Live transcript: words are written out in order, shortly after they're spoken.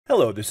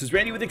Hello, this is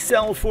Randy with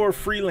Excel for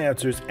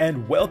Freelancers,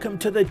 and welcome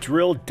to the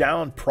Drill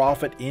Down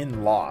Profit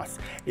and Loss.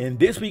 In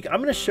this week, I'm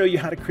going to show you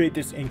how to create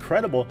this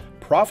incredible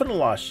profit and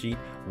loss sheet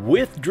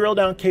with drill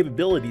down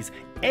capabilities,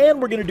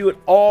 and we're going to do it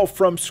all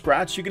from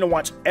scratch. You're going to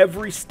watch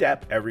every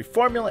step, every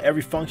formula,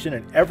 every function,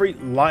 and every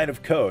line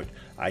of code.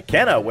 I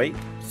cannot wait,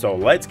 so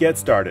let's get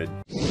started.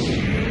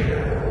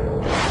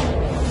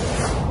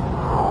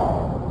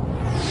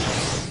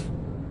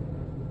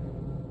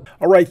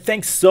 All right,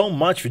 thanks so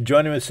much for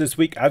joining us this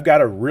week. I've got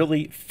a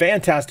really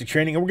fantastic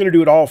training, and we're going to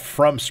do it all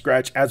from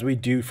scratch as we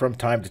do from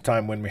time to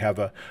time when we have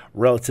a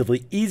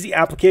relatively easy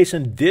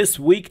application. This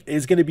week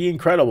is going to be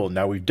incredible.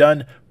 Now, we've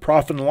done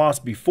profit and loss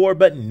before,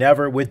 but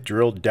never with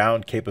drill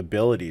down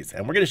capabilities.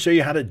 And we're going to show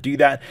you how to do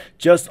that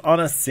just on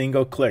a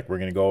single click. We're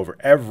going to go over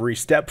every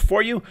step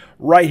for you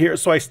right here.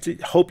 So I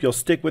hope you'll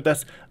stick with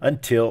us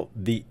until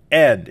the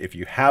end. If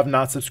you have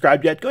not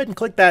subscribed yet, go ahead and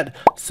click that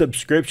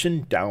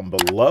subscription down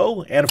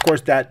below. And of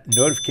course, that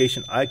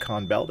notification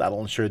icon bell,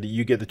 that'll ensure that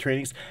you get the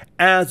trainings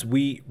as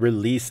we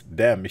release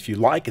them. If you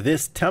like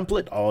this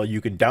template, you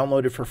can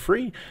download it for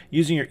free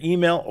using your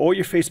email or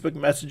your Facebook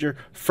Messenger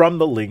from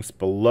the links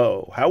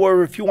below.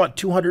 However, if you want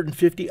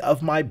 250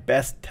 of my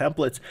best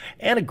templates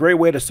and a great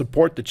way to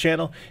support the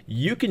channel,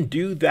 you can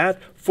do that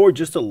for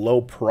just a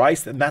low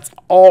price. And that's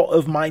all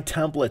of my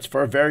templates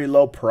for a very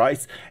low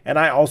price. And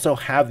I also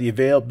have the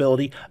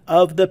availability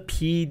of the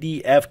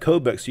PDF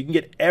codebook. So you can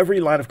get every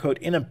line of code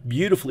in a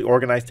beautifully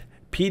organized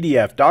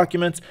PDF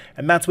documents,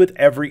 and that's with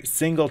every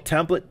single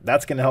template.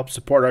 That's going to help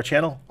support our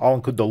channel. I'll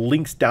include the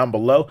links down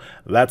below.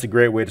 That's a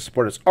great way to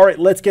support us. All right,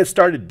 let's get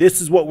started. This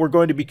is what we're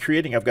going to be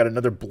creating. I've got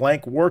another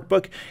blank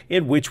workbook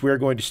in which we're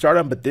going to start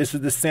on, but this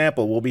is the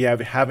sample. We'll be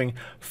having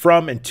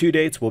from and to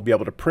dates. We'll be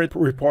able to print the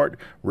report,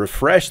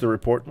 refresh the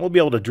report, and we'll be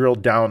able to drill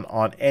down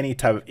on any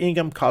type of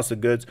income, cost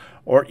of goods,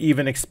 or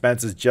even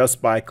expenses just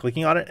by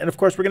clicking on it. And of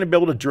course, we're going to be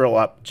able to drill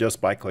up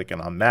just by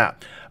clicking on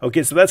that.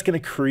 Okay, so that's going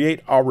to create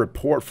our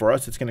report for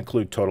us. It's going to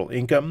include total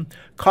income,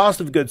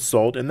 cost of goods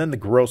sold, and then the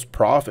gross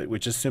profit,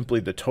 which is simply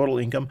the total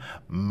income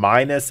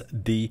minus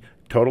the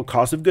total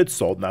cost of goods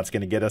sold, and that's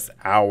going to get us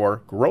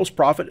our gross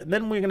profit. And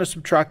then we're going to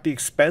subtract the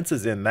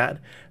expenses in that,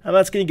 and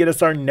that's going to get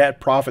us our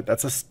net profit.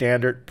 That's a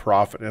standard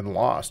profit and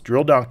loss.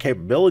 Drill down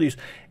capabilities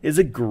is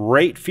a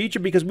great feature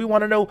because we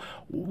want to know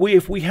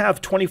if we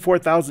have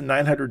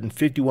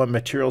 24,951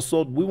 materials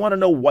sold, we want to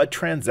know what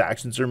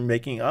transactions are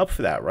making up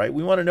for that, right?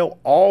 We want to know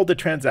all the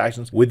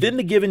transactions within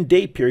the given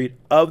date period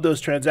of those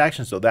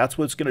transactions. So that's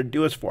what it's going to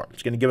do us for.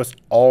 It's going to give us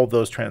all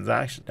those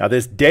transactions. Now,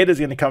 this data is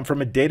going to come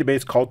from a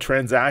database called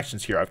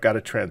transactions here. I've got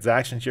a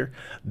transactions here.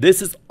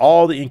 This is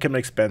all the income and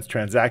expense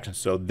transactions.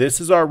 So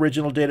this is our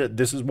original data.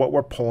 This is what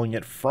we're pulling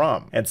it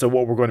from. And so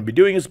what we're going to be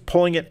doing is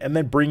pulling it and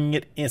then bringing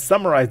it in,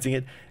 summarizing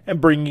it, and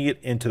bringing it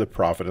into the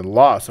profit and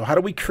loss. So how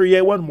do we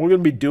create one? We're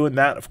going to be doing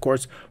that, of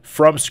course,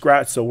 from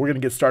scratch. So we're going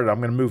to get started. I'm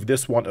going to move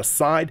this one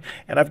aside,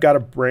 and I've got a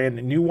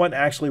brand new one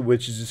actually,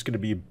 which is just going to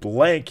be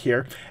blank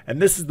here.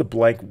 And this is the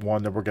blank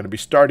one that we're going to be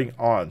starting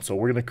on. So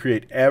we're going to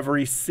create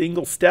every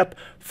single step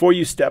for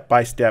you step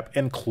by step,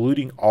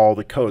 including all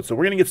the code. So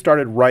we're going to get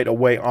started right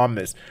away on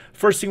this.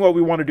 First thing what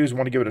we want to do is we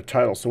want to give it a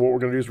title. So what we're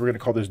going to do is we're going to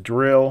call this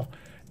drill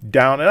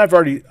down, and I've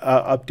already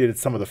updated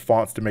some of the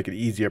fonts to make it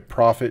easier,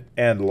 profit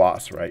and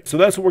loss, right? So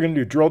that's what we're going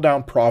to do, drill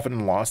down profit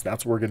and loss.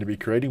 That's what we're going to be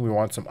creating. We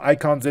want some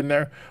icons in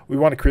there. We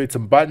want to create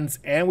some buttons,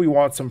 and we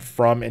want some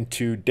from and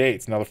to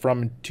dates. Now the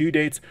from and to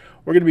dates,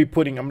 we're going to be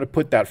putting, I'm going to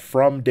put that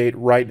from date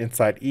right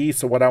inside E.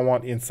 So what I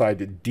want inside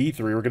the D3,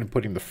 we're going to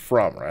put in the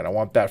from, right? I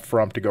want that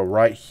from to go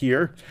right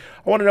here.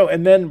 I want to know,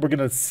 and then we're going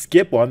to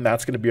skip one.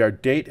 That's going to be our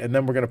date. And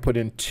then we're going to put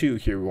in 2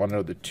 here. We want to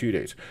know the 2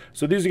 dates.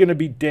 So these are going to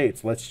be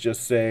dates. Let's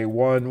just say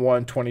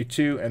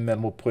 1/1/22, and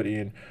then we'll put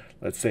in,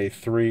 let's say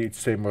 3,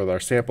 same with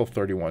our sample,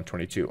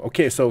 31/22.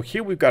 Okay, so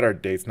here we've got our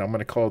dates. Now I'm going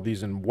to color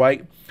these in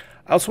white.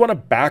 I also want a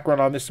background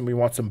on this, and we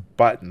want some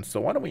buttons. So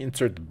why don't we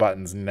insert the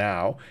buttons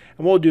now?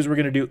 And what we'll do is we're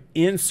going to do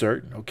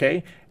insert,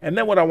 okay? And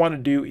then what I want to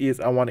do is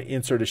I want to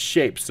insert a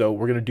shape. So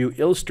we're going to do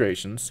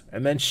illustrations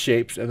and then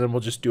shapes, and then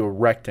we'll just do a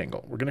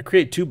rectangle. We're going to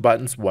create 2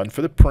 buttons, one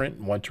for the print,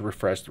 one to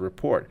refresh the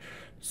report.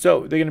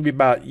 So they're going to be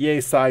about yay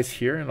size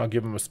here, and I'll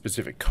give them a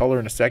specific color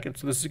in a second.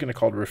 So this is going to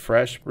call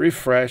refresh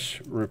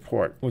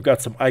report. We've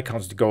got some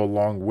icons to go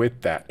along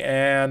with that,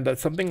 and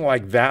something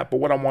like that.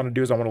 But what I want to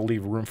do is I want to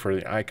leave room for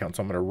the icon.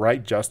 So I'm going to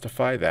right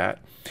justify that.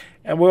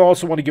 And we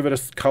also want to give it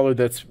a color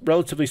that's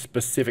relatively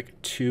specific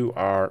to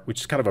our,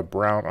 which is kind of a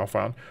brown I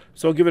found.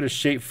 So I'll give it a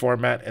shape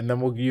format, and then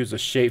we'll use a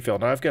shape fill.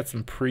 Now I've got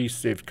some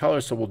pre-saved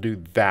colors, so we'll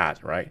do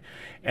that, right?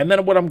 And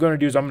then what I'm going to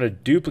do is I'm going to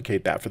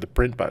duplicate that for the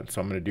print button.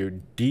 So I'm going to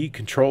do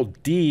Control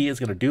D is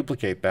going to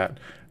duplicate that.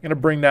 I'm going to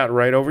bring that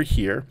right over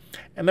here,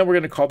 and then we're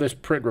going to call this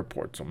print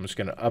report. So I'm just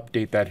going to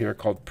update that here,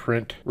 called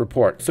print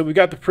report. So we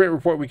got the print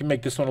report. We can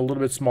make this one a little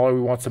bit smaller.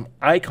 We want some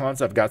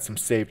icons. I've got some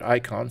saved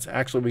icons.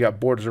 Actually, we got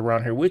borders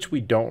around here, which we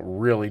don't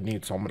really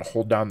need. So I'm going to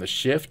hold down the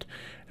shift,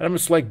 And I'm going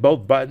to select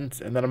both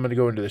buttons, and then I'm going to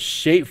go into the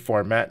shape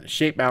format.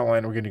 Shape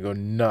outline, we're going to go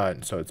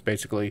none. So it's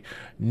basically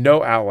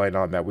no outline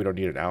on that. We don't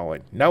need an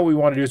outline. Now what we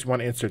want to do is we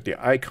want to insert the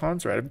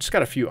icons, right? I've just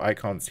got a few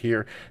icons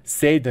here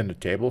saved in the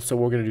table. So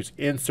we're going to just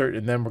insert,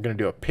 and then we're going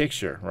to do a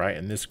picture, right?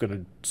 And this is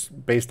going to,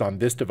 based on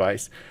this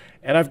device.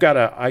 And I've got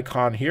an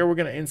icon here. We're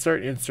going to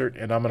insert,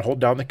 and I'm going to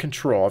hold down the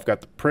control. I've got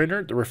the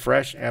printer, the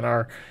refresh, and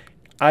our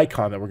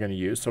icon that we're going to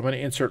use. So I'm going to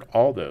insert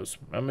all those.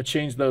 I'm going to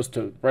change those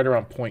to right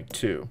around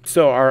 0.2.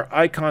 So our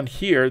icon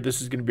here,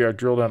 this is going to be our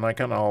drill down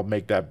icon. I'll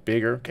make that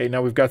bigger. Okay,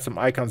 now we've got some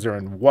icons there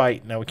in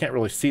white. Now we can't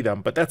really see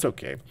them, but that's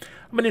okay.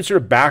 I'm going to insert a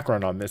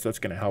background on this. That's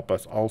going to help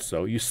us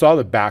also. You saw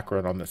the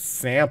background on the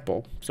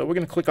sample. So we're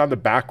going to click on the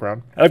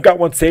background. And I've got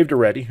one saved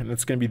already, and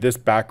it's going to be this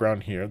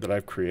background here that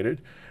I've created.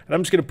 And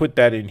I'm just going to put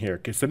that in here.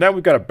 Okay, so now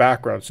we've got a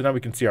background. So now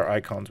we can see our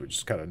icons, which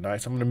is kind of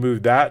nice. I'm going to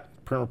move that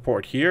print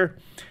report here.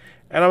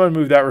 And I'm going to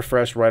move that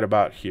refresh right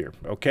about here,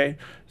 okay?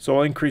 So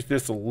I'll increase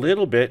this a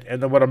little bit,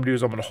 and then what I'm going to do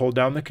is I'm going to hold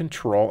down the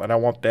control, and I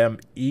want them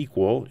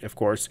equal, of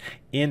course,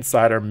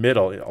 inside our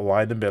middle,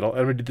 align the middle. And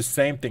I'm going to do the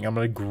same thing. I'm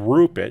going to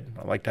group it.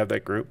 I like to have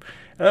that group.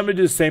 And I'm going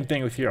to do the same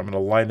thing with here. I'm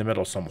going to align the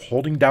middle. So I'm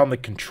holding down the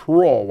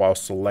control while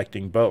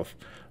selecting both.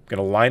 I'm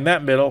going to line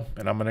that middle,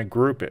 and I'm going to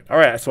group it. All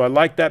right, so I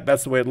like that.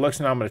 That's the way it looks.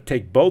 Now I'm going to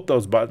take both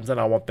those buttons,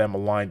 and I want them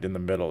aligned in the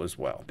middle as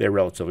well. They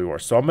relatively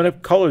work. So I'm going to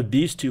color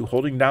these two,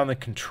 holding down the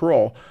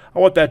control. I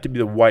want that to be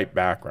the white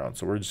background.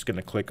 So we're just going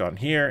to click on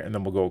here, and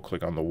then we'll go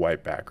click on the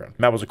white background.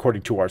 And that was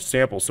according to our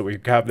sample, so we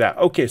have that.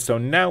 Okay, so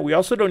now we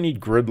also don't need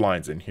grid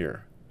lines in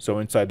here. So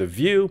inside the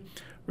view,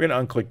 we're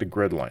going to unclick the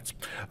grid lines.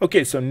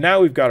 Okay, so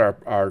now we've got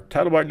our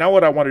title bar. Now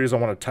what I want to do is I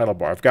want a title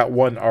bar. I've got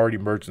one already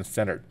merged and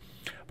centered.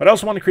 But I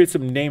also want to create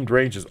some named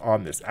ranges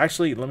on this.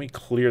 Actually, let me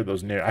clear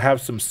those names. I have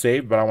some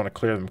saved, but I want to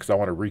clear them because I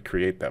want to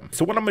recreate them.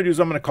 So what I'm going to do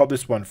is I'm going to call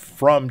this one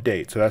from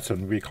date. So that's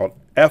going to be called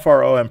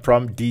FROM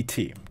from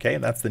DT. Okay,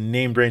 and that's the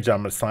named range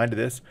I'm going to assign to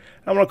this.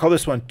 I'm going to call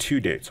this one to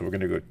date. So we're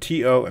going to go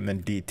TO and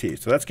then DT.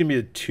 So that's going to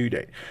be the to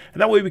date.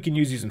 And that way we can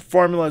use these in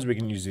formulas. We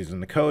can use these in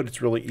the code. It's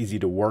really easy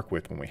to work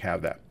with when we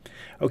have that.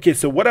 Okay,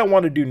 so what I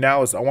want to do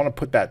now is I want to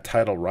put that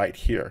title right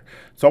here.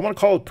 So I want to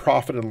call it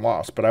profit and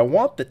loss, but I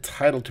want the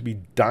title to be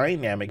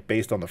dynamic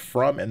based on the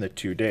from and the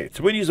to date.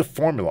 So we're going to use a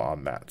formula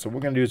on that. So what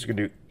we're going to do is we're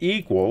going to do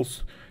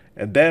equals,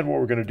 and then what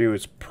we're going to do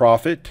is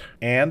profit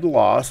and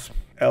loss,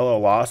 LO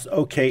loss.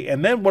 Okay,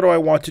 and then what do I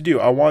want to do?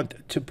 I want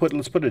to put,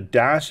 let's put a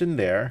dash in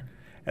there,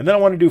 and then I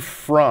want to do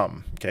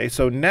from. Okay,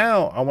 so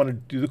now I want to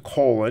do the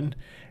colon,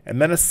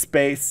 and then a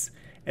space,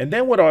 and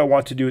then what do I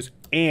want to do is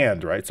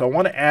and, right? So I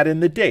want to add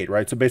in the date,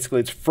 right? So basically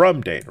it's from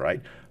date, right?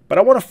 But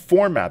I want to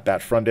format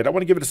that from date. I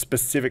want to give it a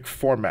specific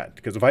format,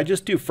 because if I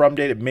just do from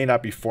date, it may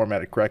not be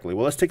formatted correctly.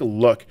 Well, let's take a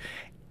look.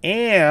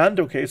 And,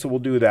 okay, so we'll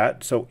do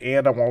that. So,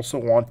 and I also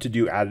want to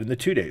do add in the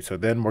to date. So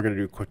then we're going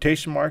to do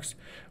quotation marks.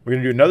 We're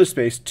going to do another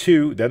space,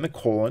 to, then the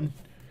colon.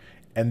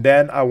 And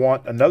then I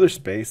want another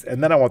space,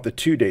 and then I want the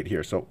to date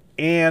here. So,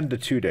 and the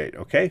to date,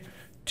 okay?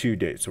 To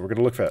date. So we're going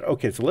to look for that.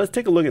 Okay, so let's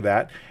take a look at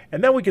that.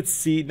 And then we could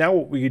see, now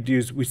what we could do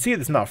is, we see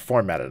it's not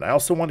formatted. And I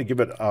also want to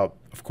give it, of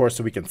course,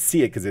 so we can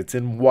see it because it's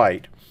in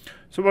white.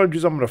 So what I'm going to do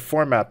is I'm going to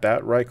format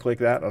that, right click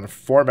that, I'm going to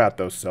format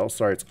those cells.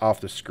 Sorry, it's off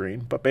the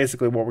screen. But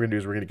basically what we're going to do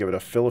is we're going to give it a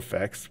fill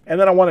effects.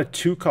 And then I want a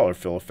two color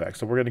fill effect.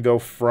 So we're going to go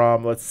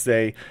from, let's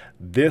say,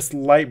 this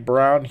light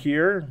brown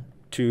here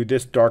to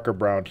this darker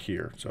brown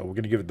here. So we're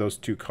going to give it those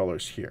two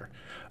colors here.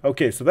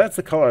 Okay, so that's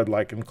the color I'd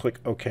like, and click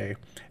OK.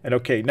 And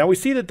OK, now we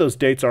see that those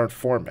dates aren't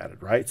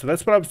formatted, right? So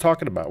that's what I was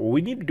talking about. What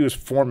we need to do is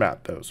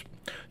format those.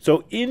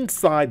 So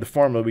inside the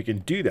formula, we can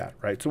do that,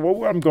 right? So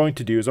what I'm going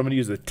to do is I'm going to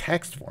use the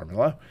text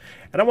formula,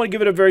 and I want to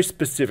give it a very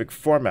specific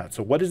format.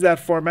 So what is that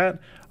format?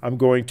 I'm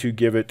going to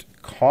give it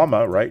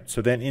comma, right?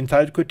 So then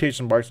inside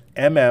quotation marks,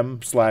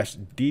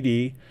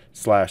 mm/dd/yy.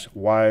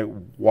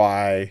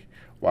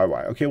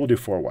 Okay, we'll do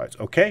 4 y's.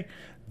 Okay.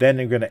 Then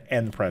I'm going to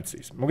end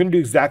parentheses. We're going to do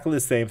exactly the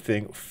same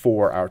thing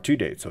for our to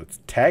date. So it's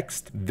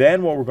text.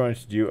 Then what we're going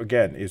to do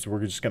again is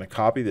we're just going to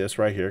copy this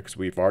right here because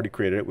we've already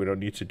created it. We don't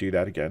need to do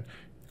that again.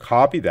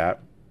 Copy that,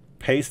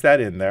 paste that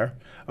in there.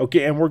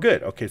 Okay, and we're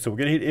good. Okay, so we're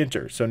going to hit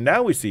enter. So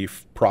now we see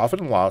profit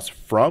and loss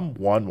from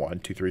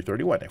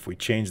 1/1/23/31. If we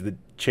change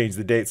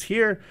the dates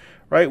here,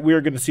 right, we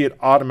are going to see it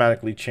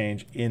automatically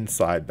change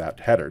inside that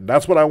header. And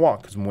that's what I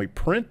want, because when we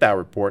print that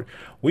report,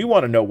 we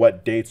want to know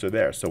what dates are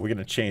there. So we're going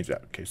to change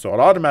that. Okay, so it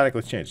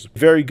automatically changes.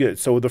 Very good.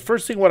 So the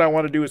first thing what I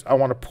want to do is I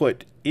want to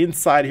put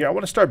inside here, I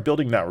want to start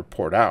building that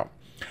report out.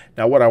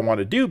 Now what I want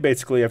to do,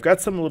 basically, I've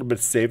got some little bit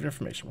of saved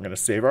information. We're going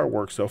to save our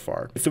work so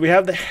far. So we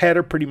have the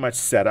header pretty much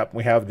set up.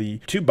 We have the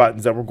two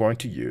buttons that we're going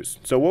to use.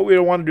 So what we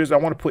want to do is I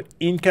want to put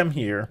income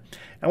here.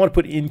 I want to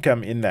put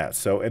income in that.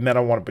 So, and then I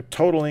want to put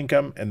total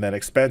income, and then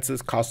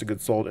expenses, cost of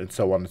goods sold, and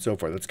so on and so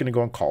forth. That's going to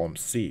go in column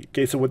C.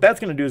 Okay, so what that's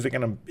going to do is it's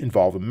going to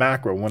involve a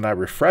macro. When I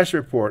refresh the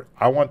report,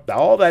 I want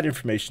all that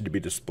information to be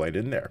displayed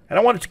in there. And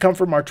I want it to come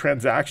from our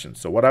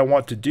transactions. So what I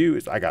want to do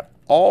is I got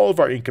all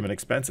of our income and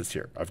expenses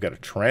here. I've got a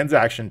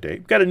transaction date,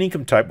 I've got an income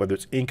income type, whether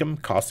it's income,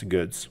 cost of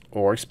goods,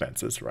 or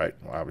expenses, right?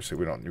 Well, obviously,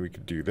 we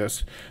could do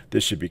this.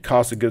 This should be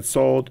cost of goods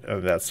sold,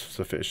 and that's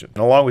sufficient.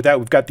 And along with that,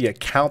 we've got the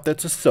account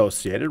that's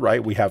associated,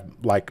 right? We have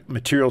like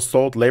materials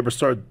sold, labor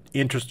stored,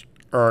 interest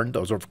earned.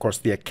 Those are, of course,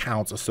 the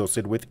accounts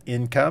associated with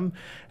income.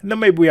 And then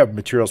maybe we have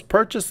materials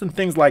purchased and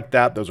things like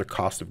that. Those are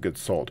cost of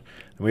goods sold.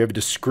 And we have a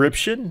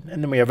description,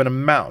 and then we have an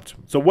amount.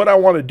 So what I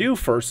want to do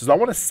first is I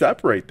want to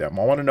separate them.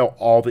 I want to know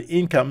all the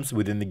incomes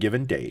within the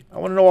given date. I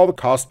want to know all the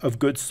cost of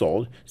goods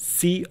sold,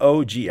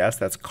 COGS,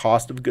 that's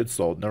cost of goods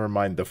sold. Never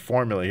mind the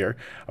formula here.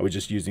 I was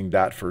just using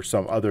that for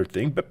some other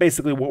thing. But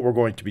basically what we're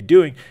going to be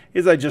doing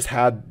is I just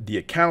had the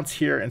accounts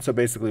here. And so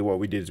basically what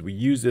we did is we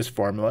used this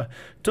formula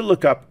to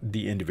look up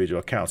the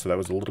individual accounts. So that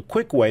was a little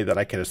quick way that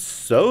I could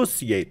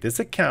associate this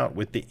account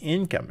with the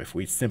income if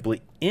we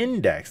simply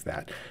index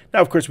that.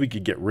 Now, of course, we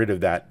could get rid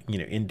of that,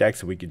 index,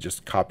 and we could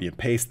just copy and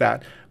paste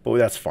that, but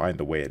that's fine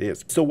the way it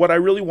is. So what I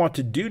really want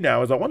to do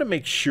now is I want to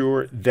make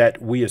sure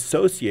that we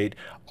associate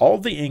all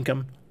the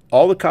income,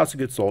 all the cost of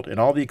goods sold, and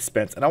all the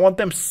expense, and I want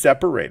them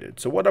separated.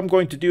 So what I'm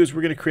going to do is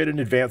we're going to create an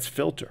advanced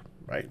filter,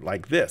 right?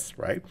 Like this,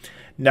 right?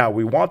 Now,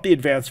 we want the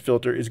advanced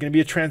filter is going to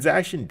be a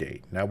transaction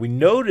date. Now, we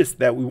notice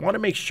that we want to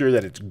make sure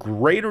that it's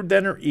greater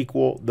than or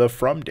equal the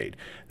from date.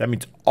 That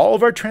means all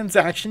of our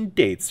transaction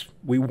dates,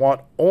 we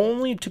want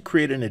only to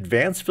create an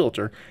advanced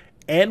filter,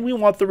 and we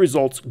want the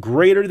results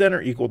greater than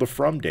or equal the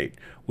from date.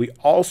 We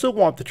also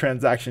want the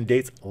transaction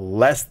dates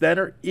less than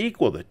or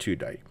equal the to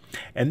date.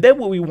 And then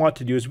what we want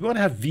to do is we want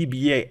to have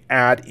VBA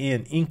add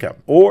in income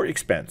or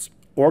expense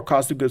or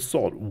cost of goods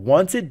sold.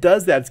 Once it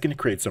does that, it's going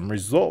to create some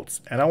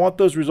results. And I want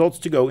those results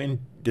to go in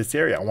this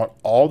area. I want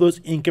all those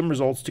income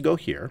results to go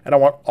here. And I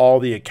want all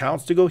the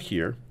accounts to go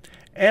here.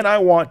 And I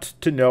want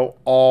to know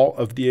all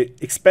of the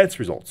expense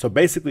results. So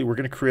basically, we're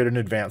going to create an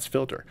advanced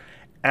filter.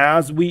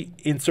 As we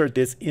insert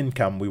this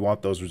income, we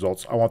want those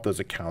results. I want those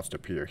accounts to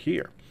appear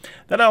here.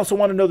 Then I also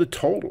want to know the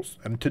totals.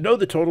 And to know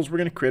the totals, we're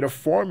going to create a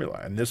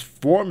formula. And this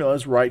formula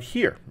is right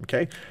here,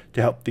 okay,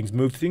 to help things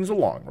move things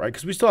along, right?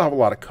 Because we still have a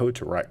lot of code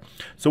to write.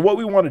 So what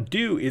we want to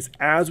do is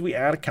as we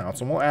add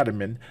accounts, and we'll add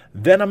them in,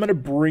 then I'm going to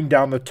bring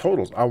down the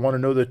totals. I want to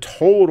know the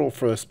total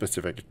for a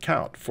specific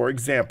account. For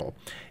example,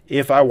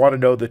 if I want to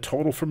know the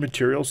total for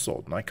materials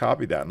sold, and I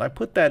copy that, and I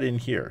put that in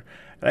here,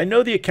 and I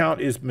know the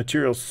account is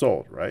materials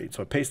sold, right?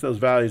 So I paste those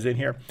values in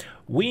here.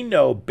 We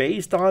know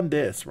based on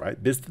this, right,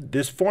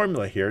 this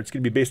formula here, it's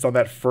going to be based on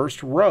that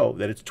first row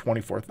that it's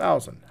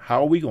 24,000.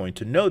 How are we going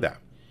to know that?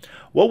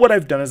 Well, what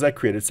I've done is I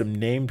created some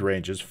named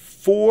ranges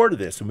for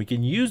this, and we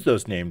can use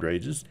those named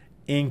ranges,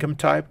 income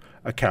type,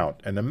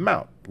 account, and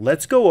amount.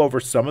 Let's go over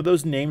some of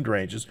those named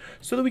ranges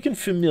so that we can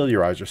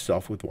familiarize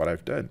ourselves with what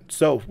I've done.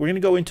 So we're going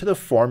to go into the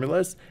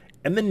formulas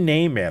and the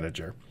name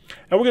manager.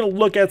 And we're going to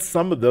look at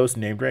some of those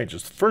named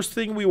ranges. First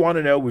thing we want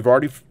to know, we've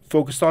already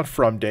focused on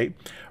from date,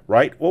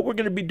 right? What we're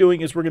going to be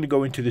doing is we're going to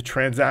go into the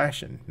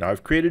transaction. Now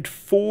I've created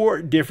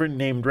 4 different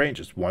named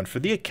ranges, one for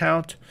the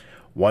account,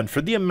 one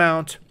for the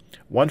amount,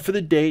 one for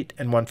the date,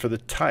 and one for the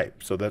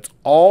type. So that's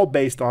all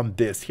based on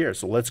this here.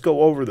 So let's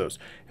go over those.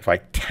 If I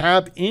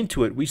tab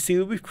into it, we see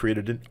that we've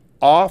created an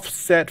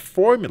offset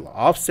formula,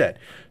 offset.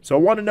 So I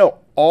want to know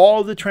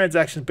all the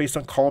transactions based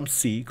on column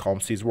C.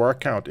 Column C is where our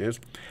account is.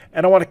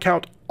 And I want to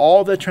count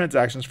all the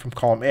transactions from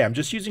column A. I'm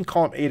just using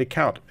column A to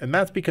count. And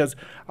that's because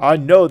I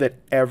know that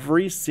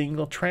every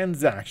single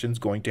transaction is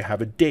going to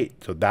have a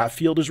date. So that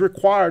field is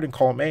required in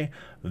column A.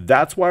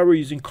 That's why we're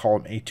using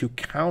column A to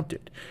count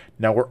it.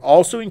 Now we're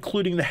also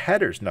including the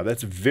headers. Now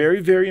that's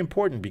very, very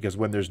important because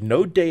when there's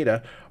no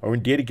data or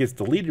when data gets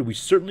deleted, we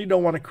certainly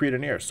don't want to create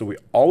an error. So we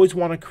always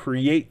want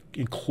to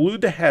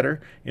include the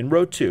header in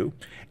row 2.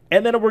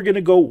 And then we're going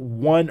to go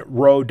 1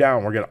 row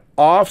down. We're going to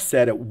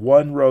offset it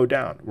 1 row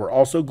down. We're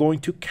also going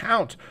to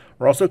count.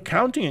 We're also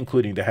counting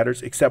including the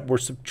headers, except we're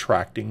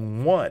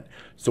subtracting 1.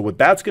 So what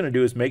that's going to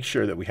do is make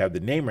sure that we have the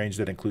name range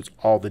that includes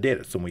all the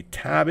data. So when we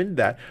tab into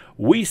that,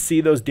 we see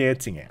those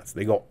dancing ants.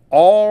 They go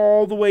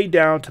all the way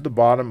down to the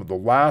bottom of the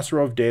last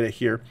row of data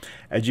here,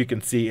 as you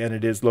can see, and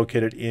it is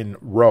located in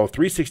row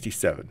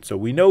 367. So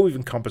we know we've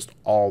encompassed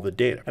all the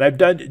data. And I've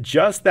done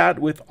just that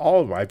with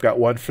all of them. I've got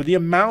one for the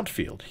amount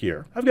field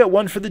here. I've got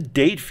one for the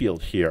date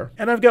field here.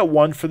 And I've got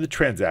one for the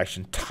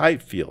transaction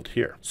type field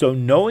here. So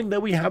knowing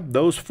that we have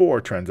those 4,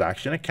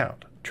 transaction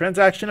account,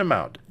 transaction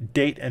amount,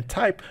 date, and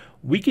type,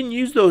 we can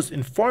use those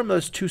in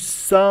formulas to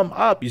sum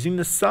up using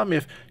the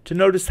SUMIF to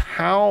notice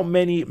how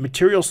many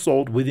materials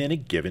sold within a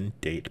given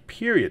date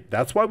period.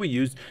 That's why we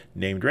use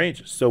named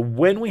ranges. So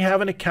when we have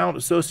an account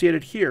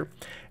associated here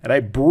and I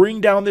bring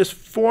down this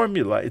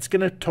formula, it's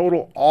going to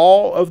total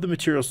all of the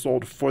materials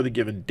sold for the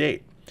given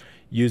date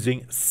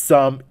using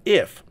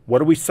SUMIF.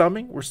 What are we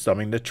summing? We're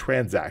summing the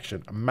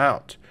transaction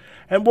amount.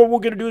 And what we're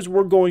going to do is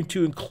we're going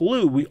to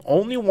include, we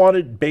only want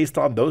it based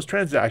on those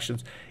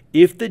transactions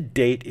if the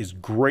date is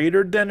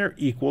greater than or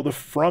equal to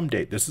from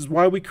date. This is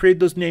why we create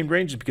those named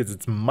ranges, because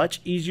it's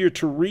much easier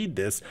to read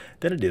this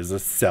than it is a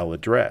cell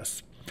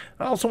address.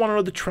 I also want to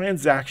know the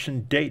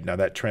transaction date. Now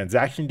that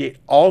transaction date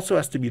also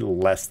has to be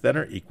less than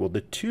or equal to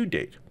to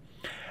date.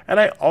 And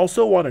I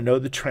also want to know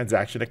the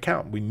transaction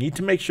account. We need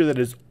to make sure that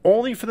it is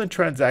only for the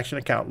transaction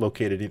account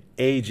located in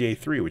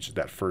AJ3, which is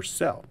that first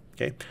cell.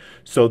 Okay,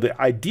 so the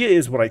idea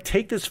is when I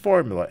take this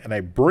formula and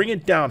I bring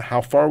it down,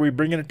 how far are we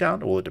bringing it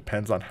down? Well, it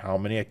depends on how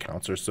many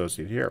accounts are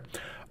associated here.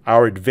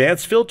 Our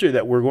advanced filter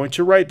that we're going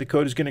to write, the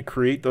code is going to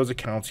create those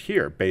accounts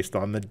here based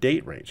on the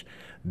date range.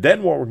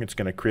 Then it's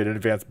going to create an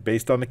advanced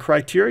based on the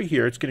criteria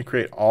here. It's going to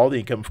create all the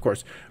income. Of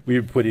course, we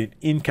would put in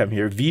income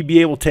here.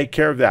 VBA will take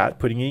care of that,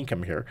 putting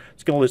income here.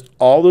 It's going to list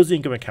all those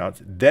income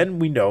accounts. Then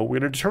we know we're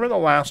going to determine the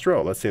last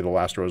row. Let's say the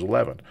last row is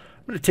 11.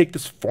 I'm going to take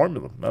this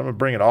formula. I'm going to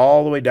bring it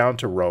all the way down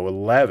to row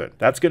 11.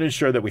 That's going to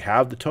ensure that we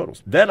have the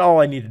totals. Then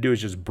all I need to do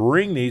is just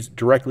bring these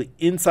directly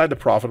inside the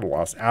profit and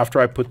loss after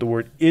I put the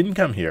word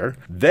income here.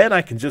 Then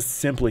I can just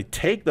simply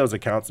take those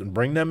accounts and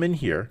bring them in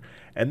here.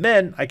 And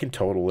then I can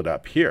total it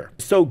up here.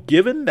 So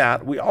given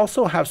that, we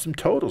also have some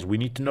totals. We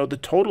need to know the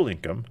total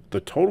income,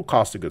 the total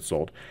cost of goods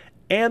sold,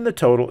 and the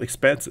total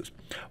expenses.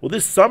 Well,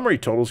 this summary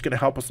total is going to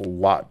help us a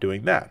lot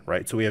doing that,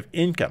 right? So we have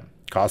income,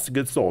 cost of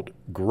goods sold,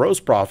 gross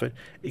profit,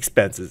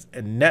 expenses,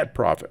 and net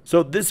profit.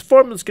 So this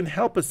formula is going to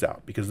help us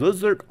out because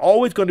those are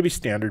always going to be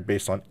standard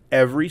based on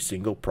every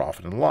single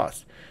profit and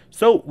loss.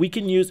 So we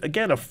can use,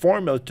 again, a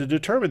formula to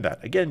determine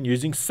that. Again,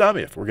 using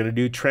SUMIF, we're going to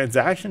do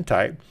transaction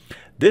type.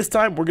 This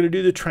time, we're going to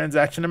do the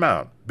transaction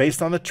amount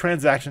based on the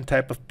transaction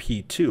type of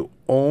P2.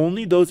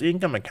 Only those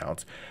income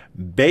accounts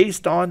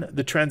based on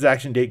the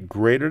transaction date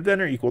greater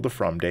than or equal to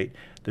from date,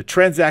 the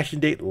transaction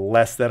date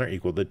less than or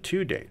equal to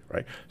to date,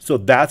 right? So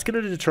that's going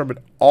to determine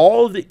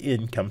all of the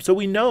income. So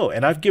we know,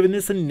 and I've given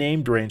this a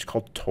named range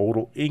called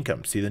total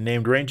income. See the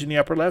named range in the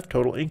upper left,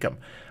 total income.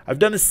 I've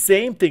done the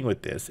same thing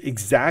with this,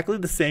 exactly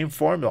the same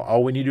formula.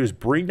 All we need to do is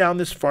bring down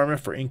this formula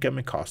for income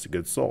and cost of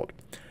goods sold.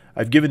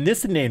 I've given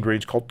this a named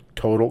range called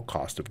total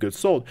cost of goods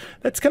sold.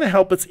 That's going to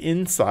help us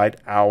inside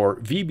our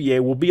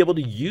VBA. We'll be able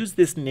to use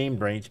this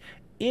named range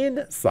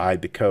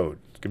inside the code.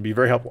 It's going to be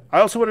very helpful. I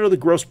also want to know the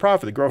gross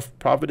profit. The gross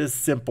profit is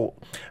simple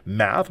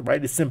math,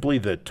 right? It's simply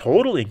the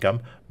total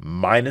income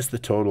minus the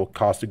total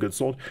cost of goods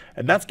sold,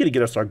 and that's going to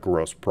get us our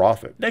gross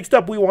profit. Next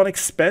up, we want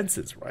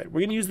expenses, right?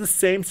 We're going to use the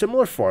same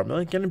similar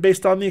formula, again,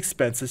 based on the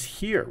expenses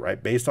here,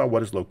 right? Based on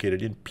what is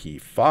located in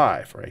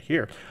P5 right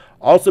here.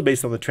 Also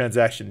based on the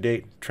transaction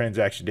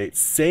date,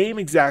 same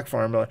exact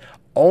formula,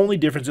 only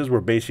difference is we're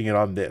basing it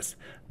on this.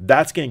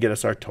 That's going to get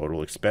us our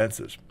total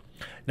expenses.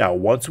 Now,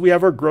 once we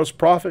have our gross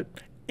profit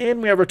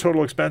and we have our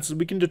total expenses,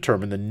 we can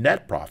determine the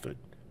net profit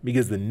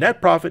because the net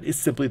profit is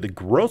simply the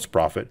gross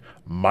profit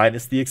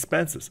minus the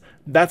expenses.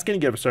 That's going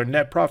to give us our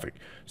net profit.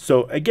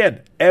 So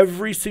again,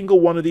 every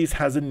single one of these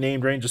has a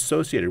named range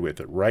associated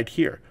with it right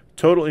here.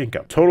 Total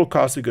income, total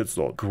cost of goods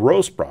sold,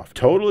 gross profit,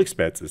 total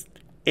expenses,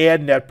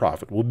 and net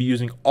profit. We'll be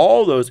using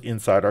all those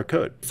inside our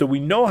code. So we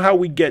know how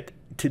we get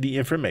to the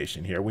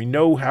information here. We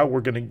know how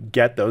we're going to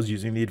get those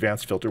using the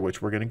advanced filter,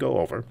 which we're going to go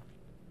over.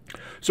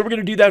 So we're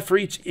going to do that for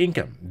each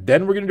income.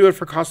 Then we're going to do it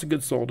for cost of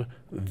goods sold.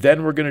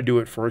 Then we're going to do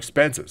it for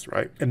expenses,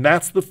 right? And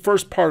that's the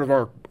first part of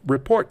our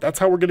report. That's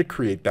how we're going to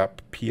create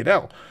that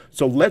P&L.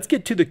 So let's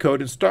get to the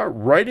code and start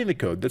writing the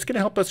code that's going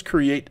to help us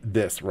create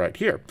this right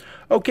here.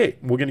 Okay,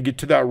 we're going to get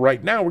to that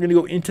right now. We're going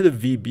to go into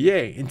the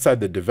VBA inside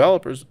the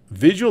developers,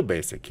 Visual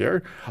Basic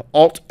here.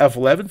 Alt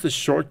F11 is the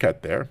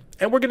shortcut there.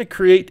 And we're going to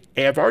create,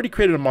 I've already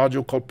created a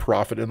module called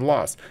profit and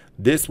loss.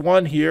 This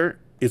one here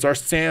is our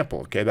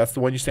sample. Okay, that's the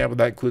one you sample.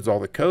 That includes all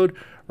the code,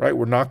 right?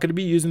 We're not going to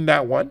be using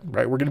that one,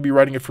 right? We're going to be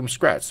writing it from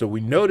scratch. So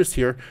we notice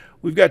here,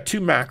 we've got two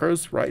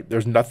macros, right?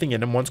 There's nothing in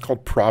them. One's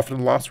called profit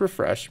and loss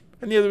refresh,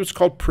 and the other is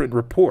called print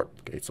report.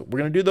 Okay, so we're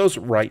going to do those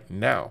right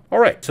now. All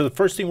right, so the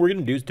first thing we're going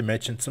to do is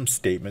dimension some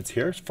statements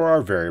here for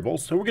our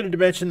variables. So we're going to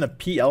dimension the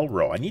PL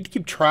row. I need to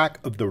keep track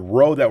of the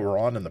row that we're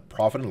on in the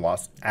profit and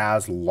loss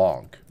as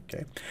long.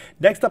 Okay.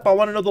 Next up, I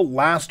want to know the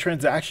last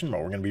transaction row.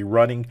 We're going to be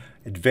running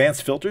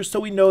advanced filters, so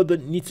we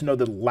need to know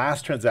the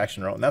last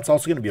transaction row, and that's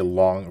also going to be a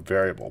long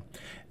variable.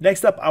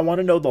 Next up, I want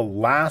to know the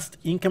last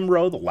income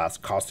row, the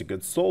last cost of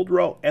goods sold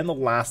row, and the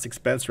last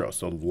expense row.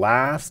 So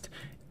last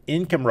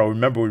income row,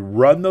 remember we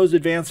run those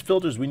advanced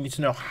filters, we need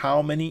to know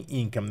how many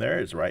income there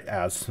is, right,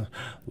 as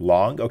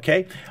long.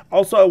 Okay.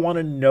 Also, I want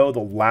to know the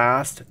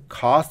last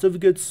cost of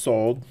goods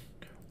sold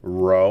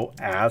row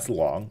as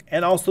long,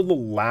 and also the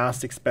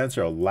last expense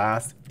row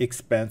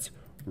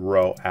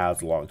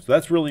as long. So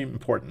that's really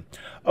important.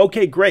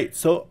 Okay, great.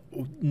 So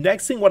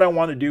next thing what I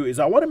want to do is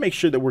I want to make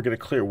sure that we're going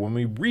to clear, when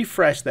we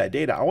refresh that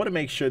data, I want to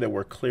make sure that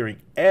we're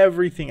clearing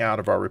everything out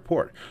of our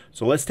report.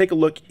 So let's take a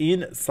look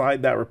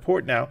inside that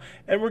report now,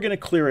 and we're going to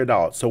clear it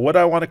out. So what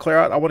I want to clear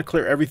out, I want to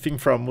clear everything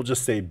from, we'll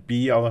just say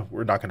B,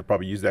 we're not going to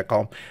probably use that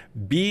column.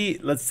 B,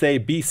 let's say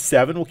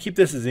B7, we'll keep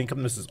this as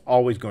income. This is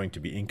always going to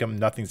be income.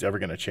 Nothing's ever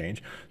going to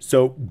change.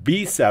 So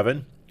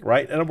B7,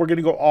 right? And we're going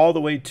to go all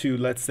the way to,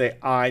 let's say,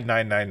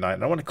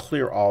 I999. I want to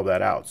clear all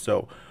that out.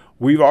 So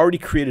we've already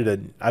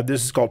created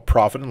this is called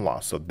profit and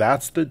loss. So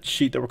that's the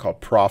sheet that we're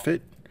called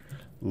profit,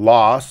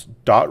 loss,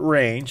 dot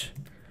range,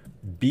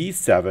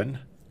 B7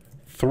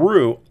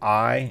 through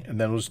I, and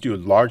then we'll just do a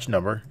large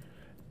number,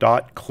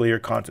 dot clear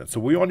contents. So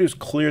what we want to do is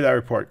clear that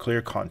report,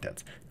 clear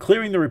contents.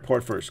 Clearing the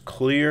report first,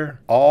 clear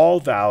all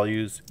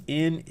values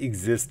in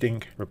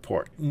existing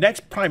report.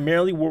 Next,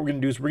 primarily what we're going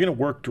to do is we're going to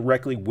work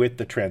directly with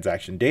the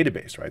transaction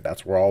database, right?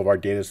 That's where all of our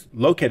data is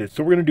located.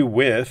 So we're going to do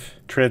with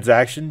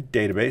transaction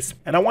database.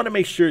 And I want to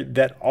make sure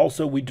that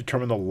also we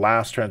determine the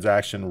last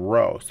transaction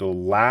row. So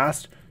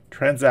last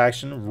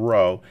transaction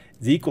row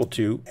is equal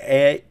to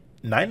a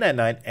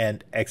 999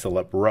 and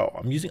𝗪𝗪𝗪𝗡 row.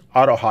 I'm using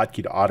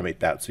AutoHotkey to automate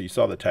that, so you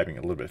saw the typing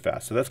a little bit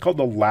fast. So that's called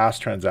the last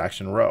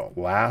transaction row.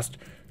 Last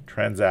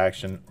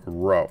transaction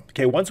row.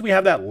 Okay, once we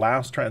have that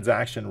last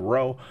transaction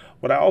row,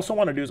 what I also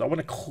want to do is I want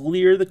to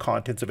clear the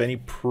contents of any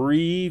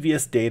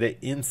previous data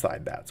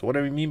inside that. So what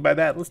do we mean by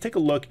that? Let's take a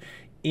look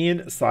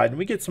inside and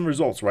we get some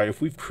results, right? If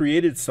we've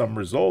created some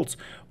results,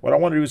 what I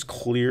want to do is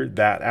clear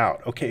that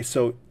out. Okay,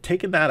 so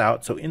taking that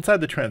out, so inside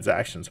the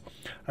transactions,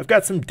 I've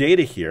got some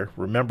data here.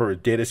 Remember,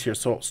 data's here.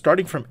 So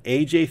starting from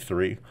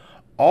AJ3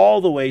 all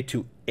the way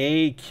to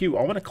AQ,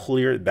 I want to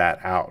clear that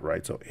out,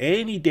 right? So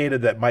any data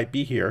that might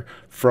be here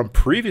from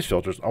previous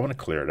filters, I want to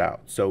clear it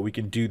out. So we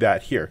can do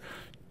that here.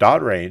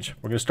 Dot range,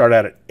 we're going to start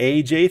out at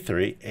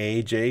AJ3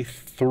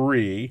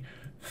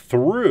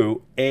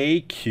 through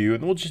AQ,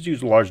 and we'll just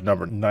use a large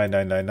number,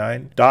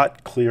 9999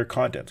 dot clear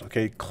contents.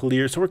 Okay,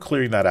 clear, so we're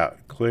clearing that out,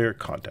 clear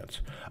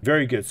contents.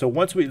 Very good. So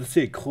once we, let's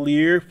see,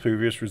 clear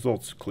previous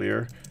results,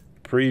 clear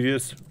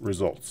previous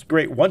results.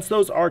 Great. Once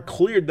those are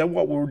cleared, then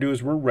what we'll do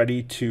is we're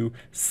ready to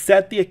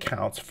set the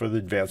accounts for the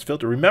advanced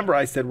filter. Remember,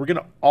 I said we're going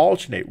to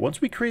alternate.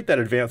 Once we create that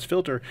advanced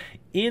filter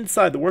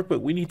inside the workbook,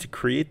 we need to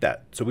create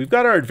that. So we've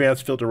got our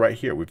advanced filter right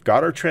here. We've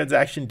got our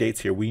transaction dates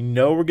here. We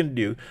know what we're going to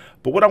do,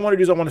 but what I want to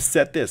do is I want to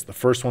set this. The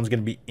first one's going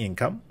to be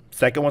income.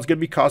 Second one's going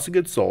to be cost of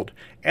goods sold.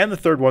 And the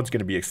third one's going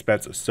to be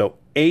expenses. So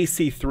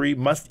AC3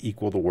 must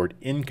equal the word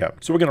income.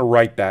 So we're going to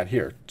write that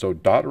here. So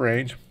dot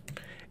range.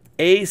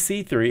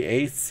 AC3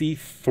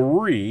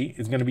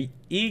 is going to be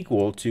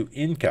equal to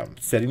income,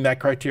 setting that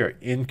criteria,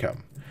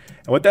 income.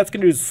 And what that's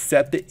going to do is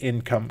set the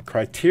income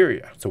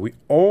criteria. So we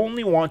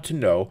only want to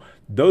know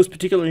those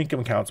particular income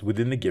accounts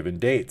within the given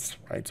dates,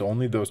 right? So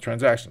only those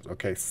transactions.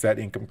 Okay, set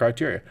income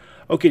criteria.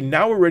 Okay,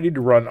 now we're ready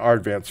to run our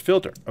advanced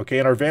filter. Okay,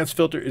 and our advanced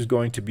filter is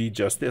going to be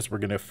just this. We're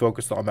going to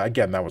focus on that.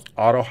 Again, that was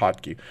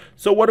AutoHotkey.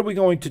 So what are we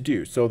going to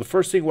do? So the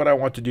first thing what I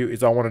want to do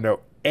is I want to know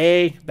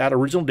that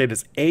original data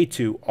is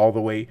A2 all the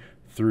way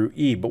through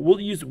E, but we're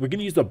going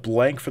to use a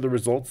blank for the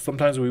results.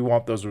 Sometimes we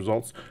want those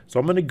results. So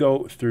I'm going to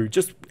go through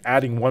just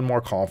adding one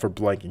more column for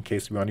blank in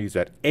case we want to use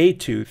that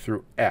A2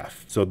 through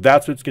F. So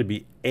that's what it's going to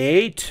be,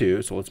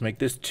 A2. So let's make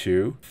this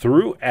 2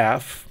 through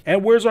F.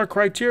 And where's our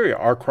criteria?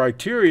 Our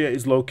criteria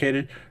is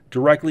located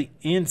directly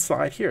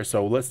inside here.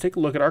 So let's take a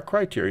look at our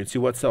criteria and see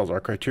what cells.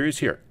 Our criteria is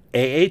here,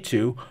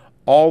 AA2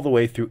 all the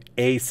way through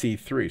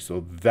AC3.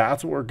 So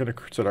that's what we're going to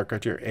set our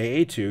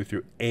criteria, AA2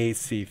 through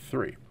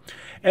AC3.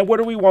 And where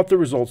do we want the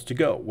results to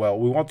go? Well,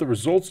 we want the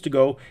results to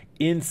go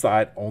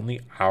inside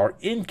only our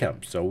income.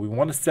 So we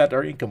want to set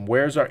our income.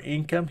 Where's our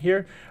income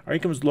here? Our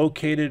income is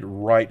located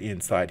right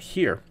inside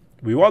here.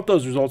 We want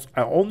those results.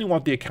 I only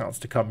want the accounts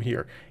to come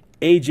here.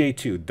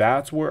 AJ2,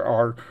 that's where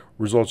our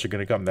results are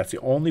going to come. That's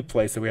the only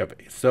place that we have.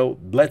 So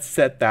let's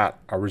set that.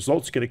 Our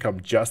results are going to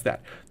come just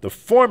that. The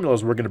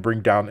formulas we're going to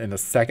bring down in the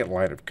second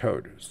line of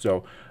code.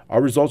 So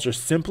our results are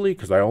simply,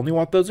 because I only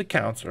want those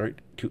accounts, right,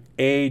 to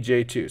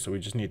AJ2. So we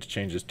just need to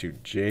change this to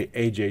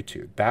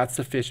AJ2. That's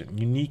sufficient.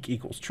 Unique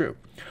equals true.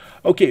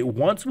 Okay,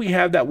 once we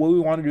have that, what we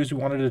want to do is we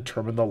want to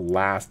determine the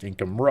last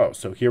income row.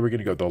 So here we're going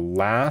to go the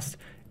last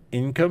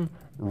income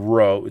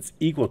row is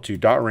equal to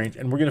dot range,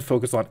 and we're going to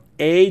focus on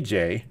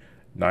AJ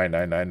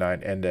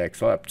 9999 and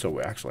𝗪𝗪𝗪𝗡.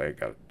 So actually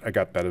I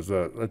got that as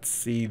a, let's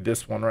see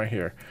this one right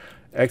here.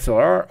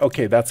 XLR,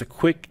 okay, that's a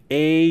quick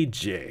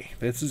AJ.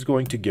 This is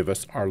going to give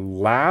us our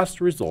last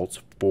results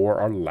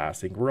for our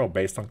last income row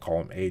based on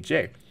column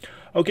AJ.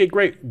 Okay,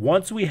 great.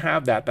 Once we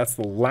have that, that's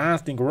the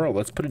last income row.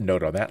 Let's put a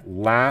note on that,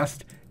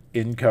 last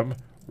income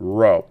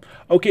row.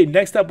 Okay,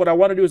 next up, what I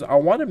want to do is I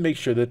want to make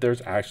sure that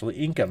there's actually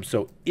income.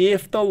 So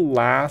if the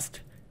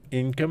last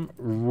income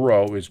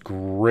row is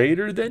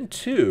greater than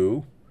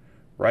 2,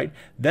 right?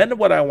 Then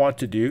what I want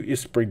to do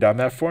is bring down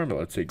that formula.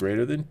 Let's say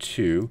greater than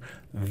 2,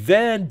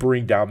 then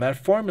bring down that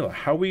formula.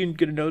 How are we going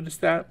to notice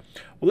that?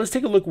 Well, let's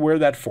take a look where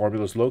that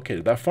formula is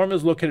located. That formula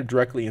is located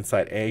directly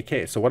inside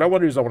AK. So what I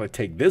want to do is I want to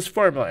take this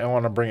formula and I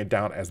want to bring it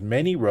down as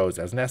many rows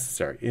as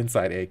necessary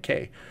inside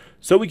AK.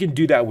 So we can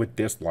do that with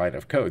this line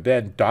of code.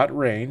 Then dot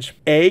range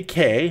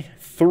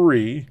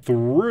AK3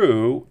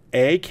 through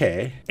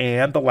AK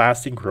and the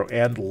last income row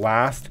and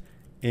last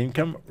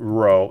income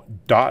row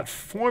dot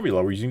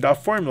formula. We're using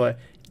dot formula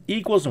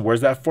equals, and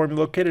where's that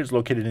formula located? It's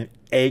located in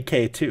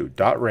AK2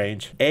 dot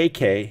range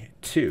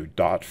AK2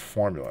 dot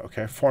formula.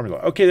 Okay, formula.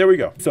 Okay, there we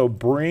go. So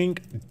bring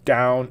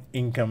down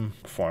income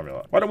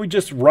formula. Why don't we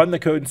just run the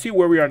code and see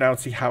where we are now and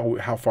see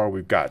how far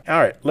we've got. All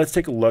right, let's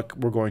take a look.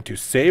 We're going to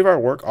save our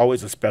work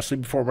always, especially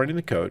before running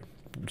the code.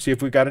 See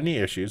if we've got any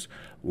issues.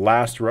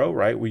 last row,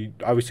 right? We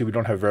obviously we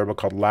don't have a variable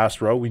called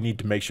last row. We need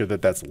to make sure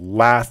that that's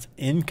last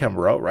income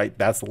row, right?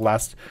 That's the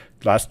last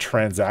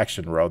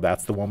transaction row.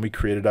 That's the one we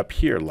created up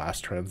here.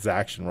 Last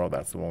transaction row.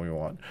 That's the one we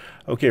want.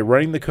 Okay,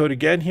 running the code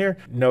again here.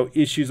 No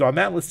issues on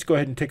that. Let's go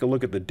ahead and take a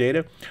look at the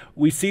data.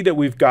 We see that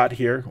we got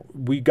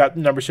the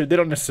numbers here. They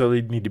don't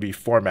necessarily need to be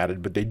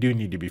formatted, but they do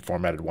need to be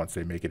formatted once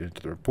they make it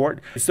into the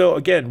report. So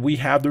again, we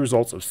have the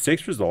results of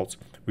 6 results.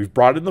 We've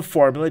brought in the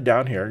formula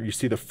down here. You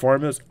see the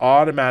formula is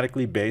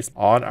automatically based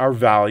on our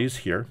values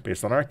here,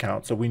 based on our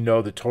account. So we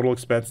know the total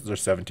expenses are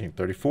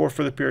 $17.34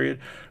 for the period,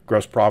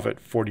 gross profit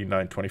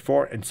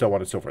 $49.24, and so on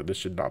and so forth. This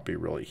should not be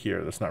really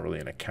here. That's not really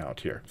an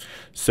account here.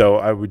 So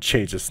I would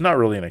change this. It's not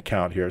really an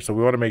account here. So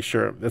we want to make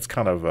sure that's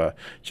kind of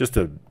just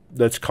a,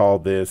 let's call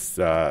this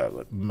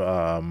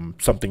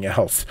something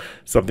else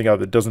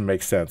that doesn't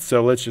make sense.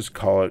 So let's just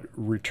call it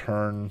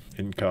return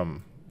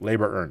income,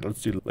 labor earned.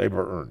 Let's do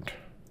labor earned.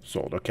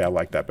 Sold. Okay, I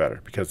like that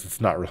better because it's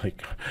not really,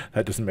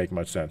 that doesn't make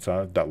much sense,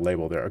 huh? That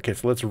label there. Okay,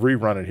 so let's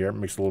rerun it here. It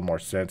makes a little more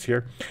sense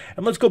here.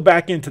 And let's go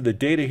back into the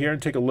data here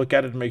and take a look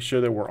at it and make sure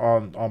that we're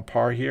on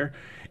par here.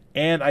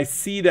 And I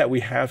see that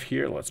we have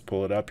here, let's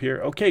pull it up here.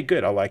 Okay,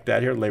 good. I like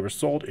that here. Labor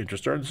sold,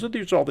 interest earned. So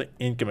these are all the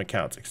income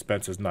accounts.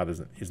 Expenses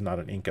is not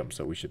an income,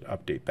 so we should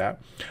update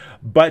that.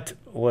 But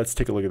let's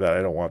take a look at that.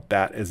 I don't want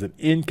that as an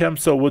income.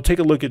 So we'll take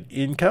a look at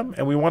income,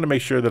 and we want to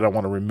make sure that I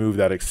want to remove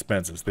that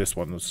expenses. This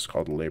one, this is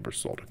called labor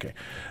sold. Okay,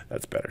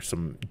 that's better.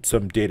 Some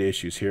data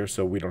issues here,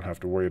 so we don't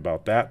have to worry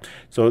about that.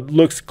 So it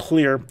looks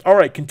clear. All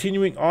right,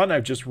 continuing on,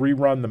 I've just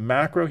rerun the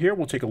macro here.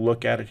 We'll take a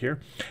look at it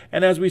here.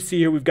 And as we see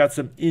here, we've got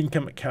some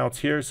income accounts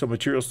here. So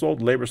material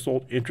sold, labor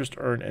sold, interest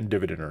earned, and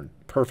dividend earned.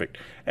 Perfect.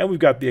 And we've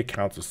got the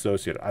accounts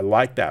associated. I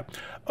like that.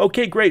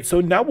 Okay, great.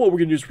 So now what we're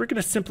going to do is we're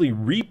going to simply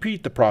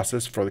repeat the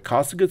process for the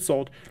cost of goods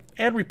sold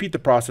and repeat the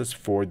process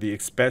for the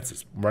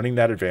expenses, running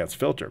that advanced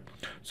filter.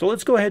 So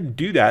let's go ahead and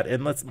do that,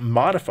 and let's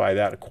modify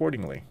that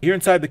accordingly. Here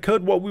inside the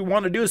code, what we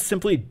want to do is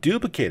simply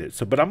duplicate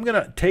it. But I'm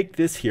going to take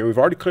this here. We've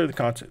already cleared the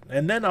content,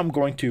 and then I'm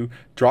going to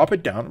drop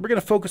it down. We're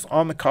going to focus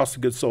on the cost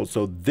of goods sold.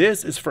 So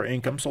this is for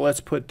income. So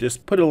let's put a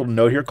little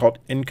note here called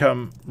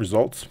income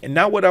results. And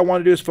now what I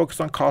want to do is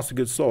focus on cost of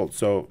goods sold.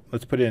 So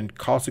let's put in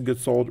cost of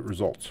goods sold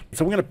results.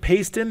 So we're going to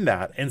paste in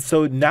that. And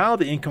so now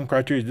the income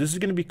criteria, this is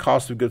going to be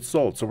cost of goods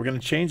sold. So we're going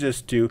to change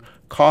this to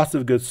cost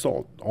of goods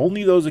sold,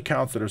 only those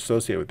accounts that are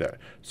associated with that.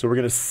 So we're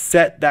going to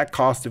set that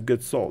cost of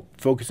goods sold,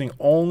 focusing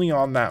only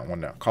on that one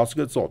now, cost of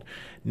goods sold.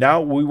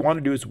 Now what we want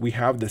to do is we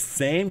have the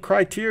same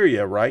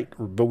criteria, right?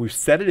 But we've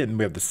set it in,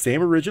 we have the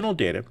same original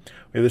data,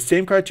 we have the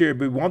same criteria,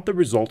 but we want the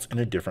results in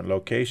a different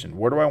location.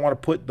 Where do I want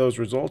to put those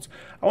results?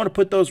 I want to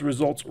put those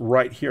results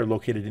right here,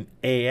 located in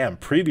AM.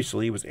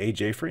 Previously it was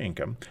AJ for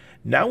income.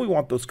 Now we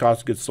want those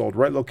cost of goods sold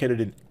right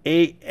located in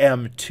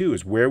AM2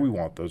 is where we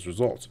want those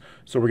results.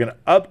 So we're going to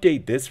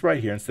update this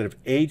right here. Instead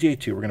of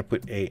AJ2, we're going to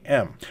put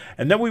AM.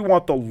 And then we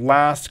want the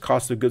last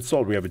cost of goods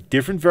sold. We have a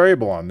different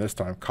variable on this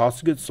time,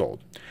 cost of goods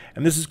sold.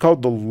 And this is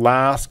called the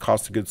last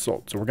cost of goods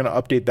sold. So we're going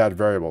to update that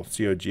variable,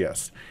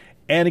 COGS.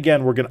 And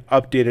again, we're going to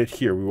update it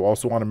here. We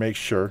also want to make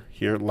sure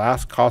here,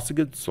 last cost of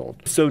goods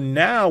sold. So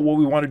now what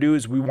we want to do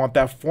is we want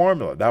that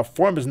formula. That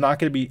formula is not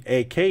going to be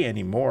AK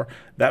anymore.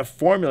 That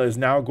formula is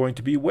now going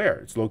to be where?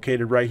 It's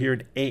located right here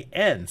in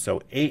AN.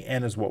 So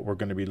AN is what we're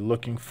going to be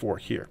looking for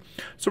here.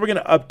 So we're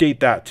going to update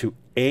that to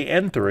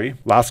AN3,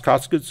 last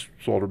cost of goods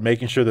sold,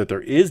 making sure that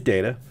there is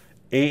data.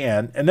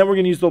 AN, and then we're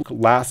going to use the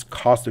last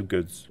cost of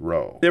goods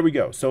row. There we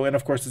go. So, and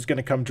of course, it's going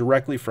to come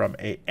directly from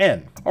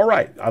AN. All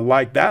right, I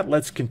like that.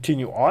 Let's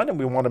continue on, and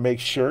we want to make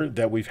sure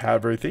that we've had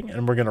everything,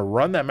 and we're going to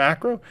run that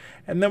macro,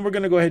 and then we're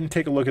going to go ahead and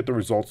take a look at the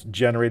results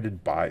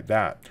generated by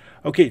that.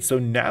 Okay, so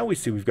now we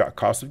see we've got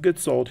cost of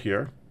goods sold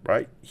here.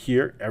 Right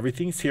here,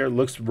 everything's here,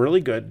 looks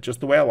really good,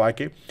 just the way I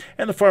like it,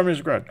 and the formula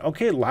is run.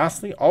 Okay,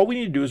 lastly, all we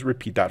need to do is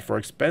repeat that for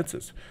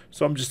expenses.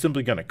 So I'm just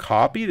simply going to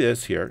copy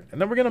this here, and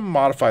then we're going to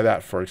modify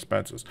that for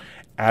expenses,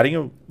 adding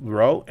a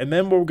row, and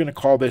then we're going to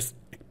call this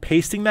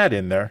pasting that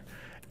in there,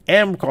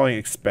 and we're calling it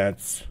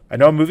expense. I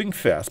know I'm moving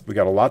fast, but we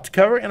got a lot to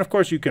cover, and of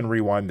course you can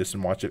rewind this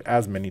and watch it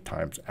as many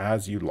times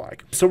as you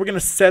like. So we're going to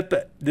set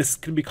that, this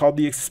can be called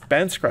the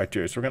expense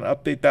criteria. So we're going to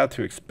update that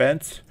to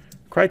expense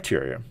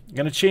criteria. I'm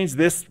going to change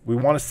this. We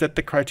want to set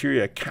the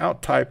criteria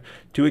account type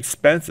to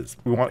expenses.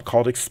 We want it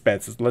called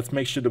expenses. Let's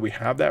make sure that we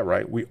have that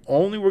right. We're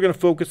going to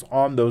focus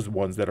on those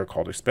ones that are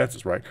called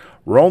expenses, right?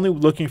 We're only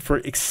looking for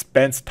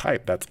expense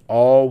type. That's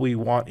all we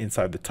want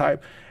inside the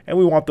type. And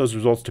we want those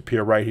results to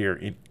appear right here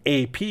in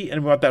AP,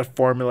 and we want that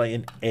formula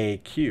in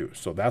AQ.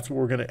 So that's what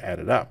we're going to add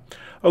it up.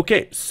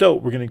 Okay, so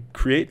we're going to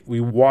create, we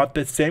want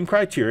the same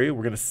criteria.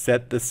 We're going to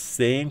set the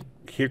same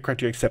here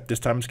criteria, except this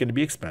time it's going to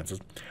be expenses.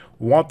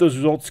 We want those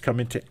results to come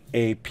into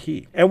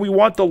AP. And we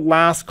want the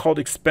last called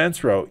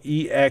expense row,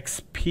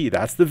 EXP.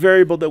 That's the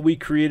variable that we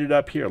created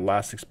up here,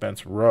 last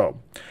expense row.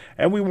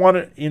 And we want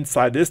it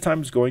inside, this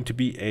time is going to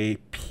be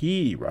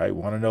AP, right?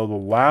 We want to know the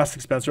last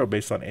expense row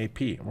based on AP.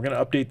 And we're going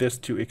to update this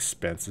to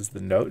expenses, the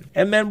note.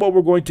 And then what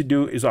we're going to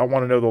do is I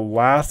want to know the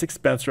last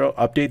expense row,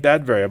 update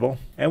that variable.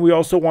 And we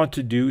also want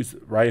to do,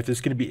 right, if this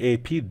is going to be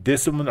AP,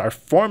 this one, our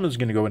formula is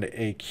going to go into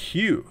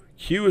AQ.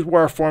 Q is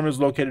where our formula is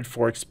located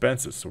for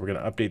expenses. So we're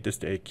going to update this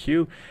to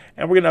AQ,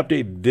 and we're going to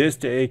update this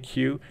to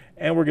AQ,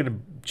 and we're going to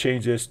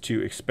change this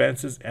to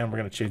expenses, and we're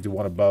going to change the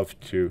one above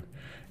to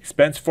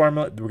expense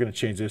formula. We're going to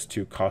change this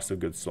to cost of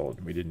goods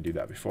sold. We didn't do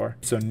that before.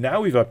 So now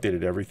we've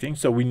updated everything.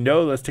 So we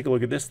know, let's take a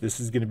look at this. This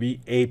is going to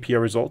be AP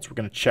results. We're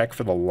going to check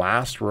for the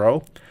last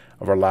row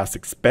of our last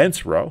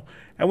expense row,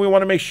 and we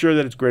want to make sure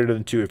that it's greater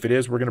than 2. If it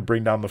is, we're going to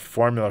bring down the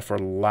formula for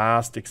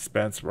last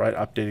expense, right?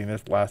 Updating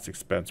this last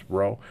expense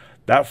row.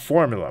 That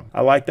formula,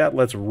 I like that.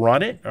 Let's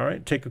run it. All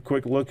right, take a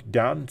quick look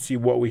down and see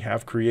what we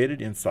have created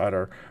inside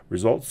our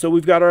results. So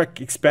we've got our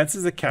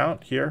expenses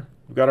account here.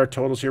 We've got our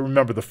totals here.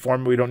 Remember the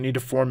formula, we don't need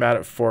to format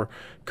it for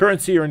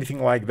currency or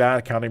anything like that,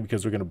 accounting,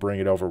 because we're going to bring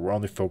it over. We're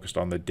only focused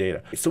on the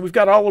data. So we've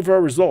got all of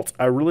our results.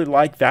 I really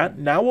like that.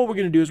 Now what we're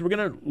going to do is we're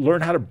going to learn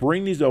how to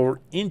bring these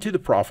over into the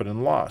profit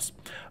and loss.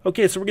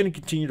 Okay, so we're going to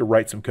continue to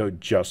write some code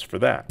just for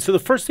that. So the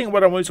first thing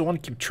what I want is I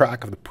want to keep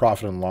track of the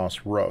profit and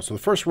loss row. So the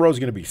first row is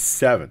going to be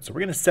 7. So we're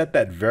going to set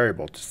that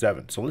variable to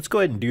 7. So let's go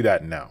ahead and do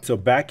that now. So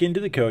back into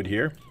the code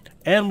here,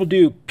 and we'll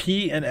do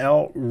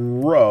P&L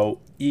row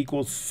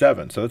equals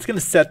 7. So it's going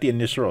to set the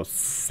initial row.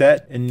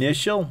 Set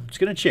initial, it's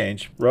going to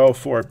change row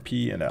for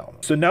P&L.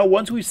 So now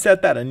once we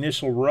set that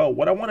initial row,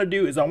 what I want to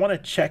do is I want to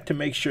check to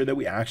make sure that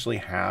we actually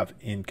have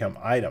income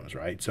items,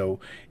 right? So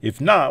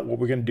if not, what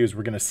we're going to do is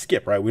we're going to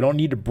skip, right? We don't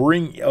need to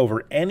bring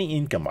over any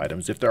income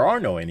items if there are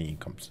no any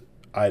income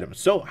items.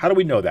 So how do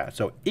we know that?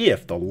 So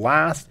if the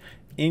last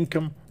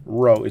income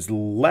row is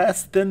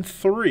less than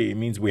 3, it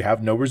means we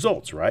have no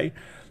results, right?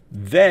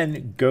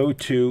 Then go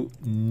to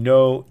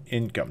no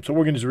income. So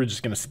we're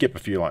just going to skip a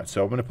few lines.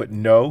 So I'm going to put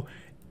no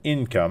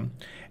income.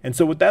 And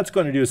so what that's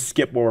going to do is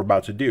skip what we're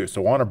about to do.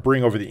 So I want to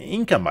bring over the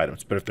income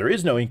items, but if there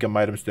is no income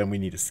items, then we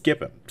need to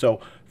skip them.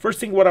 So first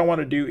thing what I want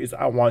to do is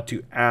I want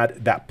to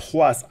add that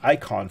plus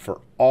icon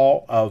for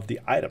all of the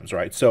items,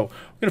 right? So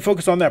we're going to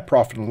focus on that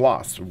profit and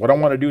loss. What I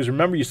want to do is,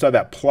 remember you saw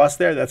that plus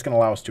there, that's going to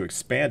allow us to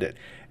expand it.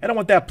 And I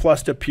want that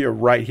plus to appear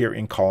right here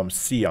in column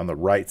C on the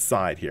right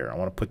side here. I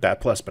want to put that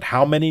plus, but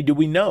how many do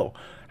we know?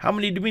 How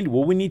many do we need?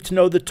 Well, we need to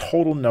know the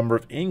total number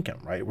of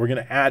income, right? We're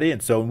going to add in.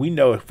 So we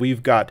know if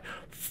we've got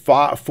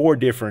 4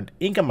 different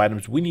income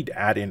items, we need to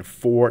add in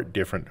 4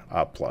 different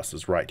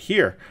pluses right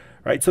here,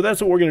 right? So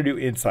that's what we're going to do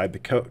inside the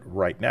code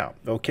right now.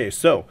 Okay,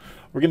 so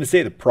we're going to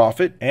say the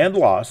profit and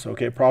loss,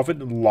 okay,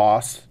 profit and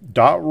loss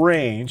dot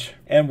range,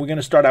 and we're going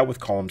to start out with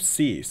column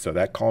C. So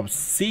that column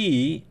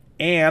C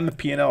and the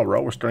P&L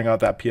row, we're starting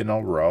out that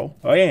P&L row,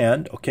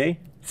 and, okay,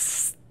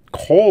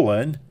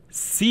 colon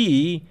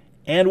C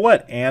and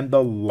what? And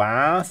the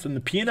last in the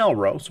P&L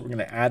row, so we're going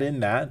to add in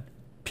that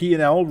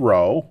P&L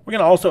row. We're going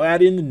to also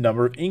add in the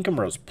number of income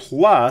rows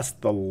plus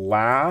the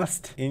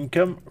last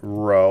income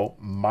row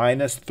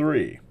minus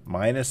 3.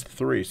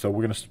 So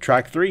we're going to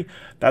subtract 3.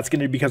 That's going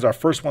to be because our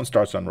first one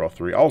starts on row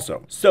 3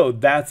 also. So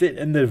that's it.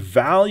 And the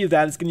value of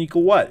that is going to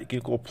equal what? It can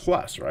equal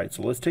plus, right?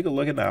 So let's take a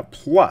look at that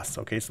plus.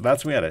 Okay, so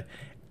that's what we had to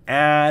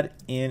add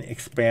in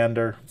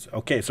expander.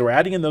 Okay, so we're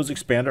adding in those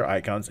expander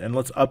icons, and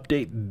let's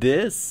update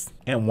this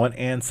and one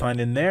and sign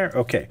in there.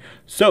 Okay,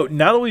 so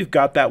now that we've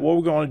got that, what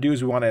we're going to do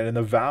is we want to add in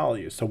the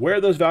values. So where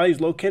are those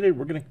values located?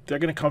 They're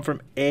going to come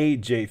from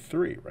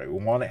AJ3, right?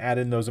 We want to add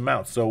in those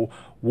amounts. So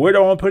where do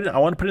I want to put it in? I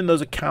want to put in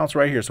those accounts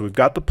right here. So we've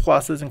got the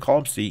pluses in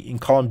column C. In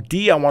column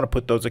D, I want to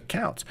put those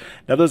accounts.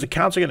 Now those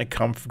accounts are going to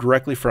come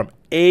directly from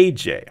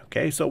AJ.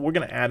 Okay, so we're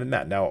going to add in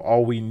that. Now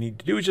all we need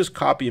to do is just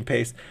copy and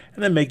paste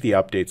and then make the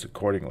updates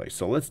accordingly.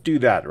 So let's do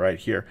that right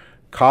here.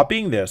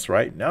 Copying this,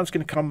 right? Now it's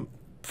going to come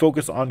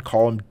focus on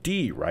column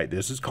D, right?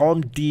 This is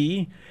column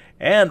D.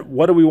 And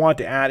what do we want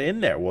to add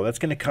in there? Well, that's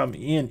going to come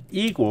in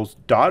equals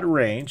dot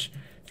range.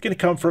 It's going to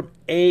come from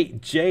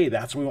AJ.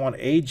 That's what we want,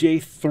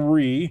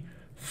 AJ3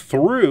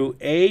 through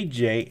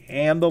AJ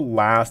and the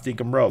last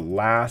income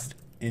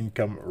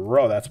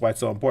row. That's why it's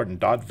so important.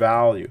 Dot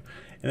value.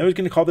 And then we're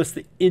going to call this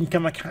the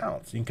income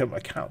accounts.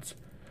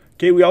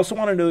 Okay, we also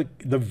want to know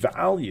the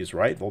values,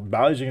 right? The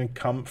values are going to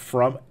come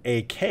from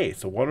AK.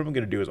 So what I'm going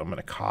to do is I'm going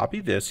to copy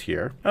this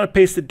here. I'm going to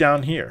paste it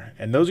down here.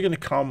 And those are going to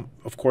come,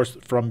 of course,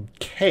 from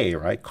K,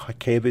 right?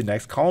 K, the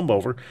next column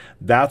over.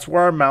 That's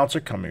where our amounts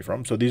are coming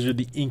from. So these are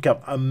the income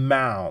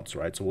amounts,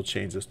 right? So we'll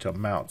change this to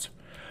amounts.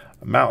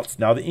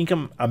 Now the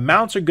income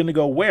amounts are going to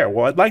go where?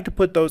 Well, I'd like to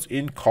put those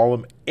in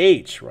column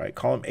H, right?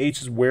 Column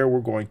H is where we're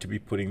going to be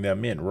putting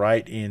them in,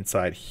 right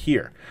inside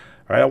here.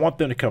 All right, I want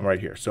them to come right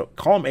here. So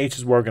column H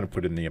is where we're going to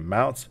put in the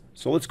amounts.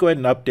 So let's go ahead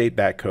and update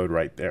that code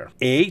right there.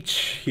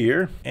 H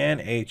here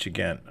and H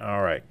again.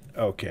 All right,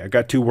 Okay, I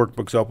got two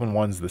workbooks open.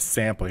 One's the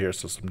sample here,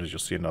 so sometimes you'll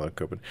see another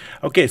open.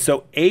 Okay,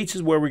 so H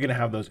is where we're going to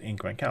have those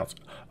income accounts.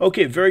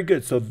 Okay, very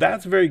good. So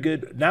that's very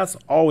good. That's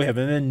all we have,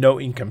 and then no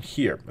income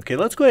here. Okay,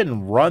 let's go ahead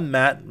and run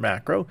that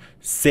macro,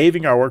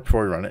 saving our work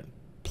before we run it,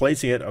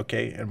 placing it,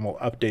 okay, and we'll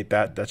update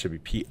that. That should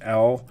be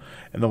PL,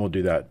 and then we'll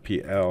do that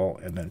PL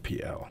and then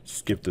PL.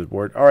 Skip the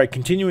word. All right,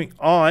 continuing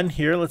on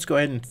here, let's go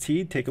ahead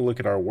and take a look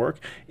at our work.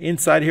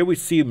 Inside here, we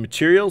see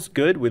materials,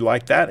 good, we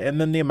like that,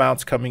 and then the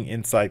amounts coming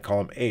inside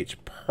column H.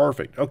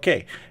 Perfect.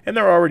 Okay, and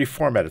they're already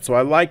formatted, so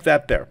I like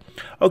that there.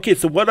 Okay,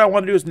 so what I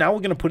want to do is now we're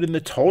going to put in the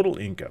total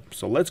income.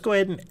 So let's go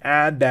ahead and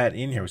add that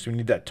in here. So we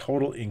need that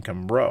total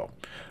income row.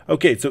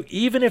 Okay, so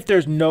even if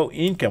there's no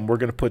income, we're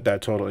going to put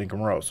that total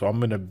income row. So I'm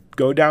going to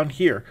go down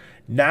here.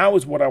 Now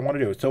is what I want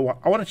to do. So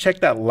I want to check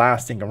that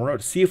last income row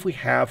to see if we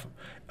have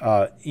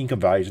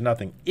income values,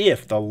 nothing.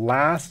 If the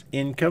last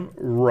income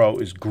row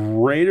is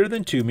greater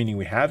than 2, meaning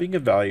we have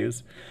income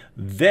values,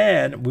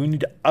 then we need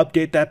to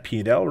update that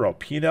P&L row.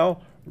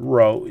 P&L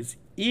row is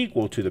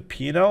equal to the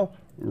P&L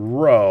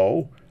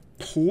row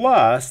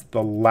plus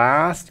the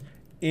last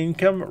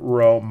income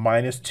row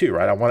minus 2,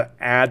 right? I want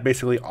to add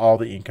basically all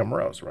the income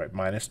rows, right?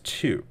 Minus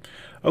 2.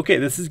 Okay,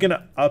 this is going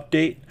to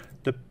update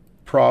the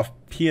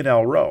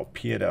P&L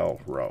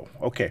row.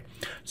 Okay,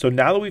 so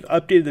now that we've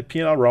updated the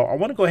P&L row, I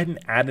want to go ahead and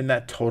add in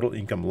that total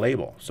income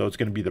label. So it's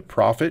going to be the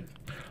profit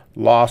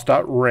loss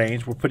dot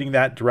range. We're putting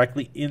that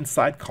directly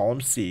inside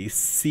column C.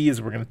 C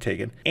is we're going to take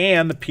it,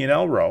 and the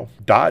P&L row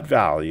dot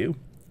value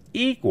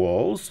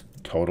equals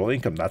total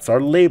income. That's our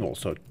label.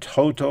 So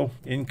total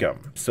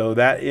income. So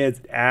that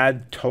is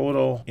add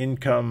total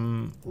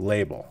income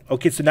label.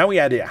 Okay, so now we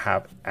add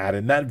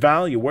in that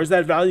value. Where's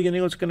that value going to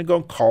go? It's going to go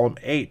in column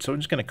 8. So I'm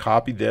just going to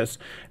copy this,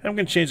 and I'm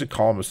going to change the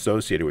column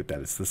associated with that.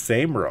 It's the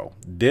same row.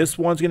 This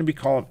one's going to be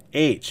column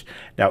H.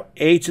 Now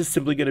H is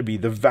simply going to be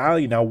the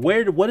value. Now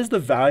what is the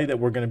value that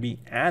we're going to be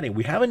adding?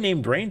 We have a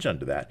named range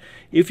under that.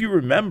 If you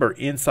remember,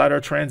 inside our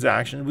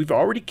transaction, we've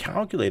already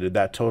calculated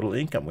that total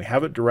income. We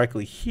have it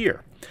directly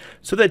here.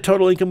 So that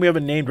total income, we have a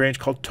named range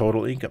called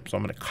total income. So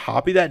I'm going to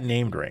copy that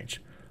named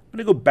range. I'm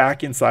going to go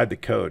back inside the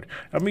code.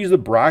 I'm going to use the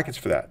brackets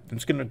for that. I'm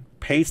just going to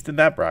paste in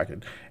that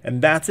bracket. And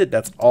that's it.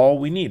 That's all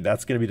we need.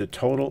 That's going to be the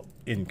total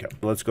income.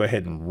 Let's go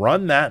ahead and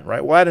run that,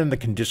 right? We'll add in the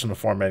conditional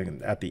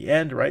formatting at the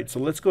end, right? So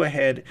let's go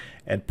ahead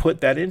and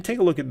put that in. Take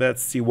a look at that,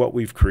 see what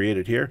we've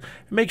created here.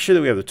 And make sure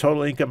that we have the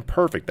total income.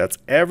 Perfect. That's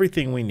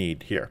everything we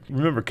need here.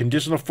 Remember,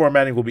 conditional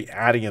formatting we'll be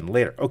adding in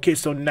later. Okay,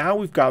 so now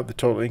we've got the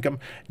total income.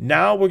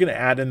 Now we're going to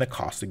add in the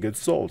cost of goods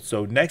sold.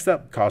 So next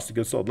up, cost of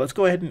goods sold. Let's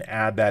go ahead and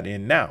add that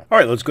in now. All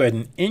right, let's go ahead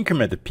and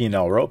increment the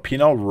P&L row.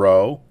 P&L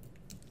row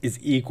is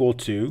equal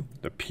to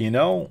the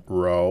P&L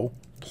row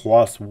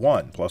plus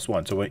 1.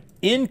 So we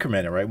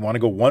increment it, right? We want to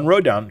go one row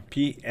down,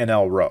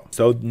 P&L row.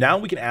 So now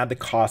we can add the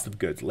cost of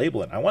goods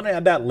label in. I want to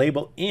add that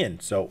label in.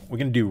 So we're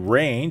going to do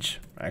range.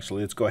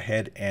 Actually, let's go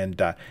ahead and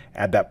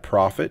add that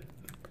profit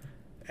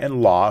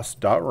and loss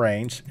dot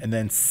range. And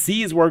then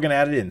C is where we're going to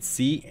add it in.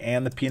 C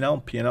and the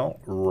P&L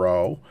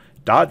row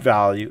dot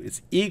value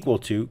is equal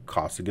to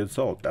cost of goods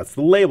sold. That's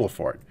the label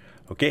for it.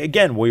 Okay,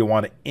 again, we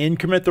want to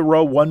increment the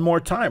row one more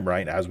time,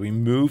 right? As we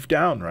move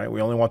down, right?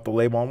 We only want the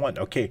label on one.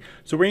 Okay,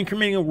 so we're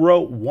incrementing a row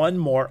one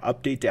more,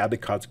 update to add the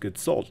cost of goods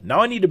sold.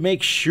 Now I need to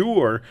make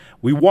sure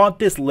we want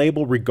this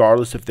label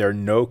regardless if there are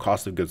no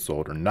cost of goods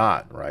sold or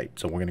not, right?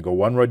 So we're going to go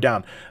one row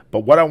down.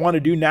 But what I want to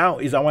do now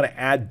is I want to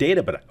add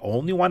data, but I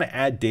only want to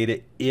add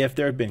data if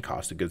there have been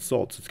cost of goods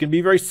sold. So it's going to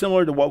be very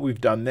similar to what we've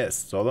done this.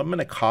 So I'm going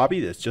to copy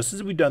this just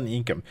as we've done the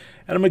income.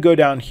 And I'm going to go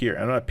down here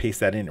and I'm going to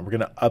paste that in and we're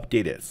going to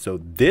update it. So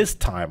this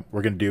time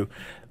we're going to do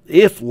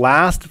if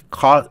last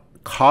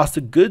cost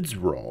of goods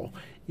row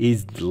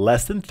is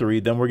less than 3,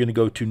 then we're going to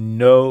go to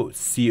no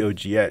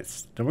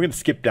COGS. Then we're going to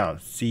skip down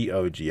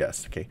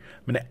COGS. Okay,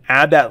 I'm going to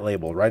add that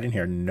label right in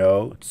here,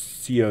 no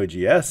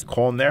COGS,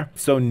 colon there.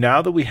 So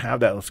now that we have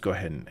that, let's go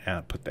ahead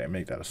and put that,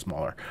 make that a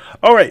smaller.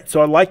 All right,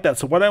 so I like that.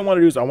 So what I want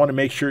to do is I want to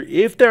make sure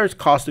if there's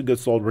cost of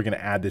goods sold, we're going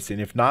to add this in.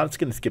 If not, it's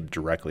going to skip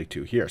directly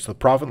to here. So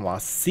profit and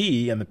loss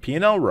C and the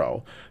P&L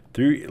row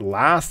through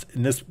last,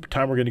 and this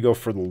time we're going to go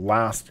for the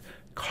last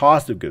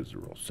cost of goods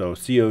rule. So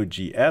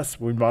COGS,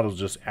 we might as well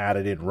just add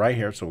it in right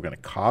here. So we're going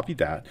to copy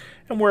that,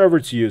 and wherever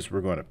it's used,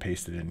 we're going to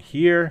paste it in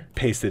here,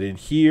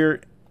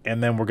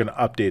 and then we're going to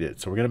update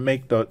it. So we're going to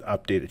make the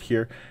update it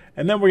here,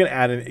 and then we're going to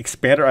add in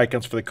expander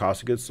icons for the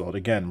cost of goods sold.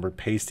 Again, we're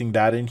pasting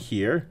that in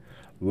here,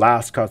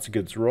 last cost of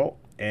goods row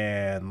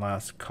and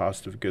last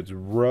cost of goods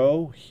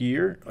row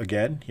here,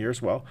 again here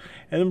as well.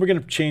 And then we're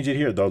going to change it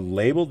here, the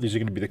label. These are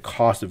going to be the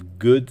cost of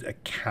goods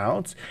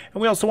accounts,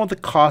 and we also want the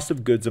cost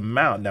of goods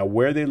amount. Now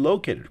where are they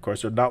located? Of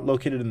course, they're not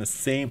located in the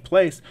same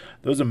place.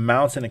 Those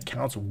amounts and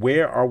accounts,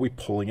 where are we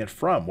pulling it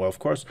from? Well, of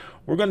course,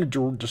 we're going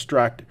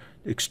to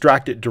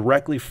extract it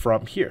directly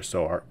from here.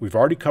 So we've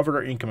already covered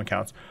our income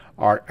accounts.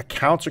 Our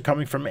accounts are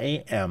coming from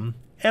AM,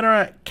 and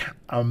our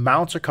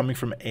amounts are coming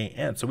from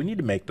AN. So we need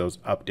to make those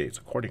updates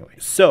accordingly.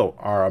 So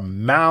our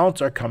amounts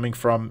are coming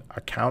from,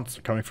 accounts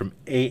are coming from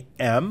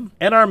AM,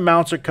 and our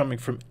amounts are coming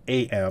from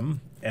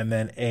AM. and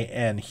then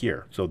AN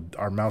here. So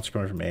our amounts are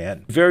coming from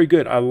AN. Very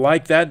good. I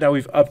like that. Now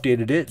we've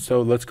updated it.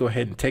 So let's go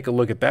ahead and take a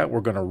look at that.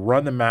 We're going to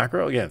run the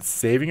macro. Again,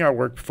 saving our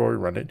work before we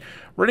run it.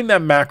 Running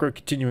that macro,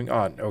 continuing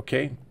on.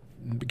 Okay.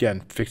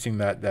 Again, fixing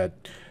that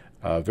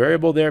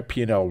variable there,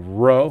 P&L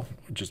row,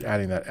 just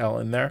adding that L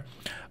in there.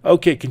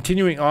 Okay,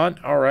 continuing on.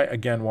 All right,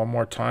 again, one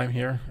more time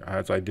here,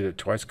 as I did it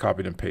twice,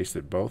 copied and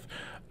pasted both.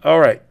 All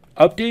right,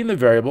 updating the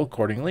variable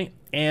accordingly,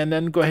 and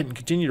then go ahead and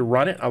continue to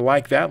run it. I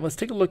like that. Let's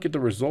take a look at the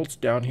results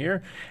down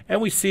here,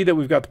 and we see that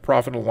we've got the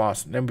profit and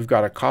loss, and then we've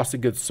got a cost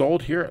of goods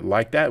sold here,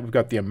 like that. We've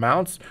got the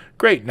amounts.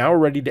 Great, now we're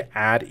ready to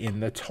add in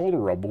the total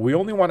row, but we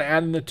only want to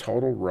add in the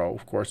total row,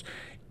 of course,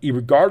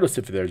 regardless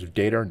if there's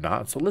data or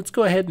not. So let's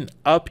go ahead and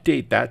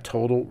update that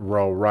total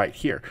row right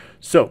here.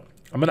 So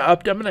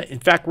in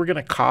fact, we're going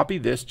to copy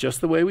this just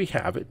the way we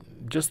have it.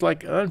 Just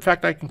like, in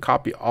fact, I can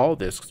copy all of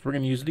this because we're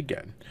going to use it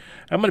again.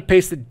 I'm going to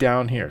paste it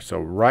down here. So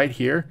right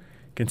here,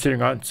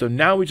 considering on, so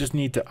now we just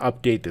need to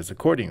update this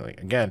accordingly.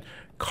 Again,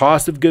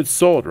 cost of goods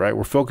sold, right?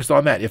 We're focused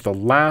on that. If the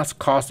last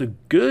cost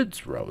of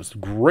goods row is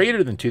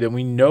greater than 2, then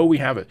we know we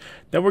have it.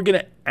 Then we're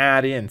going to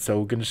add in. So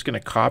we're just going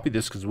to copy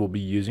this because we'll be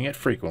using it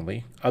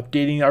frequently.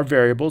 Updating our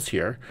variables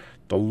here.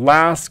 The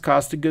last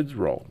cost of goods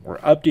row, we're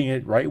updating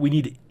it, right? We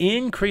need to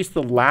increase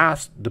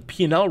the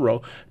P&L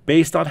row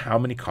based on how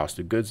many cost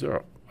of goods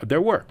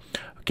there were.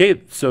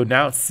 Okay, so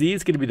now C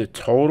is going to be the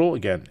total,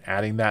 again,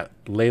 adding that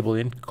label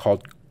in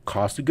called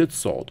cost of goods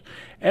sold.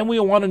 And we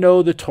want to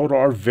know the total,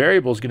 our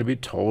variable is going to be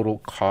total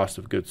cost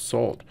of goods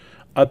sold.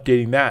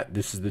 Updating that,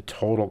 this is the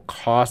total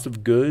cost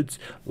of goods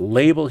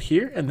label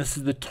here, and this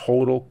is the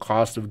total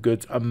cost of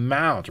goods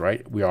amount,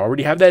 right? We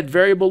already have that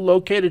variable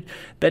located,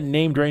 that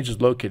named range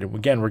is located.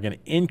 Again, we're going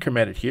to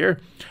increment it here,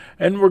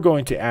 and we're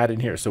going to add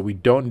in here. So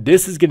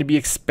this is going to be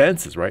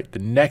expenses, right? The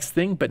next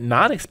thing, but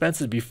not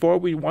expenses. Before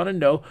we want to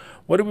know,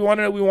 what do we want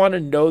to know? We want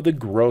to know the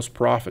gross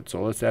profit.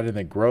 So let's add in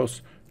the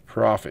gross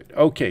profit.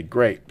 Okay,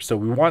 great. So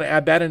we want to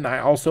add that in. I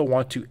also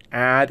want to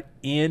add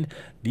in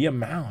the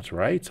amount,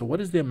 right? So what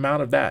is the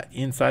amount of that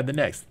inside the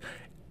next?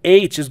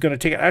 H is going to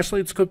take it.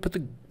 Actually, let's go put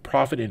the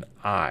profit in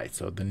I.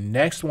 So the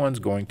next one's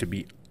going to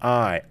be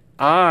I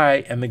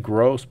and the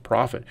gross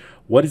profit.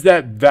 What is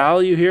that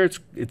value here?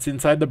 It's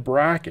inside the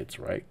brackets,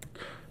 right?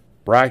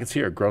 Brackets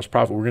here, gross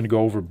profit. We're going to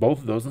go over both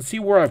of those and see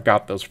where I've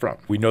got those from.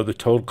 We know the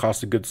total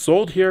cost of goods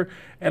sold here,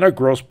 and our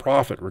gross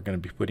profit we're going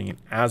to be putting in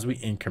as we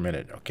increment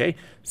it, okay?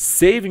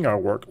 Saving our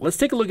work. Let's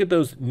take a look at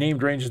those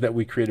named ranges that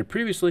we created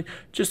previously,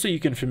 just so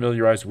you can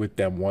familiarize with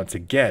them once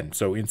again.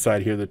 So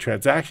inside here, the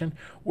transaction,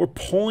 we're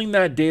pulling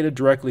that data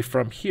directly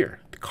from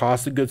here. The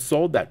cost of goods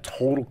sold, that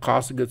total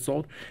cost of goods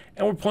sold,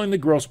 and we're pulling the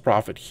gross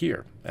profit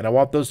here. And I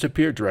want those to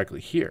appear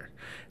directly here.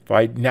 If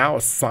I now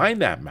assign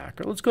that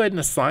macro, let's go ahead and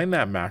assign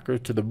that macro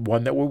to the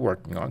one that we're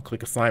working on.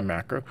 Click Assign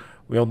Macro.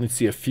 We only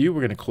see a few.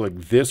 We're going to click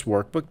this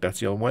workbook. That's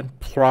the only one.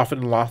 Profit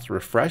and loss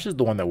refresh is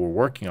the one that we're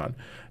working on.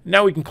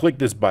 Now we can click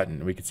this button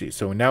and we can see.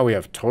 So now we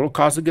have total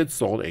cost of goods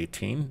sold,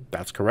 18.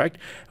 That's correct.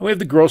 And we have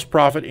the gross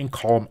profit in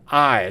column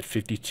I at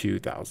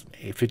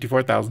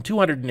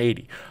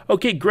 54,280.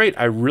 Okay, great.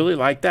 I really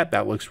like that.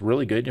 That looks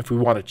really good. If we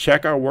want to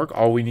check our work,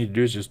 all we need to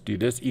do is just do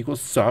this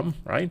equals sum,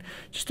 right?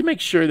 Just to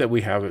make sure that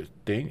we have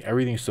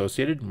everything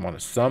associated. We want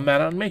to sum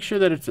that out and make sure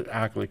that it's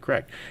accurately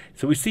correct.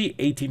 So we see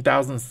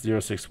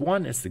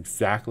 18,061. It's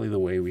exactly the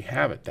way we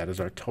have it. That is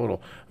our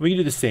total. We can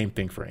do the same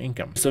thing for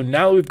income. So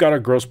now we've got our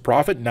gross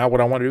profit. Now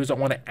what I want to do is I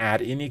want to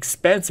add in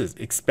expenses.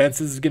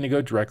 Expenses is going to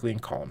go directly in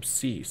column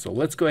C. So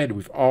let's go ahead.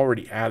 We've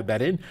already added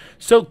that in.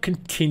 So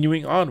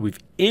continuing on, we've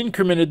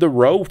incremented the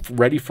row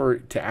ready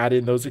to add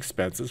in those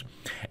expenses.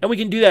 And we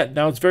can do that.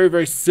 Now it's very,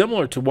 very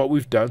similar to what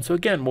we've done. So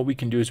again, what we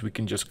can do is we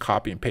can just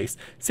copy and paste,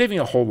 saving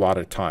a whole lot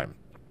of time.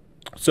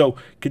 So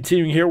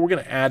continuing here, we're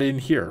going to add in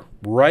here,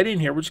 right in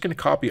here. We're just going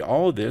to copy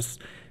all of this,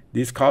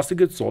 these cost of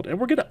goods sold,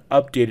 and we're going to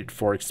update it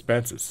for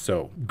expenses.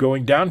 So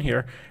going down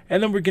here,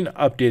 and then we're going to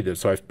update this.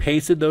 So I've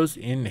pasted those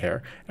in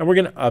here, and we're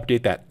going to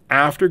update that.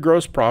 After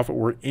gross profit,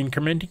 we're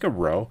incrementing a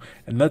row,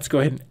 and let's go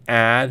ahead and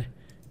add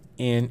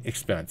in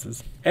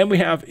expenses. And we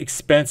have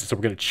expenses. So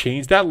we're going to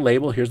change that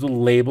label. Here's the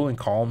label in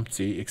column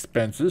C,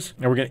 expenses.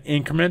 And we're going to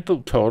increment the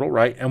total,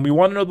 right? And we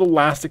want to know the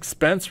last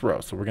expense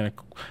row. So we're going to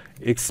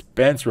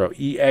expense row,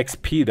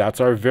 EXP,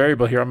 that's our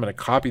variable here. I'm going to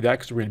copy that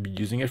because we're going to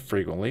be using it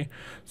frequently.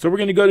 So we're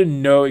going to go to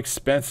no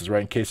expenses,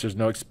 right? In case there's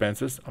no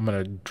expenses, I'm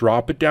going to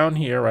drop it down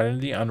here right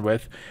into the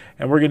unwith,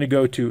 and we're going to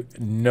go to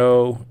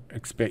no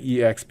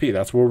EXP.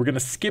 That's where we're going to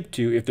skip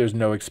to if there's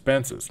no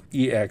expenses,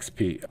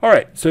 EXP. All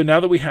right, so now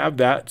that we have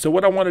that, so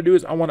what I want to do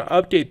is I want to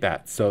update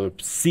that. So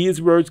C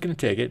is where it's going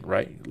to take it,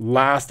 right?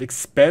 Last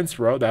expense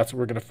row, that's what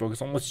we're going to focus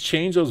on. Let's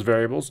change those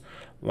variables,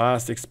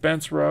 last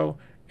expense row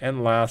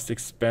and last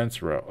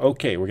expense row.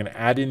 Okay, we're going to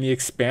add in the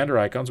expander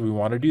icons. We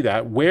want to do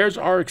that. Where's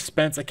our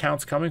expense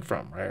accounts coming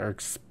from? Right, our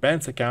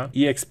expense account,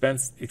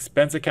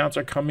 expense accounts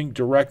are coming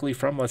directly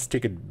from. Let's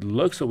take a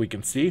look so we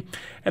can see.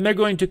 And they're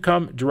going to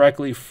come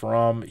directly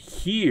from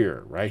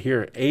here, right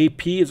here.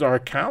 AP is our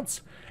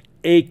accounts.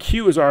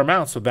 AQ is our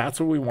amount, so that's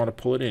where we want to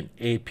pull it in,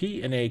 AP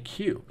and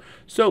AQ.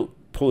 So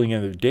pulling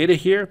in the data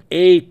here.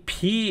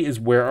 AP is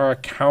where our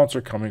accounts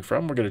are coming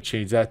from. We're going to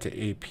change that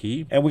to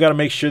AP. And we got to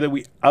make sure that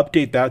we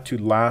update that to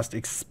last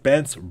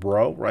expense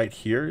row right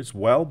here as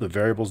well. The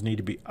variables need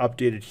to be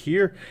updated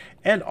here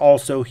and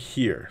also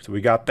here. So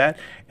we got that.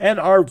 And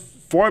our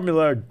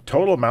formula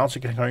total amounts are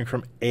coming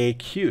from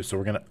AQ. So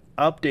we're going to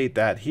update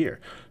that here.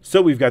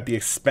 So we've got the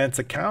expense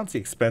accounts, the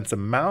expense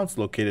amounts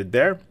located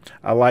there.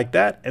 I like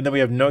that. And then we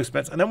have no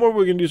expense. And then what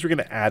we're going to do is we're going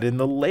to add in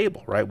the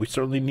label, right? We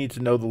certainly need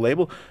to know the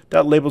label.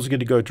 That label is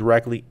going to go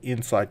directly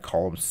inside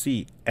column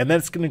C. And then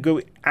it's going to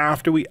go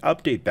after we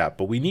update that.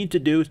 But we need to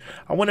do is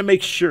I want to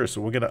make sure.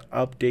 So we're going to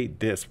update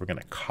this. We're going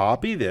to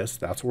copy this.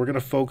 That's what we're going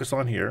to focus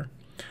on here.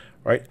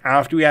 Right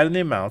after we add in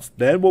the amounts,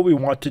 then what we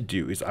want to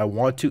do is I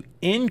want to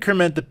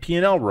increment the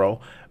P&L row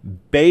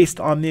based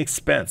on the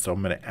expense. So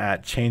I'm going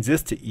to change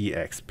this to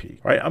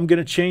EXP. Right, I'm going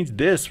to change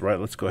this. Right,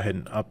 let's go ahead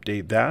and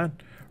update that.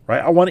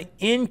 Right, I want to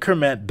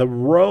increment the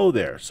row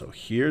there. So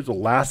here's the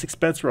last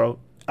expense row.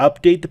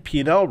 Update the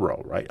P&L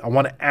row. Right, I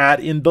want to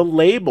add in the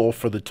label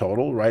for the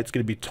total. Right, it's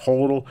going to be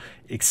total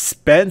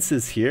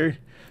expenses here.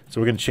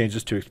 So we're going to change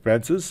this to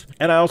expenses.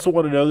 And I also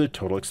want to know the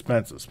total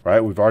expenses.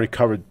 Right, we've already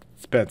covered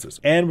expenses,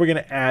 and we're going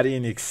to add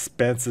in the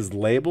expenses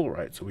label,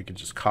 right? So we can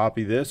just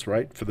copy this,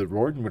 right, for the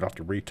word, and we don't have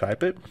to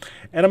retype it.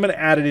 And I'm going to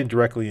add it in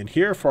directly in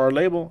here for our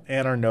label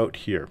and our note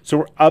here. So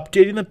we're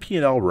updating the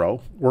P&L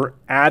row. We're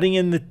adding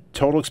in the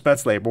total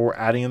expense label. We're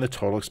adding in the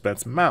total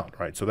expense amount,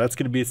 right? So that's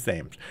going to be the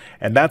same,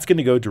 and that's going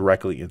to go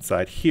directly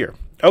inside here.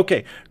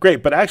 Okay,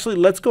 great. But actually,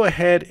 let's go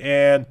ahead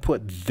and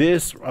put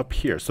this up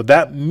here. So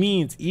that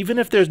means even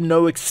if there's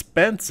no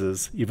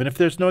expenses,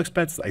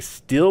 I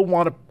still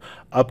want to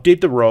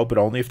update the row, but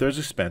only if there's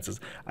expenses.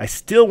 I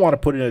still want to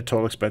put in a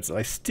total expenses.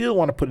 I still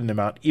want to put in the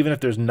amount, even if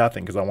there's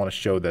nothing, because I want to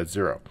show that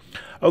 0.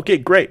 Okay,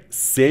 great.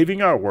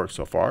 Saving our work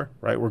so far,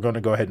 right? We're going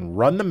to go ahead and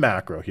run the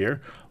macro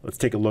here. Let's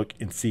take a look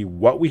and see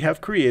what we have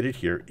created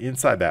here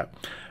inside that.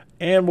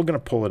 And we're going to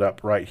pull it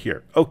up right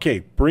here. Okay,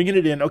 bringing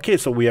it in. Okay,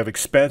 so we have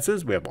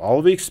expenses. We have all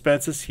of the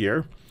expenses here.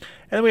 And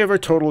then we have our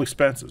total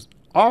expenses.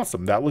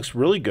 Awesome. That looks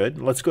really good.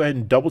 Let's go ahead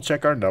and double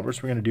check our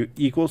numbers. We're going to do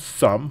equals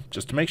sum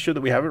just to make sure that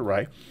we have it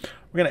right.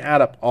 We're going to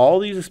add up all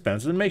these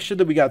expenses and make sure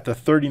that we got the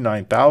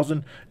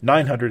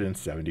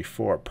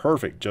 $39,974.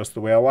 Perfect, just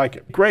the way I like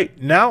it.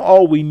 Great. Now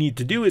all we need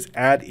to do is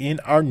add in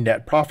our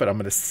net profit. I'm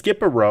going to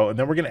skip a row, and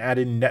then we're going to add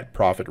in net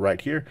profit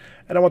right here.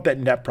 And I want that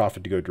net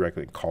profit to go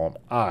directly in column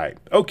I.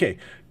 Okay,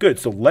 good.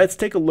 So let's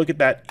take a look at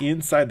that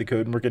inside the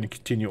code, and we're going to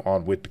continue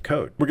on with the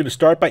code. We're going to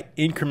start by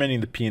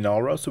incrementing the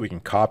P&L row, so we can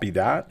copy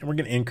that, and we're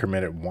going to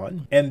increment it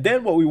 1. And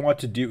then what we want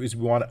to do is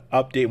we want to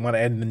update, we want to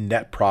add in the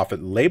net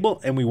profit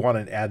label, and we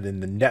want to add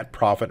in the net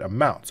profit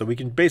amount. So we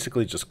can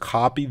basically just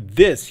copy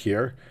this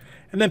here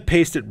and then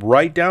paste it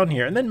right down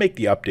here and then make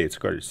the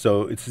updates.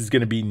 So this is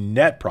going to be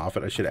net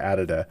profit. I should have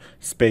added a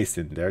space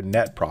in there.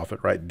 Net profit,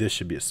 right? This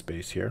should be a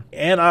space here.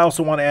 And I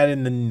also want to add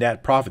in the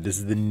net profit. This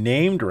is the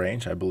named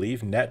range, I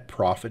believe. Net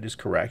profit is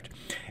correct.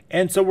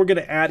 And so we're going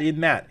to add in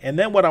that. And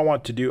then what I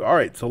want to do, all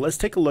right, so let's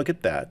take a look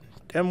at that.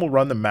 And we'll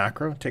run the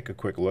macro, take a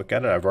quick look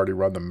at it. I've already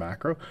run the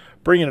macro,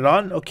 bringing it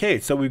on. Okay,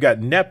 so we've got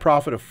net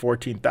profit of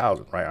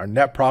 14,000, right? Our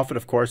net profit,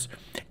 of course,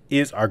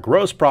 is our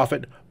gross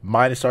profit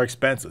minus our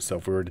expenses. So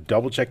if we were to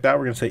double check that,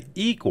 we're going to say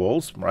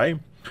equals, right?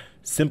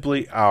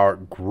 Simply our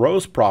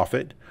gross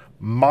profit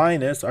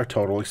minus our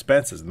total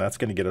expenses, and that's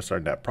going to get us our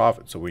net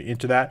profit. So we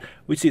enter that,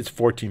 we see it's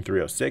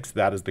 14,306.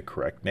 That is the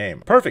correct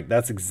name. Perfect.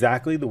 That's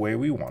exactly the way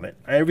we want it.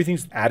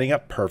 Everything's adding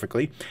up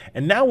perfectly.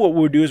 And now what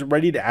we'll do is we're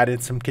ready to add in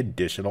some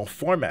conditional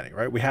formatting,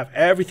 right? We have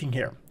everything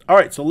here. All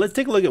right, so let's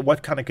take a look at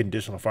what kind of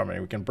conditional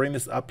formatting. We can bring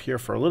this up here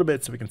for a little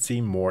bit so we can see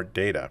more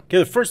data. Okay,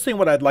 the first thing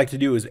what I'd like to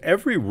do is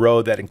every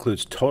row that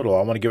includes total,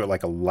 I want to give it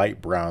like a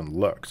light brown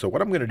look. So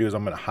what I'm going to do is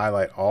I'm going to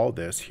highlight all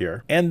this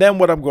here. And then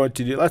what I'm going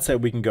to do, let's say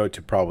we can go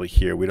to probably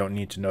here. We don't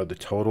need to know the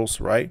totals,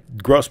 right?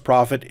 Gross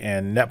profit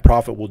and net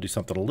profit, we'll do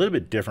something a little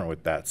bit different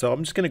with that. So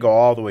I'm just going to go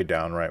all the way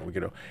down, right? We're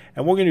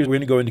going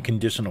to go into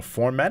conditional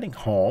formatting,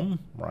 home,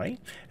 right?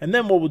 And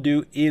then what we'll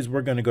do is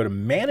we're going to go to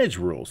manage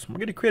rules. We're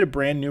going to create a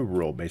brand new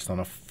rule based on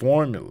a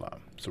formula.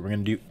 So we're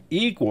going to do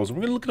equals.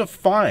 We're going to look at a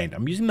find.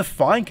 I'm using the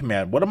find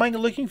command. What am I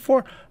looking for?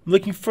 I'm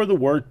looking for the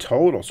word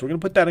total. So we're going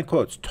to put that in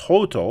quotes,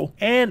 total.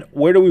 And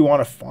where do we want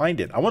to find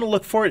it? I want to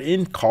look for it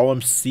in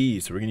column C.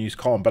 So we're going to use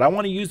column, but I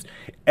want to use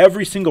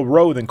every single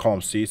row within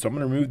column C. So I'm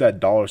going to remove that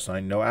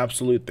 $, no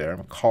absolute there. I'm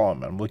a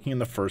column. I'm looking in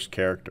the first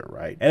character,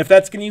 right? And if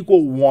that's going to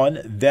equal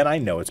 1, then I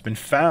know it's been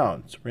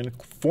found. So we're going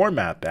to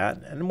format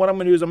that. And what I'm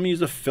going to do is I'm going to use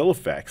the fill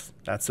effects,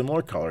 that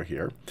similar color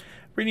here.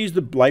 We're going to use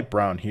the light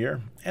brown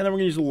here, and then we're going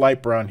to use the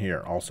light brown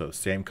here. Also,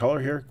 same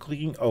color here,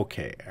 clicking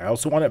OK. I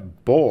also want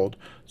it bold,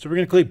 so we're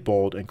going to click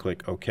bold and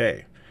click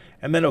OK.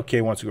 and then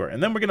OK once we go.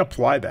 And then we're going to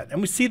apply that.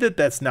 And we see that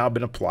that's now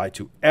been applied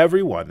to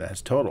every one that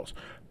has totals.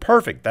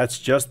 Perfect. That's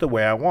just the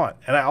way I want.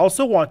 And I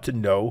also want to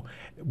know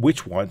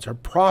which ones are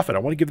profit. I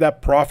want to give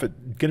that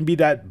profit, going to be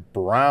that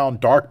brown,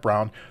 dark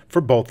brown for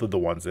both of the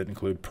ones that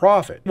include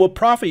profit. Well,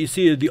 profit, you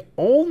see, are the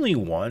only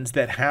ones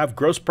that have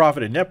gross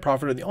profit and net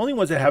profit are the only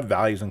ones that have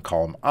values in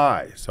column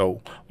I.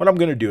 So what I'm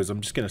going to do is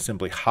I'm just going to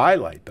simply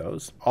highlight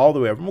those all the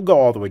way over. We'll go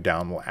all the way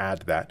down. We'll add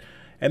that.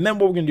 And then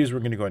what we're going to do is we're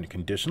going to go into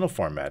conditional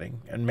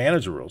formatting and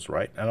manage rules,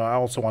 right? And I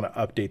also want to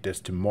update this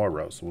to more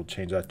rows. So we'll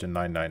change that to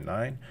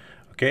 999.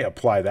 Okay,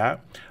 apply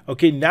that.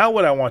 Okay, now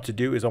what I want to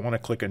do is I want to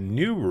click a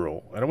new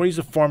rule, and I want to use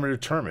a form to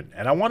determine.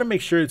 And I want to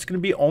make sure it's going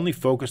to be only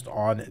focused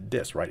on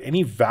this, right?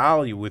 Any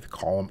value with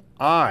column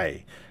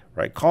I,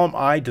 right? Column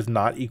I does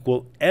not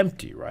equal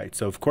empty, right?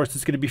 So of course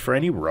it's going to be for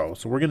any row.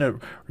 So we're going to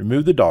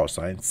remove the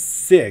 $.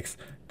 6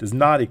 does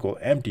not equal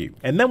empty.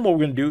 And then what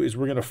we're going to do is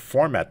we're going to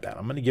format that.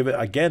 I'm going to give it,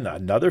 again,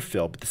 another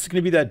fill, but this is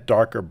going to be that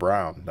darker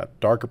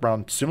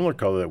brown, similar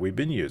color that we've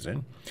been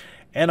using.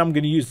 And I'm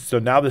going to use, so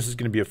now this is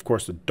going to be, of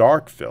course, a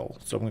dark fill.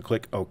 So I'm going to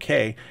click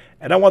OK.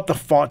 And I want the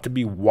font to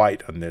be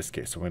white in this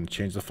case. So I'm going to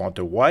change the font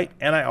to white.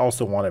 And I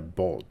also want it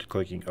bold,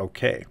 clicking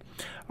OK.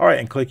 All right,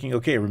 and clicking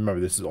OK.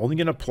 Remember, this is only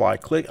going to apply.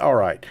 Click, all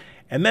right.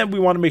 And then we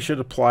want to make sure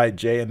to apply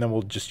J. And then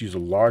we'll just use a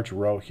large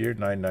row here,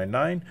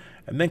 999.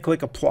 And then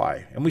click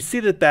Apply. And we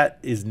see that that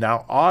is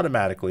now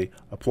automatically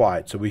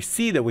applied. So we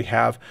see that we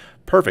have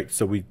perfect.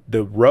 So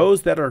the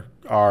rows that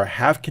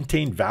have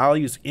contained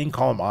values in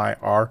column I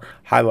are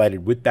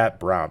highlighted with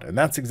that brown, and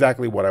that's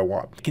exactly what I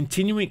want.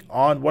 Continuing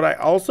on, what I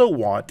also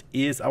want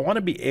is I want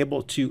to be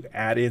able to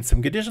add in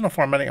some conditional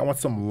formatting. I want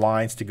some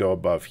lines to go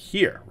above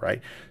here,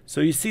 right? So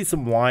you see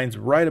some lines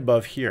right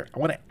above here. I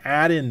want to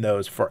add in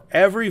those for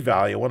every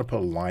value. I want to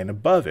put a line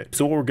above it.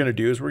 So what we're going to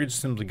do is we're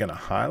just simply going to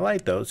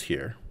highlight those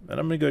here, and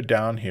I'm going to go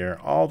down here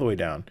all the way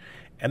down.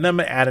 And then I'm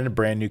going to add in a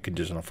brand new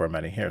conditional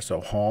formatting here.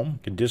 So home,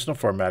 conditional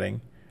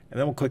formatting, and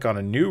then we'll click on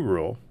a new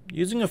rule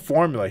using a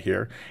formula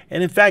here.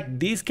 And in fact,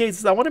 these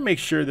cases, I want to make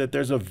sure that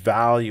there's a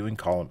value in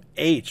column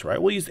H,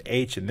 right? We'll use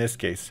H in this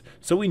case,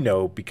 so we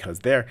know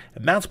because there,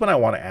 and that's when I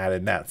want to add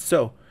in that.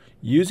 So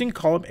using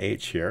column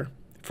H here,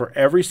 for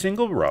every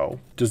single row,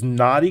 does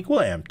not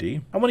equal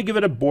empty. I want to give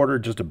it a border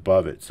just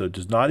above it. So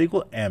does not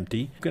equal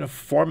empty. I'm going to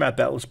format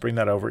that. Let's bring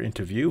that over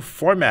into view.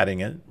 Formatting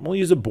it. We'll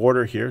use a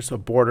border here. So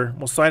border.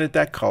 We'll assign it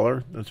that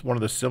color. That's one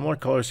of the similar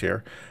colors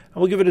here. And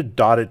we'll give it a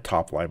dotted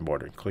top line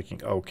border.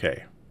 Clicking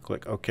OK.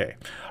 Click OK.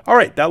 All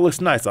right, that looks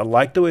nice. I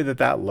like the way that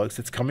that looks.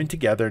 It's coming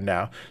together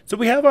now. So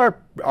we have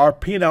our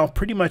P&L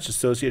pretty much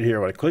associated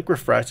here. When I click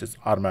refresh, it's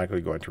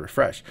automatically going to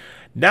refresh.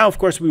 Now, of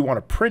course, we want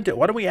to print it.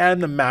 Why don't we add in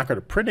the macro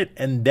to print it?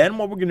 And then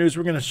what we're going to do is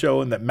we're going to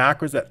show in that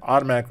macros that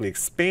automatically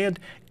expand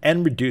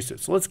and reduce it.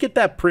 So let's get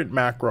that print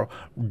macro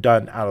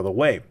done out of the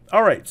way.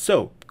 All right,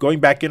 so going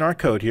back in our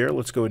code here,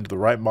 let's go into the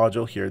right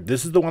module here.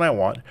 This is the one I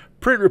want.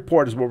 Print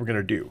report is what we're going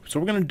to do. So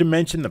we're going to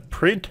dimension the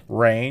print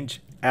range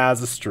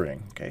as a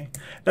string. Okay,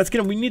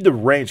 we need the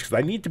range because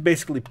I need to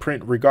basically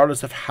print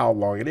regardless of how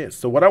long it is.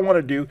 So what I want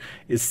to do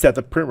is set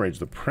the print range.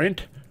 The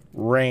print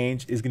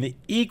range is going to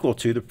equal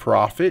to the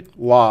profit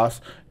loss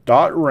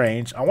dot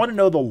range. I want to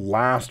know the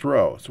last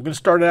row. So we're going to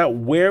start it out.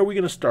 Where are we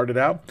going to start it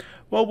out?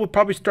 Well, we'll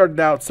probably start it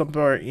out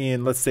somewhere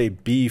in, let's say,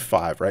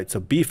 B5, right? So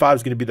B5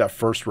 is going to be that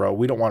first row.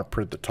 We don't want to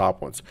print the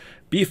top ones.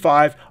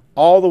 B5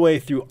 all the way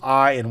through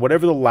I, and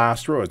whatever the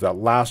last row is, that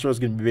last row is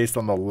going to be based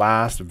on the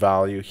last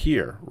value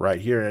here,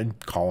 right here in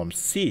column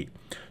C.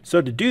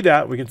 So to do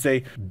that, we can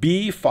say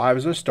B5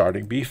 is our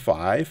starting,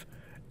 B5,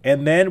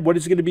 and then what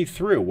is it going to be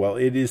through? Well,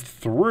 it is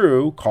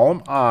through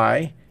column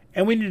I,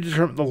 and we need to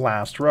determine the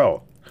last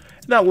row.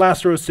 And that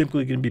last row is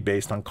simply going to be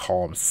based on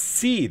column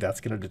C. That's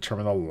going to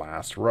determine the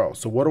last row.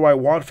 So what do I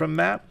want from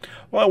that?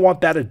 Well, I want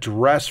that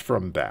address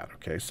from that.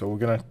 Okay, so we're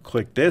going to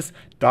click this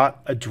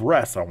dot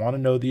address. I want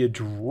to know the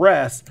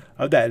address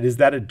of that.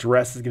 That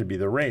address is going to be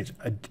the range.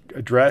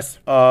 Address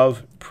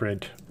of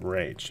print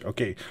range.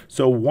 Okay,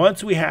 so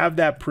once we have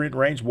that print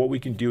range, what we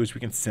can do is we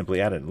can simply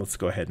add it. Let's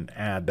go ahead and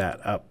add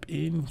that up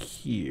in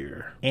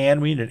here.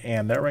 And we need an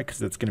and there, right? Because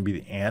that's going to be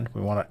the and.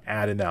 We want to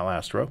add in that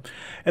last row.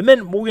 And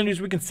then what we're going to do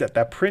is we can set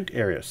that print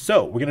area.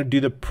 So we're going to do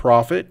the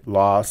profit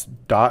loss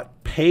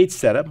dot page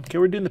setup. Okay,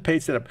 we're doing the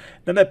page setup.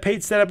 Then that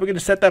page setup, we're going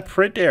to set that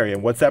print area.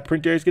 And what's that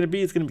print area is going to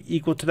be? It's going to be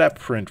equal to that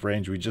print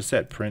range we just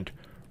set, print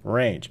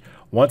range.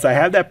 Once I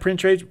have that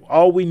print range,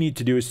 all we need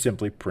to do is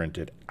simply print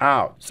it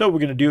out. So we're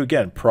going to do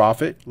again,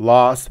 profit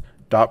loss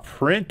dot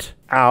print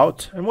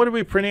out. And what are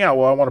we printing out?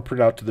 Well, I want to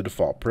print out to the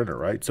default printer,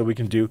 right? So we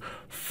can do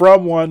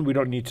from 1, we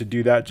don't need to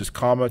do that, just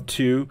comma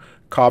 2,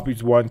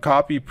 copies 1,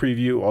 copy,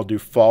 preview, I'll do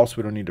false,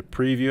 we don't need to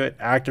preview it.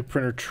 Active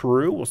printer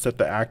true, we'll set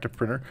the active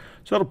printer.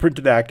 So it'll print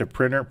to the active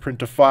printer. Print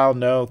to file,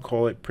 no,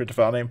 call it print to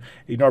file name.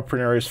 Ignore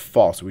print area is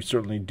false. We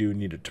certainly do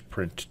need it to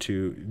print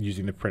to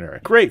using the print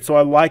area. Great, so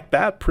I like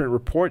that print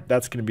report.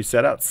 That's going to be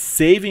set out.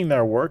 Saving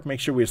their work, make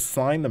sure we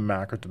assign the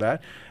macro to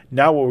that.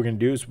 Now what we're going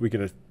to do is we're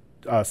going to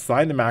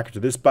assign the macro to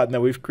this button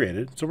that we've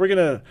created. So we're going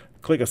to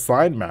click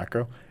assign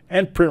macro,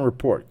 and print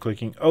report,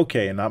 clicking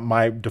OK, and not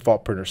my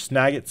default printer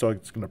snag it, so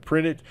it's going to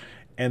print it.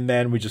 And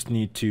then we just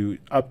need to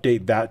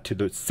update that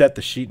to set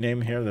the sheet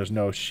name here. There's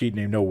no sheet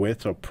name, no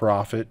width, so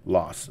profit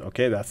loss.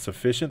 Okay, that's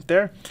sufficient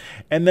there.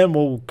 And then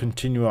we'll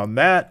continue on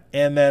that,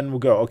 and then we'll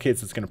go, okay,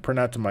 so it's going to print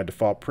out to my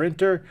default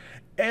printer,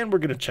 and we're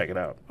going to check it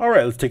out. All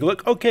right, let's take a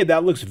look. Okay,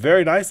 that looks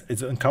very nice.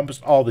 It's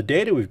encompassed all the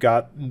data. We've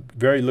got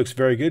looks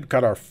very good.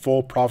 Got our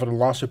full profit and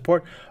loss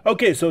report.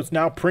 Okay, so it's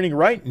now printing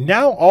right.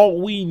 Now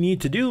all we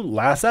need to do,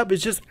 last up,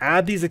 is just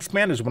add these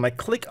expanders. When I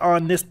click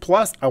on this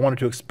plus, I want it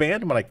to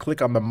expand. When I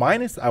click on the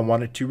minus, I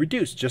want it to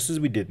reduce, just as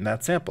we did in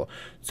that sample.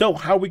 So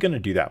how are we going to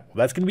do that?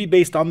 Well, that's going to be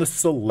based on the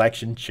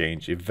selection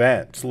change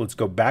event. So let's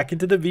go back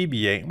into the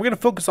VBA. We're going to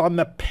focus on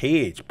the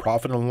page,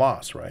 profit and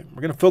loss, right?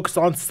 We're going to focus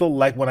on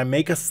select. When I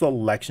make a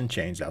selection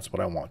change, that's what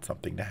I want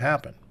something to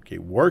happen. Okay,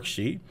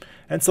 worksheet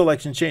and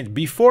selection change.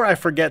 Before I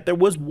forget, there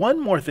was one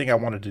more thing I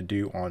wanted to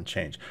do on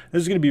change.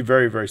 This is going to be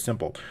very, very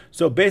simple.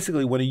 So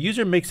basically, when a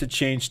user makes a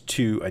change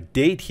to a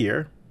date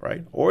here,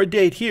 right, or a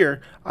date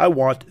here, I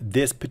want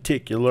this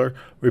particular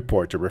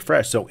report to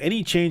refresh. So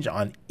any change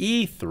on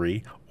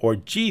E3 or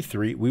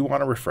G3, we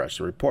want to refresh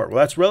the report. Well,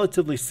 that's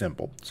relatively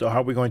simple. So how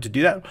are we going to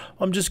do that? Well,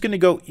 I'm just going to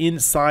go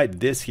inside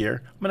this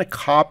here. I'm going to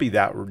copy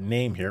that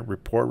name here,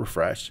 report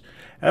refresh.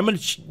 And I'm going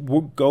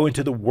to go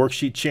into the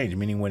worksheet change,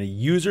 meaning when a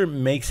user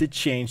makes a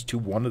change to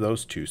one of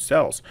those two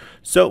cells.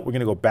 So we're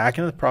going to go back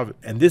into the profit,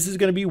 and this is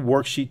going to be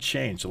worksheet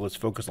change. So let's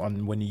focus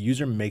on when the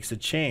user makes a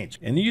change.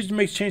 And the user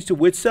makes a change to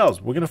which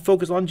cells? We're going to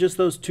focus on just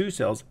those two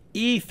cells,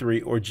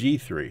 E3 or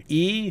G3.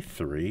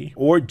 E3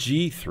 or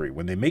G3.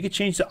 When they make a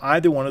change to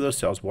either one of those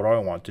cells, what do I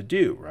want to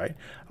do, right?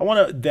 I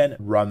want to then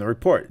run the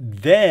report.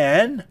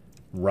 Then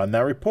run that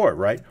report,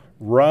 right?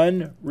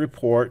 Run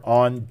report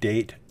on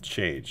date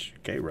change.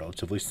 Okay,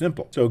 relatively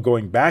simple. So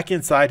going back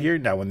inside here,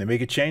 now when they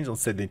make a change,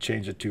 let's say they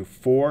change it to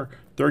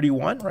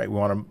 4/31, right? We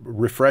want to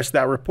refresh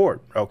that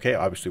report. Okay,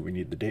 obviously we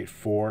need the date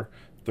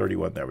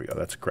 4/31. There we go.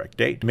 That's the correct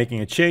date. Making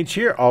a change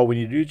here, all we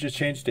need to do is just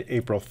change to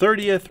April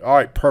 30th. All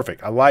right,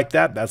 perfect. I like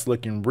that. That's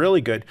looking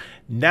really good.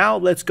 Now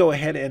let's go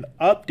ahead and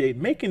update,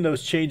 making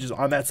those changes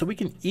on that so we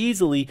can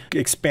easily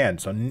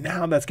expand. So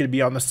now that's going to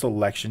be on the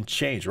selection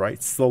change,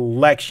 right?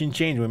 Selection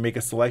change. When we make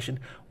a selection,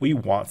 we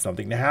want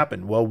something to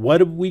happen. Well, what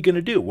are we going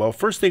to do? Well,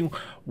 first thing,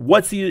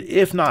 what's the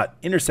if not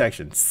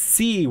intersection?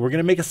 C, we're going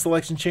to make a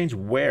selection change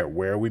where?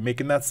 Where are we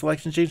making that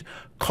selection change?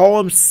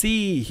 Column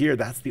C here.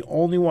 That's the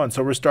only one.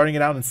 So we're starting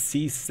it out in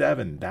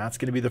C7. That's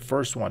going to be the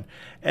first one.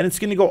 And it's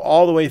going to go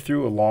all the way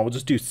through along. We'll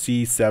just do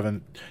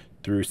C7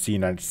 through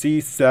C9.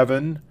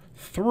 C7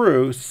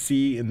 through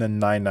C and then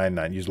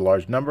 999. Use a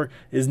large number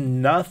is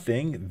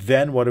nothing.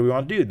 Then what do we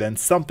want to do? Then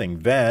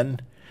something.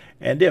 Then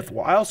and if.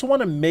 Well, I also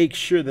want to make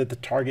sure that the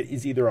target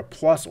is either a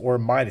plus or a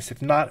minus.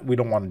 If not, we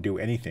don't want to do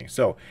anything.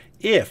 So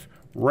if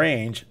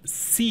range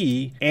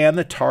C and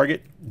the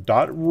target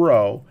dot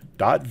row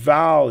dot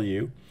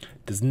value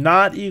does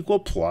not equal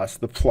plus,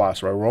 the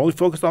plus, right? We're only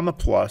focused on the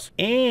plus,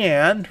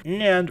 and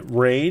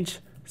range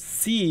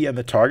C and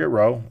the target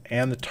row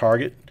and the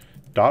target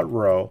dot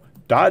row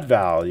dot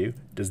value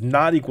does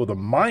not equal the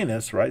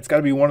minus, right? It's got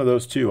to be one of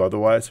those two,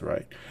 otherwise,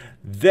 right?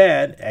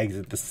 Then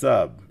exit the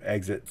sub,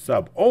 exit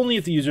sub. Only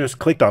if the user has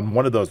clicked on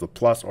one of those, the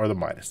plus or the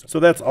minus. So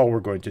that's all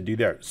we're going to do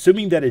there.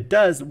 Assuming that it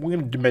does, we're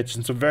going to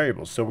dimension some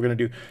variables. So we're going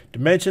to do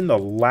dimension the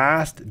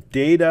last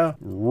data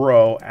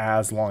row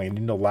as long. You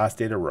need the last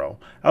data row.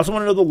 I also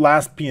want to know the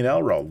last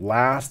P&L row,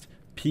 last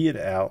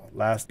P&L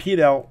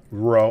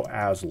row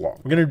as long.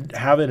 We're going to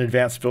have an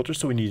advanced filter,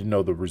 so we need to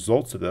know the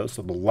results of those.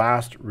 So the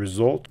last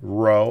result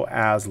row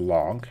as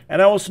long.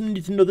 And I also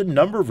need to know the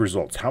number of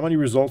results. How many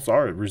results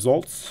are it?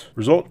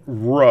 Result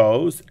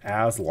rows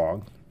as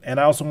long. And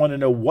I also want to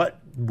know what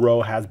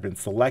row has been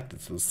selected.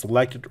 So the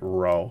selected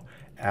row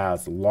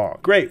as long.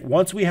 Great.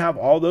 Once we have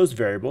all those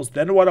variables,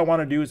 then what I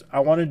want to do is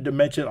I want to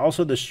dimension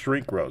also the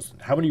shrink rows.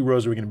 How many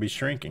rows are we going to be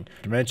shrinking?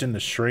 Dimension the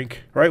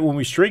shrink, right? When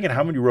we shrink it,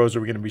 how many rows are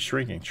we going to be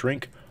shrinking?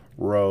 Shrink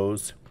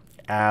rows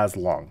as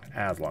long.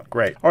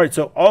 Great. All right.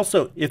 So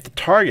also if the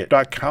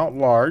target.count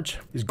large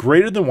is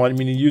greater than 1,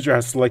 meaning the user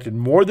has selected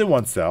more than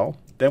one cell,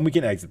 then we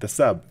can exit the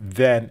sub.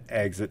 Then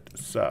exit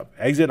sub.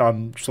 Exit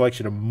on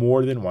selection of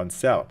more than one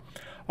cell.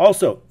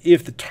 Also,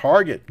 if the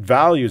target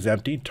value is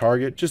empty,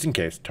 target, just in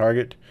case,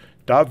 target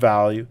dot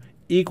value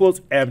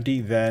equals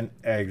empty, then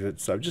exit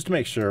sub, just to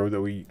make sure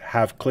that we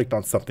have clicked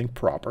on something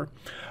proper.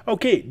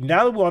 Okay,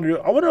 now that we want to do,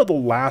 I want to know the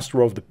last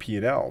row of the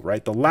P&L,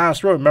 right? The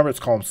last row, remember it's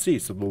column C,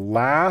 so the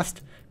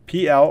last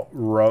PL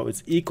row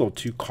is equal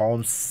to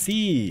column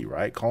C,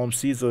 right? Column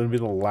C is going to be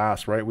the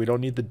last, right? We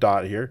don't need the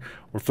dot here.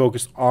 We're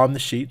focused on the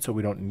sheet, so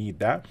we don't need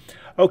that.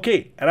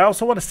 Okay, and I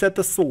also want to set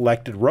the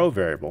selected row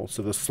variable.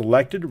 So the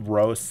selected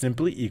row is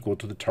simply equal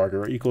to the target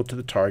or equal to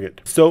the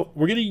target. So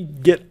we're going to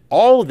get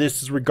all of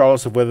this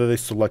regardless of whether they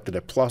selected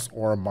a plus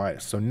or a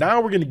minus. So now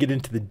we're going to get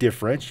into the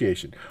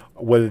differentiation,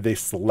 whether they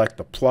select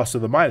the plus or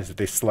the minus. If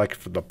they select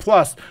for the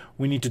plus,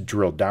 we need to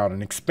drill down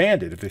and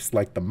expand it. If they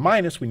select the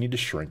minus, we need to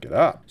shrink it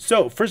up.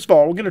 So first of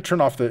all, we're going to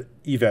turn off the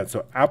event.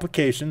 So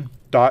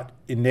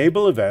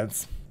application.enable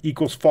events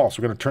equals false.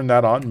 We're going to turn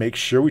that on, make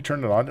sure we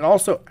turn it on. And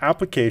also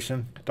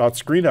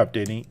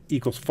application.screenUpdating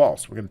equals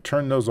false. We're going to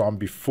turn those on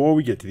before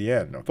we get to the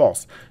end. No,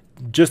 false.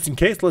 Just in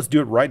case, let's do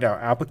it right now.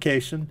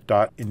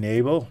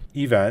 Application.enable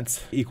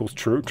events equals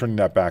true, turning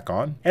that back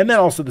on. And then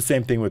also the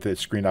same thing with the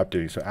screen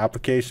updating. So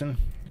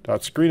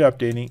application.screen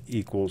updating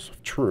equals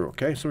true.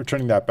 Okay, so we're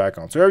turning that back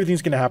on. So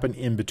everything's going to happen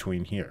in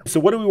between here. So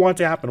what do we want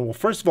to happen? Well,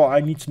 first of all,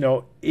 I need to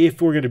know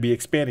if we're going to be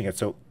expanding it.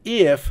 So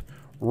if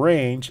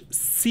range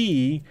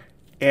C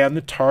and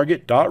the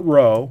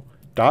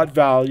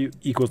target.row.value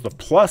equals the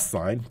plus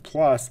sign,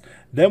 plus,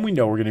 then we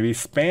know we're going to be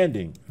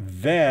expanding.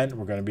 Then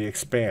we're going to be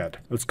expand.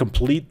 Let's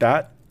complete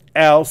that.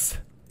 Else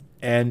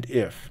and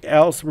if.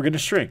 Else, we're going to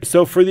shrink.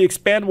 So for the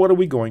expand, what are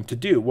we going to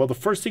do? Well, the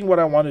first thing what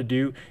I want to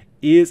do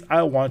is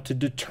I want to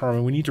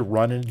determine, we need to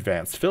run an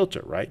advanced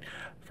filter, right?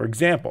 For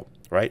example,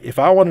 right, if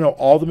I want to know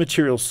all the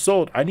materials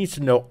sold, I need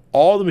to know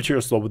all the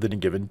materials sold within a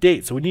given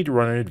date. So we need to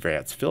run an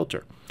advanced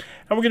filter.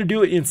 And we're going to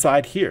do it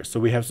inside here. So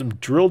we have some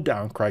drilled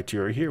down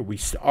criteria here. We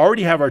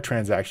already have our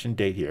transaction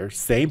date here.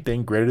 Same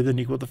thing, greater than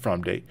or equal to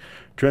from date.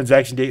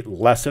 Transaction date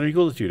less than or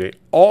equal to due date.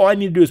 All I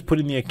need to do is put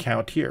in the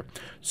account here.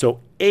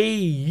 So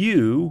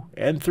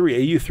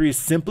AU3 is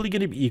simply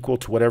going to be equal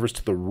to whatever's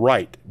to the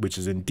right, which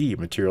is in D,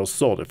 materials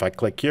sold. If I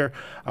click here,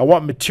 I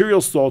want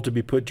materials sold to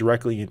be put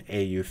directly in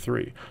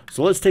AU3.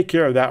 So let's take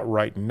care of that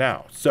right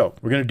now. So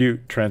we're going to do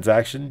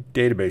transaction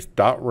database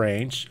dot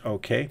range,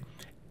 okay.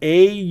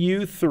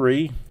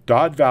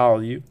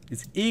 AU3.value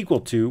is equal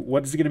to,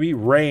 what is it going to be?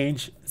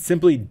 Range,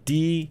 simply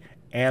D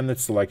and the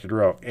selected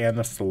row,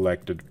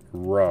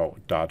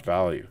 dot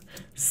value.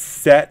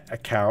 Set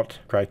account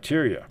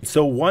criteria.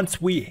 So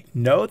once we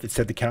know that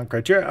set the count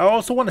criteria, I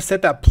also want to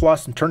set that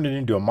plus and turn it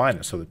into a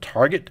minus. So the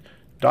target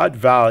dot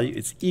value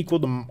is equal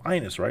to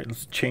minus, right?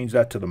 Let's change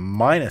that to the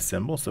minus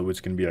symbol, so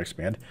it's going to be our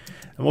expand.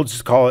 And we'll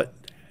just call it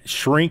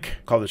shrink,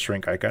 call the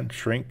shrink icon.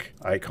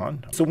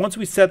 So once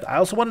we set, I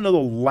also want to know the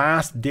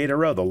last data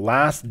row. The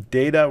last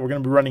data, we're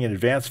going to be running an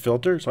advanced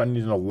filter, so I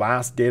need to know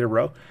last data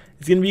row.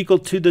 It's going to be equal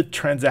to the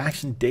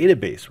transaction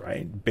database,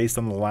 right? Based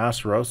on the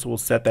last row. So we'll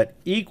set that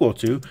equal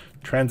to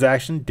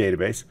transaction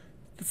database.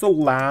 That's the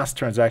last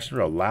transaction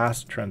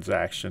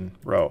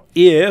row.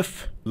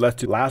 If,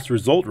 let's do last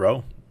result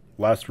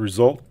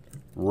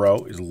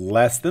row is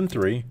less than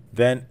 3,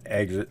 then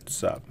exit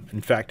sub.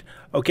 In fact,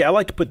 okay, I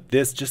like to put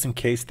this just in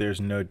case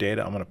there's no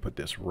data. I'm going to put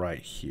this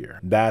right here.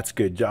 That's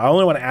good. I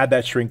only want to add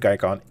that shrink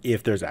icon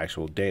if there's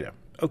actual data.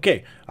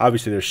 Okay,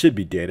 obviously there should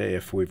be data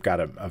if we've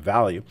got a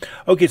value.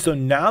 Okay, so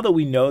now that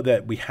we know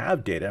that we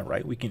have data,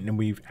 right,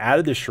 we've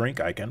added the shrink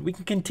icon, we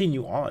can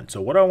continue on.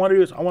 So what I want to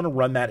do is I want to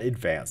run that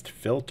advanced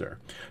filter.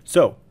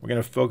 So we're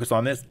going to focus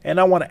on this, and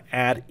I want to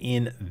add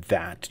in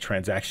that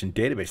transaction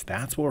database.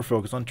 That's what we're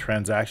focused on,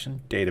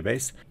 transaction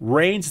database.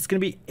 Range is going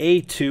to be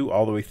A2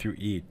 all the way through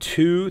E,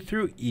 2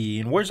 through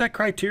E. And where's that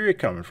criteria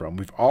coming from?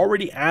 We've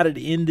already added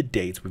in the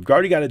dates. We've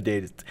already got a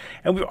date,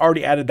 and we've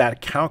already added that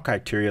account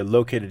criteria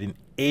located in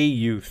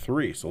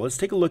AU3. So let's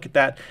take a look at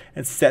that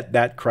and set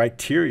that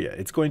criteria.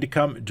 It's going to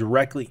come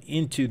directly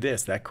into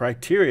this. That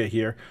criteria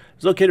here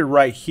is located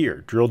right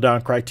here. Drill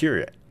down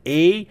criteria.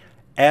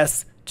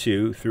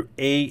 AS2 through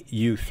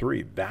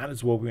AU3. That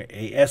is what we're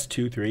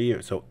AS2 through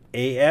AU. So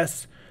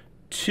AS2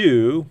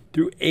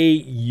 through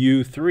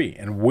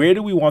AU3. And where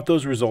do we want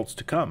those results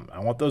to come? I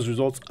want those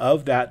results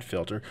of that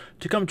filter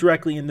to come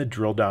directly in the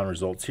drill down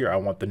results here. I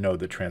want to know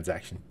the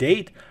transaction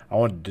date, I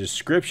want the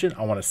description,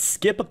 I want to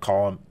skip a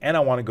column, and I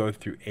want to go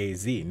through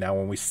AZ. Now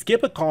when we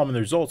skip a column in the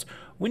results,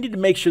 we need to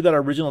make sure that our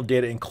original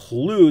data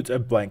includes a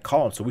blank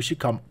column. So we should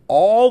come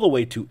all the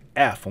way to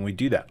F when we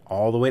do that.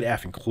 All the way to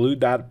F, include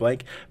that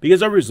blank,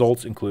 because our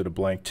results include a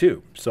blank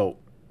too. So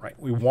right,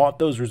 we want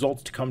those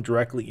results to come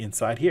directly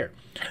inside here,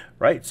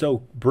 right?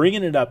 So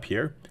bringing it up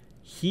here,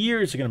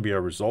 here's going to be our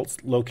results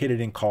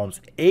located in columns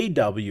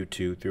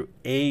AW2 through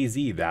AZ.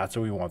 That's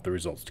where we want the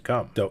results to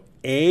come. So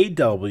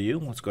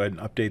AW, let's go ahead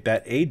and update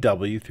that,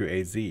 AW through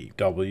AZ,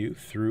 W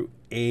through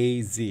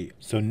AZ.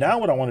 So now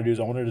what I want to do is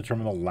I want to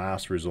determine the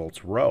last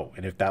results row.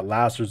 And if that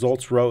last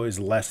results row is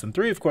less than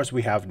 3, of course,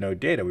 we have no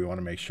data. We want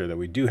to make sure that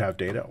we do have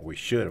data. We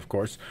should, of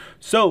course.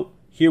 So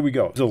here we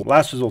go. So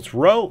last results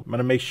row, I'm going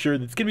to make sure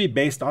that it's going to be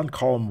based on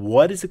column.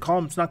 What is the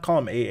column? It's not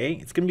column AA.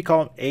 It's going to be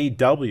column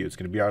AW. It's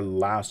going to be our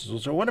last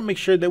results. So I want to make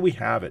sure that we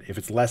have it. If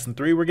it's less than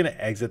 3, we're going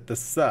to exit the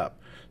sub.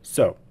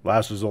 So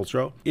last results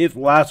row. If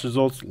last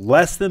results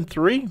less than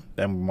 3,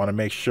 then we want to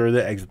make sure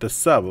that exit the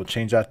sub. We'll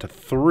change that to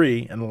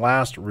 3, and the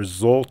last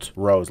result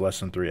row is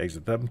less than 3.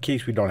 Exit that in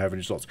case we don't have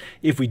any results.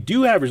 If we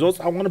do have results,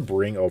 I want to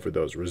bring over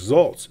those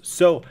results.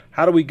 So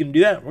how do we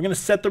do that? We're going to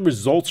set the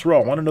results row.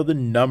 I want to know the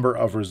number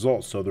of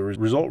results. So the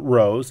result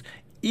rows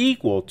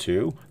equal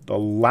to the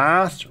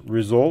last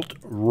result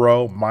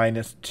row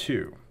minus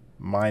 2.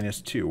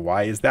 minus 2.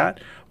 Why is that?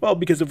 Well,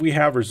 because if we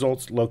have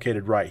results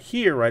located right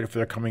here, right, if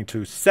they're coming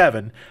to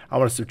 7, I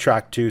want to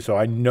subtract 2, so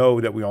I know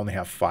that we only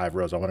have 5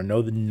 rows. I want to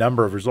know the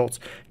number of results,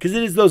 because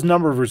it is those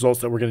number of results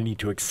that we're going to need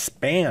to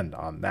expand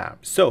on that.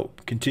 So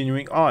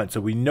continuing on,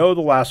 so we know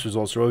the last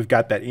results row, we've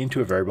got that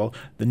into a variable,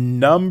 the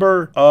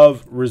number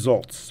of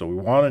results. So we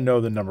want to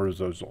know the number of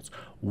those results.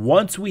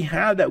 Once we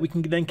have that, we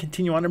can then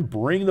continue on and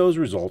bring those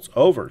results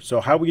over.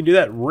 So how we can do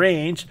that?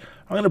 Range,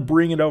 I'm going to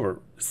bring it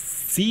over.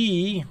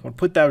 C, I'm going to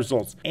put that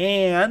results.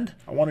 And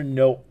I want to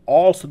know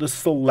also the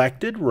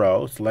selected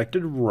row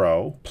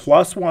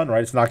plus 1,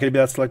 right? It's not going to be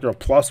that selected row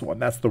plus 1.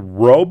 That's the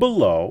row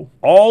below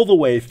all the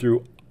way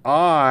through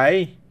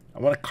I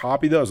want to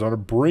copy those. I want to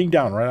bring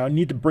down, right? I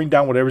need to bring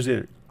down whatever's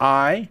in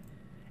I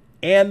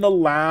and the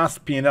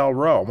last P&L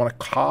row. I want to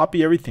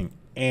copy everything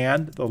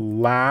and the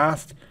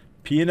last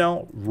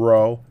P&L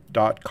row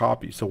dot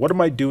copy. So what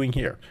am I doing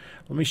here?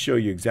 Let me show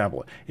you an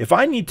example. If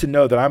I need to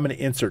know that I'm going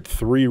to insert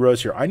 3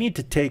 rows here, I need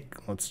to take,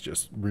 let's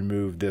just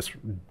remove this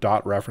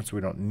dot reference. We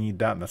don't need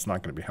that, and that's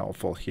not going to be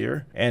helpful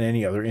here. And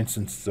any other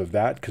instances of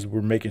that, because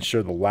we're making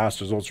sure the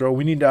last results row,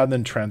 we need to add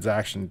the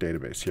transaction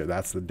database here.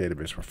 That's the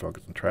database we're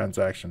focused on,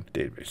 transaction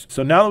database.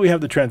 So now that we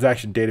have the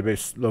transaction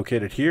database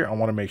located here, I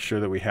want to make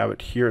sure that we have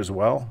it here as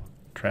well.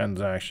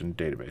 Transaction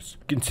database.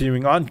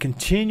 Continuing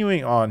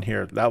on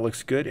here, that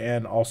looks good.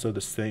 And also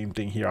the same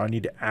thing here. I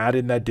need to add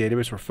in that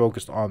database. We're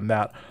focused on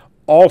that.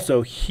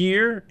 Also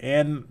here,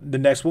 and the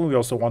next one, we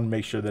also want to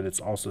make sure that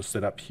it's also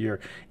set up here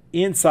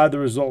inside the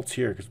results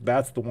here, because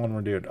that's the one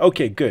we're doing.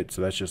 Okay, good.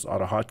 So that's just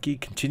auto hotkey.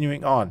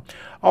 Continuing on.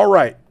 All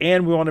right,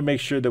 and we want to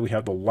make sure that we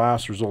have the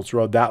last results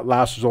row. That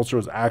last results row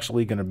is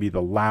actually going to be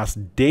the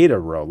last data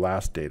row.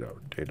 Last data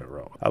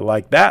row. I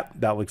like that.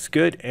 That looks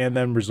good. And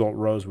then result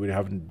rows, we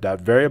have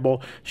that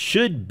variable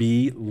should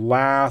be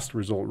last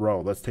result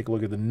row. Let's take a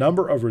look at the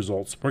number of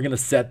results. We're going to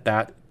set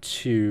that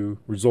to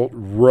result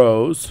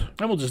rows,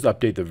 and we'll just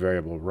update the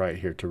variable right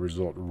here to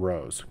result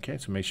rows. Okay,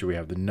 so make sure we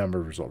have the number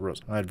of result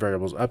rows. That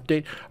variable's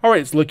update. All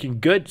right, it's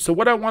looking good. So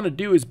what I want to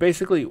do is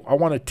basically I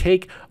want to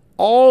take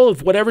all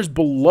of whatever's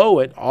below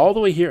it all the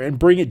way here and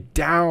bring it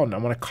down.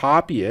 I'm going to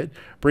copy it,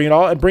 bring it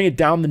all, and bring it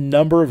down the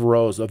number of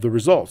rows of the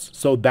results.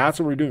 So that's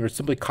what we're doing. We're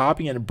simply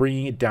copying it and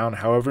bringing it down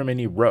however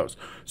many rows.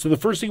 So the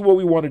first thing what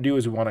we want to do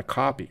is we want to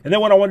copy. And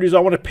then what I want to do is I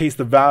want to paste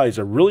the values.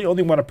 I really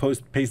only want to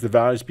paste the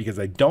values because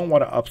I don't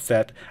want to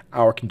upset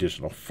our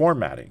conditional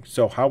formatting.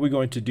 So how are we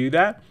going to do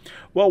that?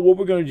 Well, what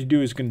we're going to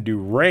do is going to do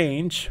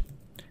range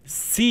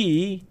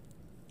C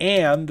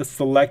and the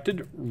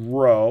selected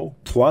row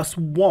plus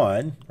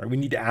 1, right? We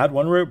need to add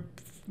one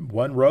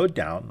row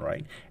down,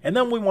 right? And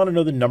then we want to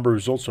know the number of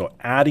results, so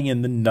adding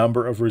in the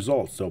number of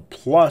results. So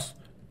plus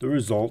the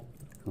result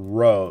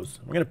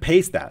rows. We're going to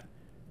paste that.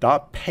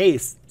 Dot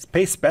paste, it's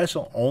paste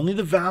special, only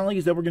the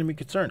values that we're going to be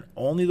concerned,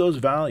 only those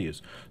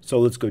values. So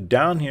let's go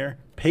down here,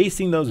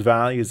 pasting those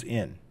values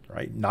in,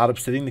 right? Not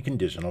upsetting the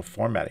conditional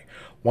formatting.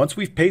 Once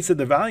we've pasted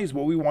the values,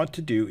 what we want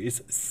to do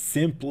is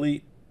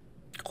simply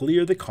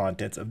clear the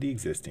contents of the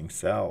existing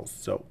cells.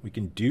 So we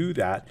can do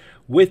that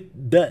with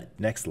the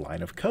next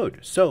line of code.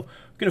 So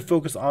we're going to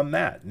focus on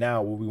that.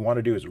 Now what we want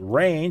to do is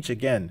range,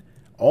 again,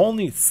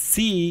 only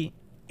C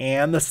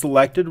and the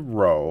selected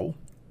row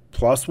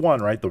plus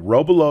 1, right? The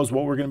row below is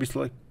what we're going to be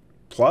selecting,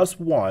 plus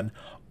 1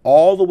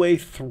 all the way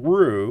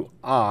through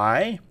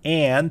I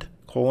and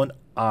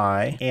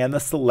I and the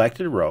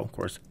selected row, of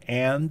course,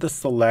 and the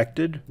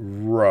selected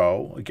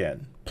row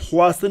again,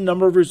 plus the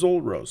number of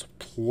result rows,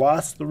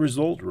 plus the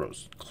result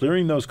rows,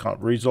 clearing those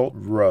result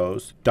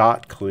rows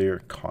dot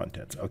clear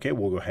contents. Okay,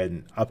 we'll go ahead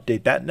and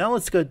update that. Now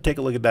let's go take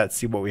a look at that and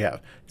see what we have.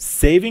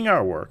 Saving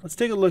our work. Let's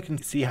take a look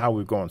and see how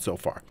we're going so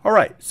far. All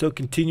right, so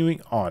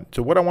continuing on.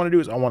 So what I want to do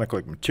is I want to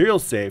click material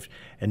saved.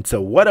 And so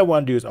what I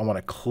want to do is I want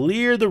to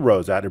clear the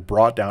rows out. It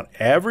brought down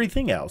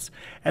everything else.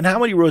 And how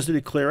many rows did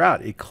it clear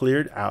out? It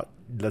cleared out,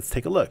 let's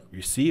take a look.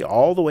 You see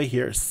all the way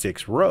here,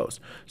 6 rows.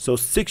 So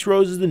 6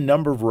 rows is the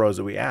number of rows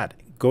that we add.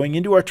 Going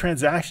into our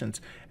transactions,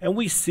 and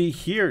we see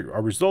here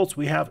our results,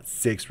 we have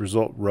 6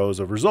 rows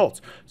of results.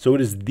 So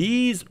it is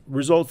these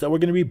results that we're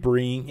going to be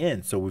bringing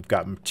in. So we've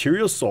got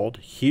material sold.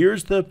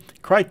 Here's the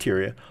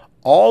criteria.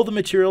 All the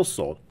material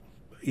sold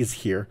is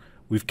here.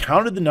 We've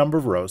counted the number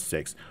of rows,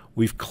 6.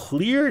 We've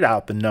cleared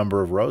out the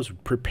number of rows,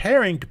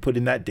 preparing to put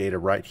in that data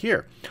right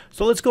here.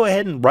 So let's go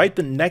ahead and write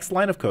the next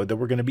line of code that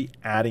we're going to be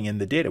adding in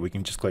the data. We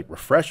can just click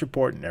refresh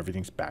report and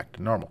everything's back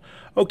to normal.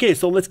 Okay,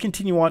 so let's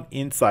continue on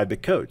inside the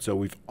code. So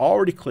we've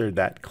already cleared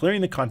that.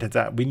 Clearing the contents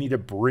out, we need to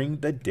bring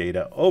the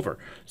data over.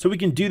 So we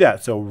can do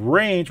that. So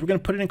range, we're going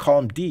to put it in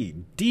column D.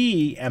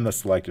 D and the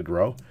selected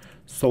row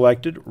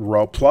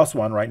plus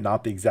 1, right?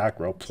 Not the exact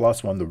row,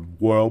 plus 1, the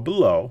row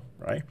below,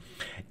 right?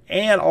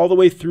 And all the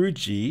way through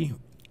G,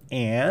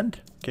 and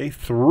okay,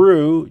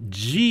 through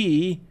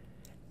G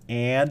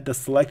and the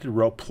selected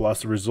row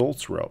plus the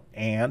results row,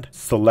 and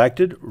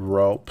selected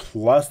row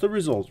plus the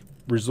result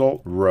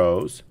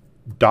rows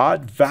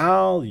dot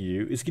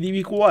value is going to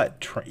equal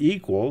what?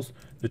 Equals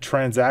the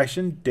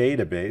transaction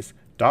database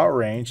dot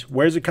range.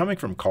 Where's it coming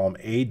from? Column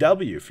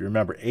AW. If you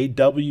remember,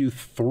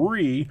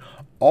 AW3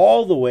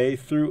 all the way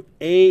through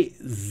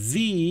AZ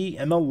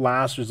and the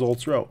last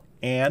results row,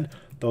 and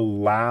the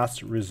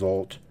last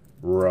result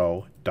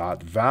row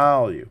dot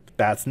value.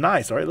 That's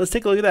nice. All right, let's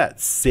take a look at that.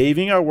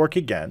 Saving our work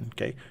again.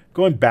 Okay,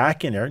 going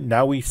back in there.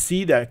 Now we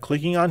see that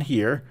clicking on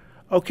here.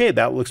 Okay,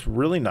 that looks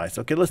really nice.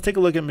 Okay, let's take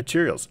a look at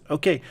materials.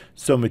 Okay,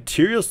 so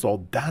materials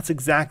sold, that's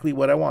exactly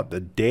what I want,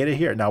 the data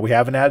here. Now we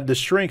haven't added the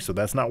shrink, so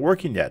that's not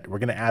working yet. We're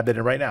gonna add that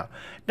in right now.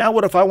 Now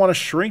what if I wanna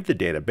shrink the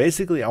data?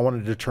 Basically, I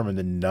wanna determine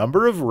the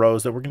number of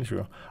rows that we're gonna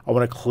do. I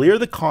wanna clear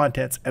the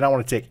contents, and I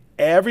wanna take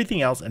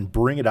everything else and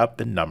bring it up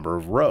the number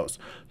of rows.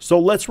 So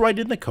let's write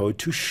in the code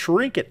to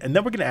shrink it, and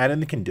then we're going to add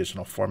in the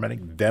conditional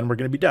formatting. Then we're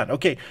going to be done.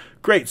 Okay,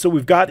 great. So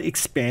we've got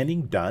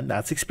expanding done.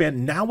 That's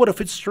expand. Now what if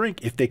it's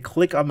shrink? If they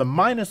click on the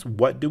minus,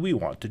 what do we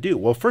want to do?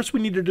 Well, first we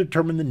need to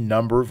determine the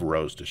number of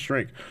rows to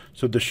shrink.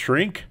 So the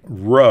shrink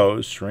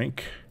rows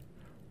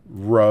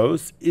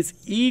is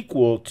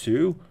equal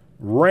to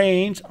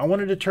range. I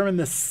want to determine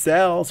the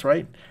cells,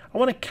 right? I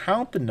want to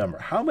count the number.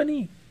 How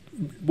many?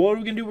 What are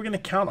we going to do? We're going to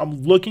count.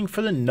 I'm looking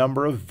for the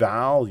number of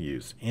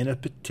values in a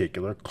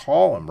particular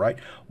column, right?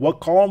 What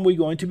column are we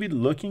going to be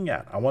looking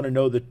at? I want to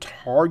know the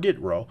target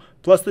row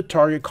plus the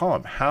target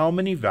column. How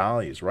many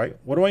values, right?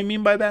 What do I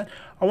mean by that?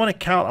 I want to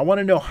count. I want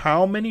to know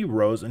how many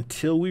rows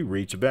until we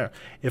reach a value.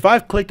 If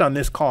I've clicked on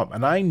this column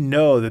and I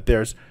know that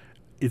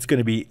it's going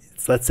to be,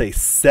 let's say,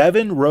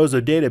 7 rows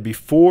of data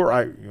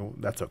before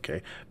that's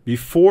okay.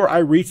 Before I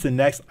reach the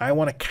next, I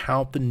want to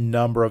count the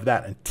number of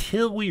that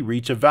until we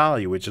reach a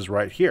value, which is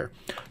right here.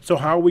 So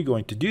how are we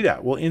going to do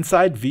that? Well,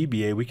 inside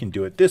VBA, we can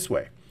do it this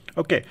way.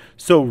 Okay,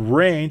 so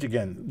range,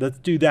 again, let's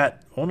do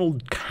that. I want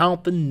to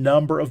count the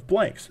number of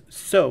blanks.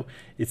 So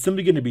it's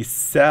simply going to be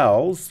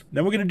cells.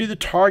 Then we're going to do the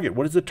target.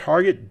 What is the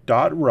target?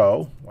 Dot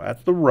row. Well,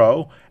 that's the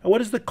row. And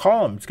what is the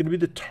column? It's going to be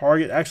the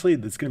target. Actually,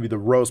 it's going to be the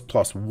rows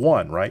plus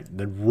 1, right?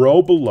 The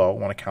row below, I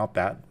want to count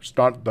that.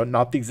 Start,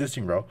 not the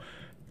existing row.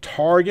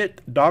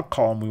 Target dot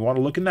column. We want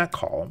to look in that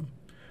column.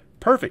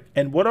 Perfect.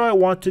 And what do I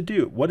want to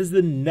do? What is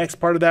the next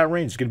part of that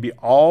range? It's going to be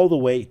all the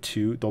way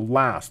to the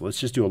last. Let's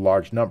just do a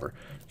large number.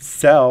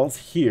 Cells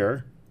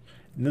here.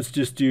 And let's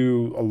just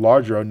do a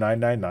large row,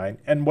 999.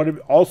 And what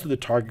also the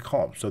target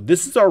column. So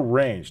this is our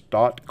range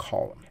dot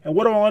column. And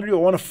what do I want to do?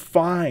 I want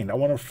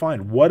to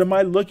find. What am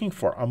I looking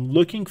for? I'm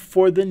looking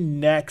for the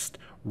next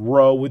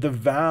row with a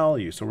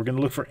value. So we're going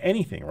to look for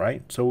anything,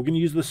 right? So we're going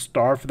to use the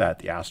star for that,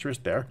 the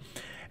asterisk there.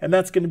 And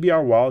that's going to be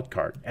our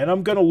wildcard. And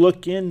I'm going to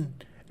look in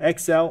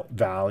Excel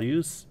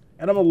values,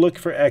 and I'm going to look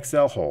for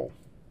Excel whole.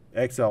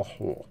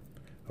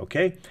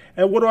 Okay,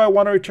 and what do I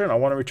want to return? I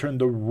want to return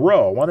the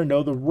row. I want to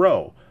know the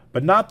row,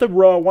 but not the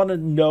row. I want to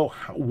know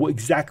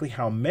exactly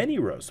how many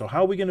rows. So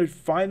how are we going to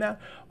find that?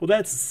 Well,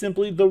 that's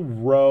simply the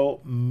row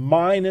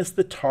minus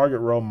the target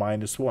row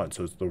minus 1.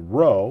 So it's the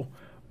row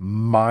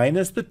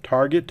minus the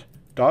target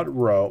dot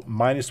row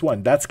minus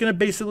 1. That's going to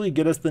basically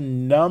get us the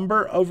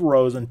number of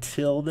rows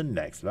until the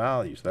next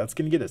value. So that's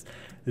going to get us.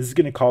 This is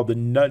going to call the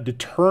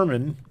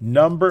determine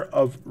number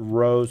of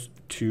rows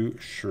to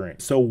shrink.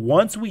 So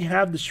once we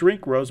have the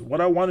shrink rows,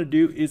 what I want to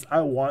do is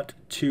I want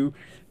to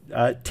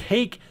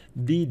take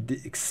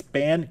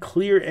the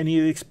clear any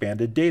of the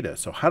expanded data.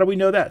 So how do we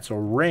know that? So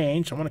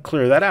range, I want to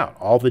clear that out.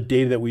 All the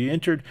data that we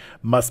entered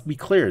must be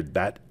cleared.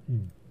 That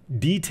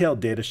detailed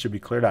data should be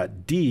cleared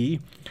out.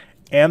 D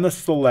and the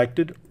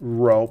selected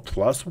row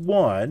plus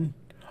 1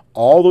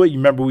 all the way. You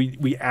remember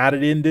we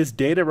added in this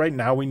data. Right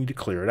now we need to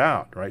clear it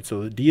out, right?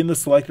 So the D in the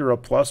selected row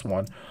plus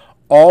 1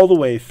 all the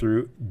way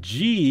through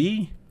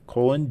G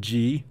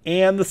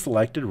and the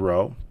selected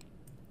row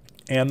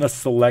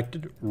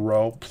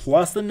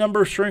plus the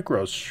number of shrink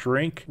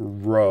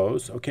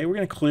rows. Okay, we're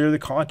going to clear the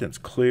contents,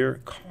 clear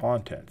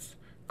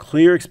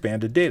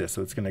expanded data.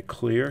 So it's going to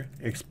clear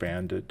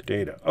expanded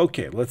data.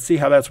 Okay, let's see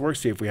how that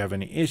works, see if we have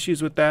any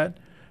issues with that.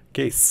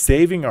 Okay,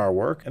 saving our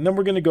work, and then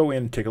we're going to go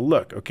in and take a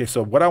look. Okay,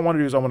 so what I want to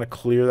do is I want to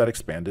clear that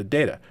expanded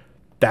data.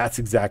 That's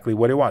exactly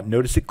what I want.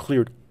 Notice it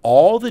cleared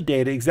all the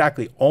data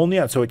exactly only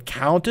on. So it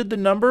counted the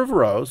number of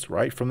rows,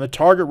 right, from the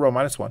target row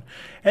minus 1,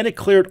 and it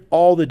cleared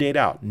all the data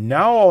out.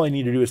 Now all I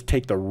need to do is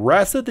take the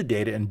rest of the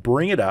data and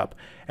bring it up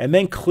and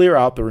then clear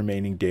out the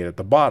remaining data at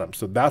the bottom.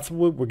 So that's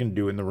what we're going to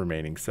do in the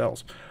remaining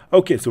cells.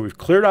 Okay, so we've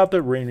cleared out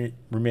the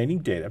remaining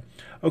data.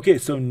 Okay,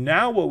 so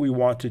now what we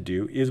want to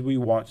do is we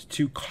want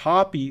to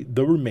copy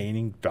the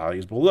remaining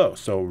values below.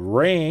 So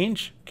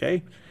range,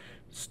 okay,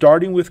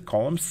 starting with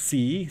column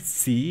C,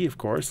 of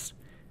course,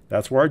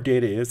 that's where our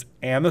data is,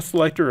 and the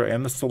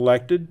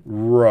selected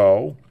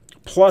row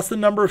plus the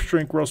number of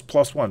shrink rows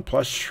plus 1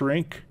 plus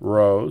shrink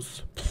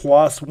rows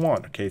plus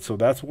 1. Okay, so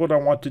that's what I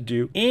want to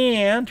do.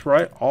 And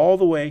right all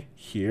the way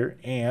here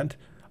and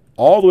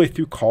all the way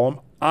through column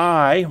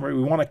I, right,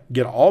 we want to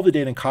get all the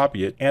data and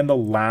copy it, and the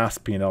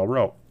last P&L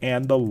row.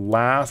 And the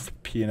last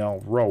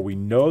P&L row, we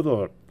know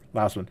the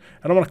last one,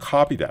 and I want to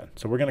copy that.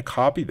 So we're going to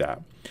copy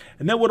that.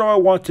 And then what do I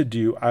want to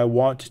do? I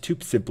want to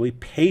simply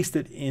paste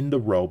it in the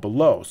row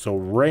below. So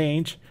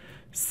range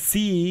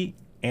C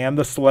and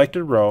the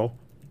selected row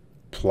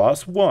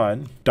plus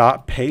 1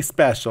 dot pay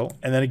special,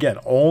 and then again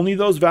only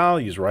those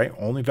values, right?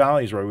 Only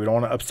values, right? We don't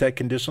want to upset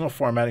conditional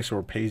formatting, so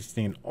we're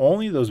pasting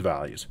only those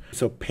values.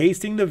 So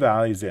pasting the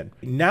values in.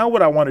 Now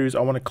what I want to do is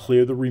I want to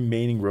clear the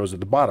remaining rows at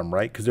the bottom,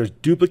 right? Because there's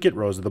duplicate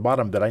rows at the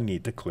bottom that I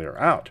need to clear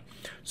out.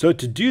 So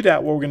to do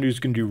that, what we're going to do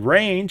is going to do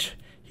range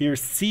here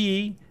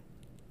C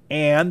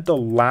and the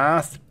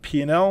last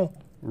P&L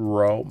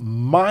row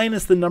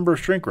minus the number of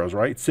shrink rows,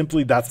 right?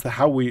 Simply that's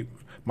how we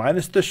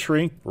minus the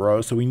shrink row,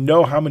 so we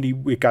know how many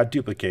we got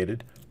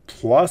duplicated,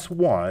 plus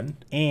 1,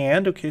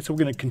 and okay, so we're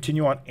going to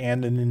continue on,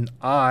 and then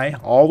I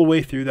all the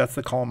way through, that's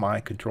the column I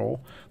control.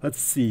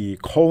 Let's see,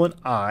 colon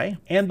I,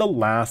 and the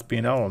last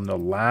P&L, and the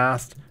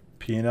last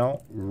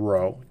P&L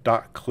row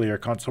dot clear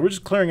console. So we're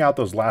just clearing out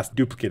those last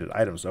duplicated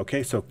items,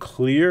 okay? So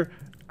clear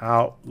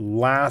out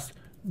last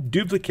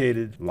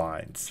duplicated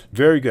lines.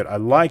 Very good. I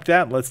like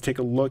that. Let's take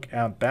a look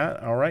at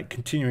that. All right,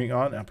 continuing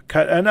on.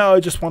 Cut. And now I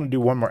just want to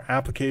do one more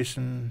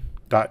application.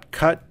 Dot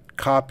cut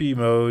copy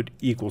mode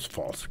equals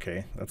false.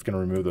 Okay, that's going to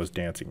remove those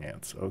dancing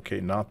ants. Okay,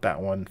 not that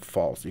one.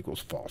 False equals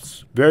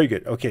false. Very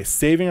good. Okay,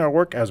 saving our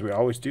work as we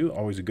always do.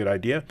 Always a good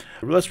idea.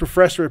 Let's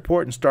refresh the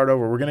report and start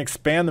over. We're going to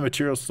expand the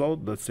materials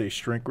sold. Let's say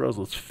shrink rows.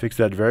 Let's fix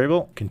that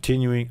variable.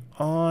 Continuing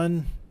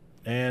on.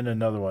 And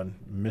another one.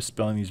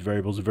 Misspelling these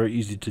variables is very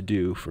easy to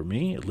do for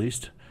me, at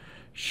least.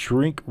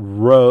 Shrink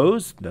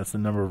rows. That's the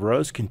number of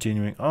rows.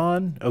 Continuing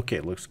on.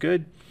 Okay, looks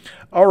good.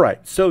 All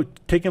right, so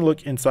taking a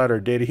look inside our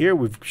data here,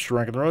 we've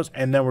shrunken the rows,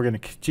 and then we're going to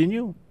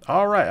continue.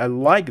 All right, I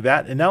like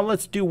that. And now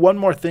let's do one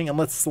more thing, and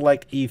let's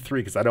select E3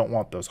 because I don't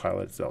want those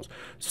highlighted cells.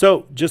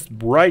 So just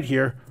right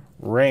here,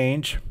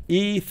 range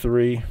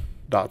E3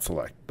 dot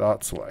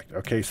select.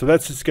 Okay, so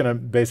that's just going to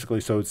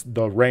basically, so it's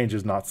the range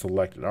is not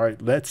selected. All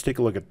right, let's take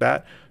a look at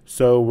that.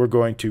 So we're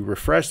going to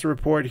refresh the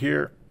report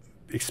here,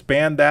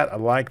 expand that. I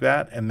like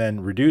that, and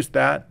then reduce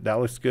that. That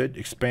looks good.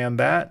 Expand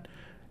that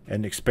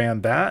and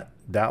expand that.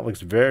 That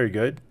looks very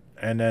good.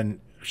 And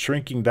then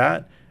shrinking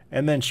that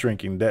and then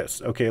shrinking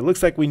this. Okay, it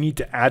looks like we need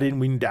to add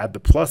the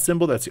plus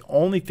symbol. That's the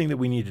only thing that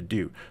we need to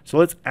do. So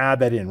let's add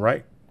that in,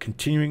 right?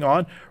 Continuing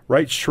on,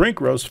 right?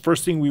 Shrink rows.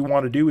 First thing we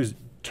want to do is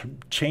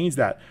change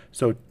that.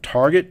 So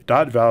target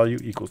dot value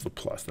equals the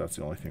plus. That's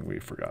the only thing we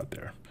forgot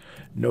there.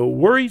 No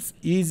worries.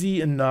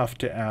 Easy enough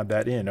to add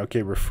that in.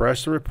 Okay,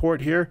 refresh the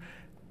report here.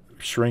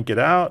 Shrink it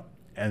out.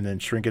 And then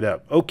shrink it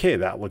up. Okay,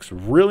 that looks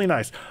really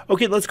nice.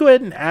 Okay, let's go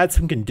ahead and add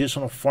some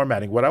conditional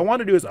formatting. What I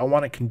want to do is I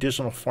want to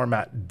conditional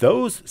format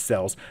those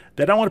cells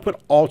that I want to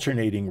put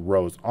alternating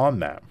rows on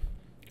that.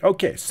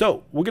 Okay,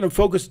 so we're going to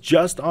focus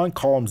just on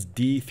columns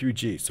D through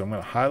G. So I'm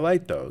going to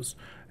highlight those,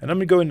 and I'm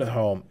going to go into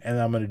home, and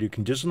I'm going to do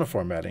conditional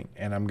formatting,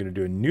 and I'm going to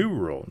do a new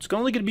rule. It's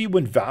only going to be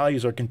when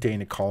values are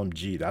contained in column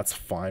G. That's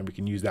fine. We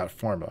can use that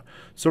formula.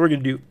 So we're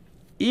going to do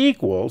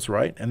equals,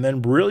 right? And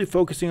then really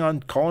focusing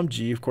on column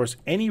G, of course,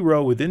 any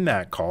row within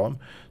that column.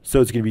 So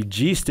it's going to be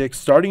G6,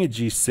 starting at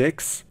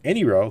G6.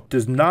 Any row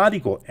does not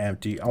equal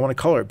empty. I want to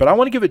color it, but I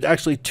want to give it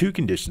actually two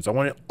conditions. I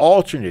want it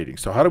alternating.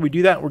 So how do we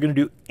do that? We're going to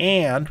do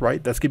and,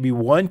 right? That's going to be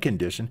one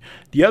condition.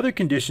 The other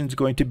condition is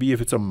going to be if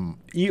it's a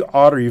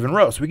odd or even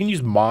row. So we can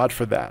use mod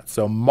for that.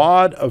 So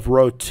mod of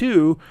row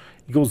 2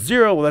 equals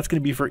 0. Well, that's going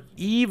to be for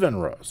even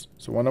rows.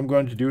 So what I'm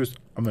going to do is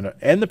I'm going to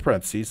end the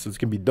parentheses. So it's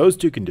going to be those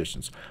two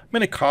conditions. I'm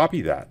going to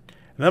copy that.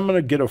 And then I'm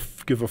going to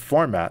give a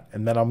format.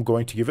 And then I'm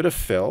going to give it a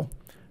fill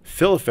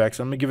effects.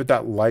 I'm going to give it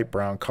that light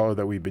brown color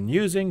that we've been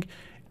using.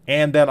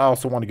 And then I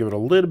also want to give it a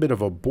little bit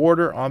of a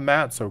border on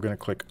that. So we're going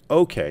to click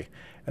OK.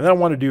 And then I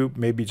want to do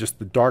maybe just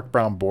the dark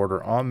brown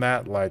border on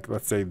that. Like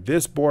let's say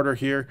this border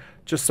here,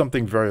 just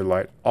something very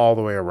light all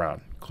the way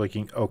around.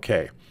 Clicking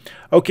OK.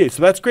 Okay,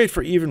 so that's great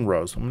for even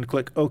rows. I'm going to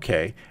click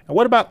OK. And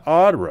what about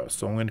odd rows?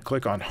 So I'm going to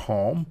click on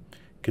Home,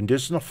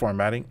 Conditional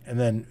Formatting, and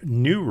then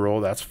New Rule.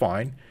 That's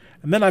fine.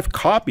 And then I've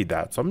copied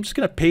that. So I'm just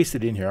going to paste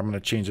it in here. I'm going to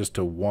change this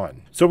to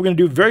 1. So we're going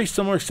to do very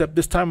similar, except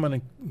this time I'm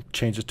going to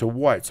change it to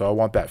white. So I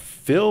want that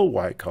fill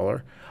white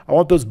color. I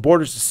want those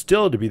borders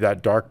still to be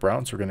that dark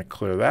brown. So we're going to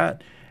clear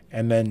that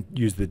and then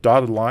use the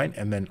dotted line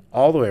and then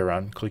all the way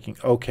around, clicking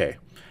OK.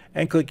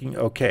 And clicking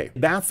OK.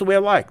 That's the way I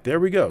like. There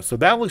we go. So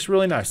that looks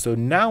really nice. So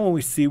now when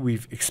we see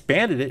we've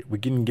expanded it, we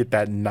can get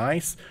that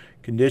nice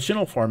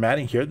conditional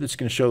formatting here that's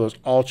going to show those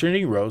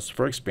alternating rows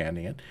for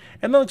expanding it.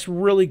 And that looks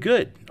really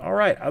good. All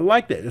right, I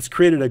like that. It's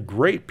created a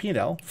great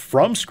P&L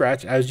from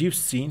scratch, as you've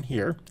seen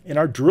here in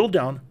our drill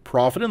down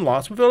profit and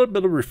loss. We've got a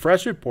bit of a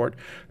refresh report,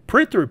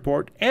 print the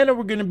report, and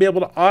we're going to be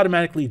able to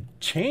automatically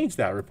change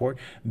that report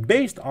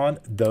based on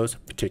those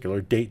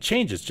particular date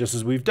changes, just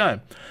as we've done.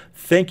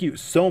 Thank you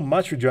so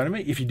much for joining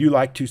me. If you do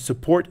like to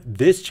support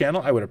this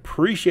channel, I would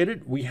appreciate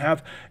it. We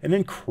have an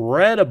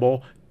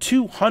incredible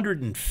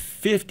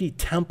 250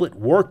 template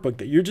workbook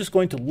that you're just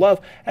going to love.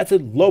 That's a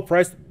low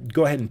price.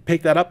 Go ahead and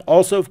pick that up.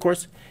 Also, of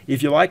course,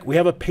 if you like, we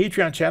have a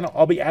Patreon channel.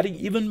 I'll be adding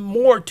even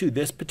more to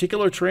this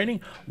particular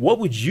training. What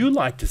would you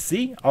like to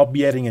see? I'll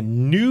be adding a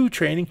new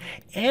training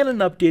and an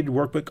updated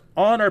workbook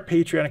on our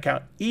Patreon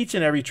account each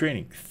and every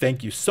training.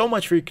 Thank you so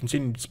much for your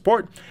continued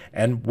support,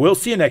 and we'll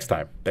see you next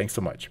time. Thanks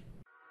so much.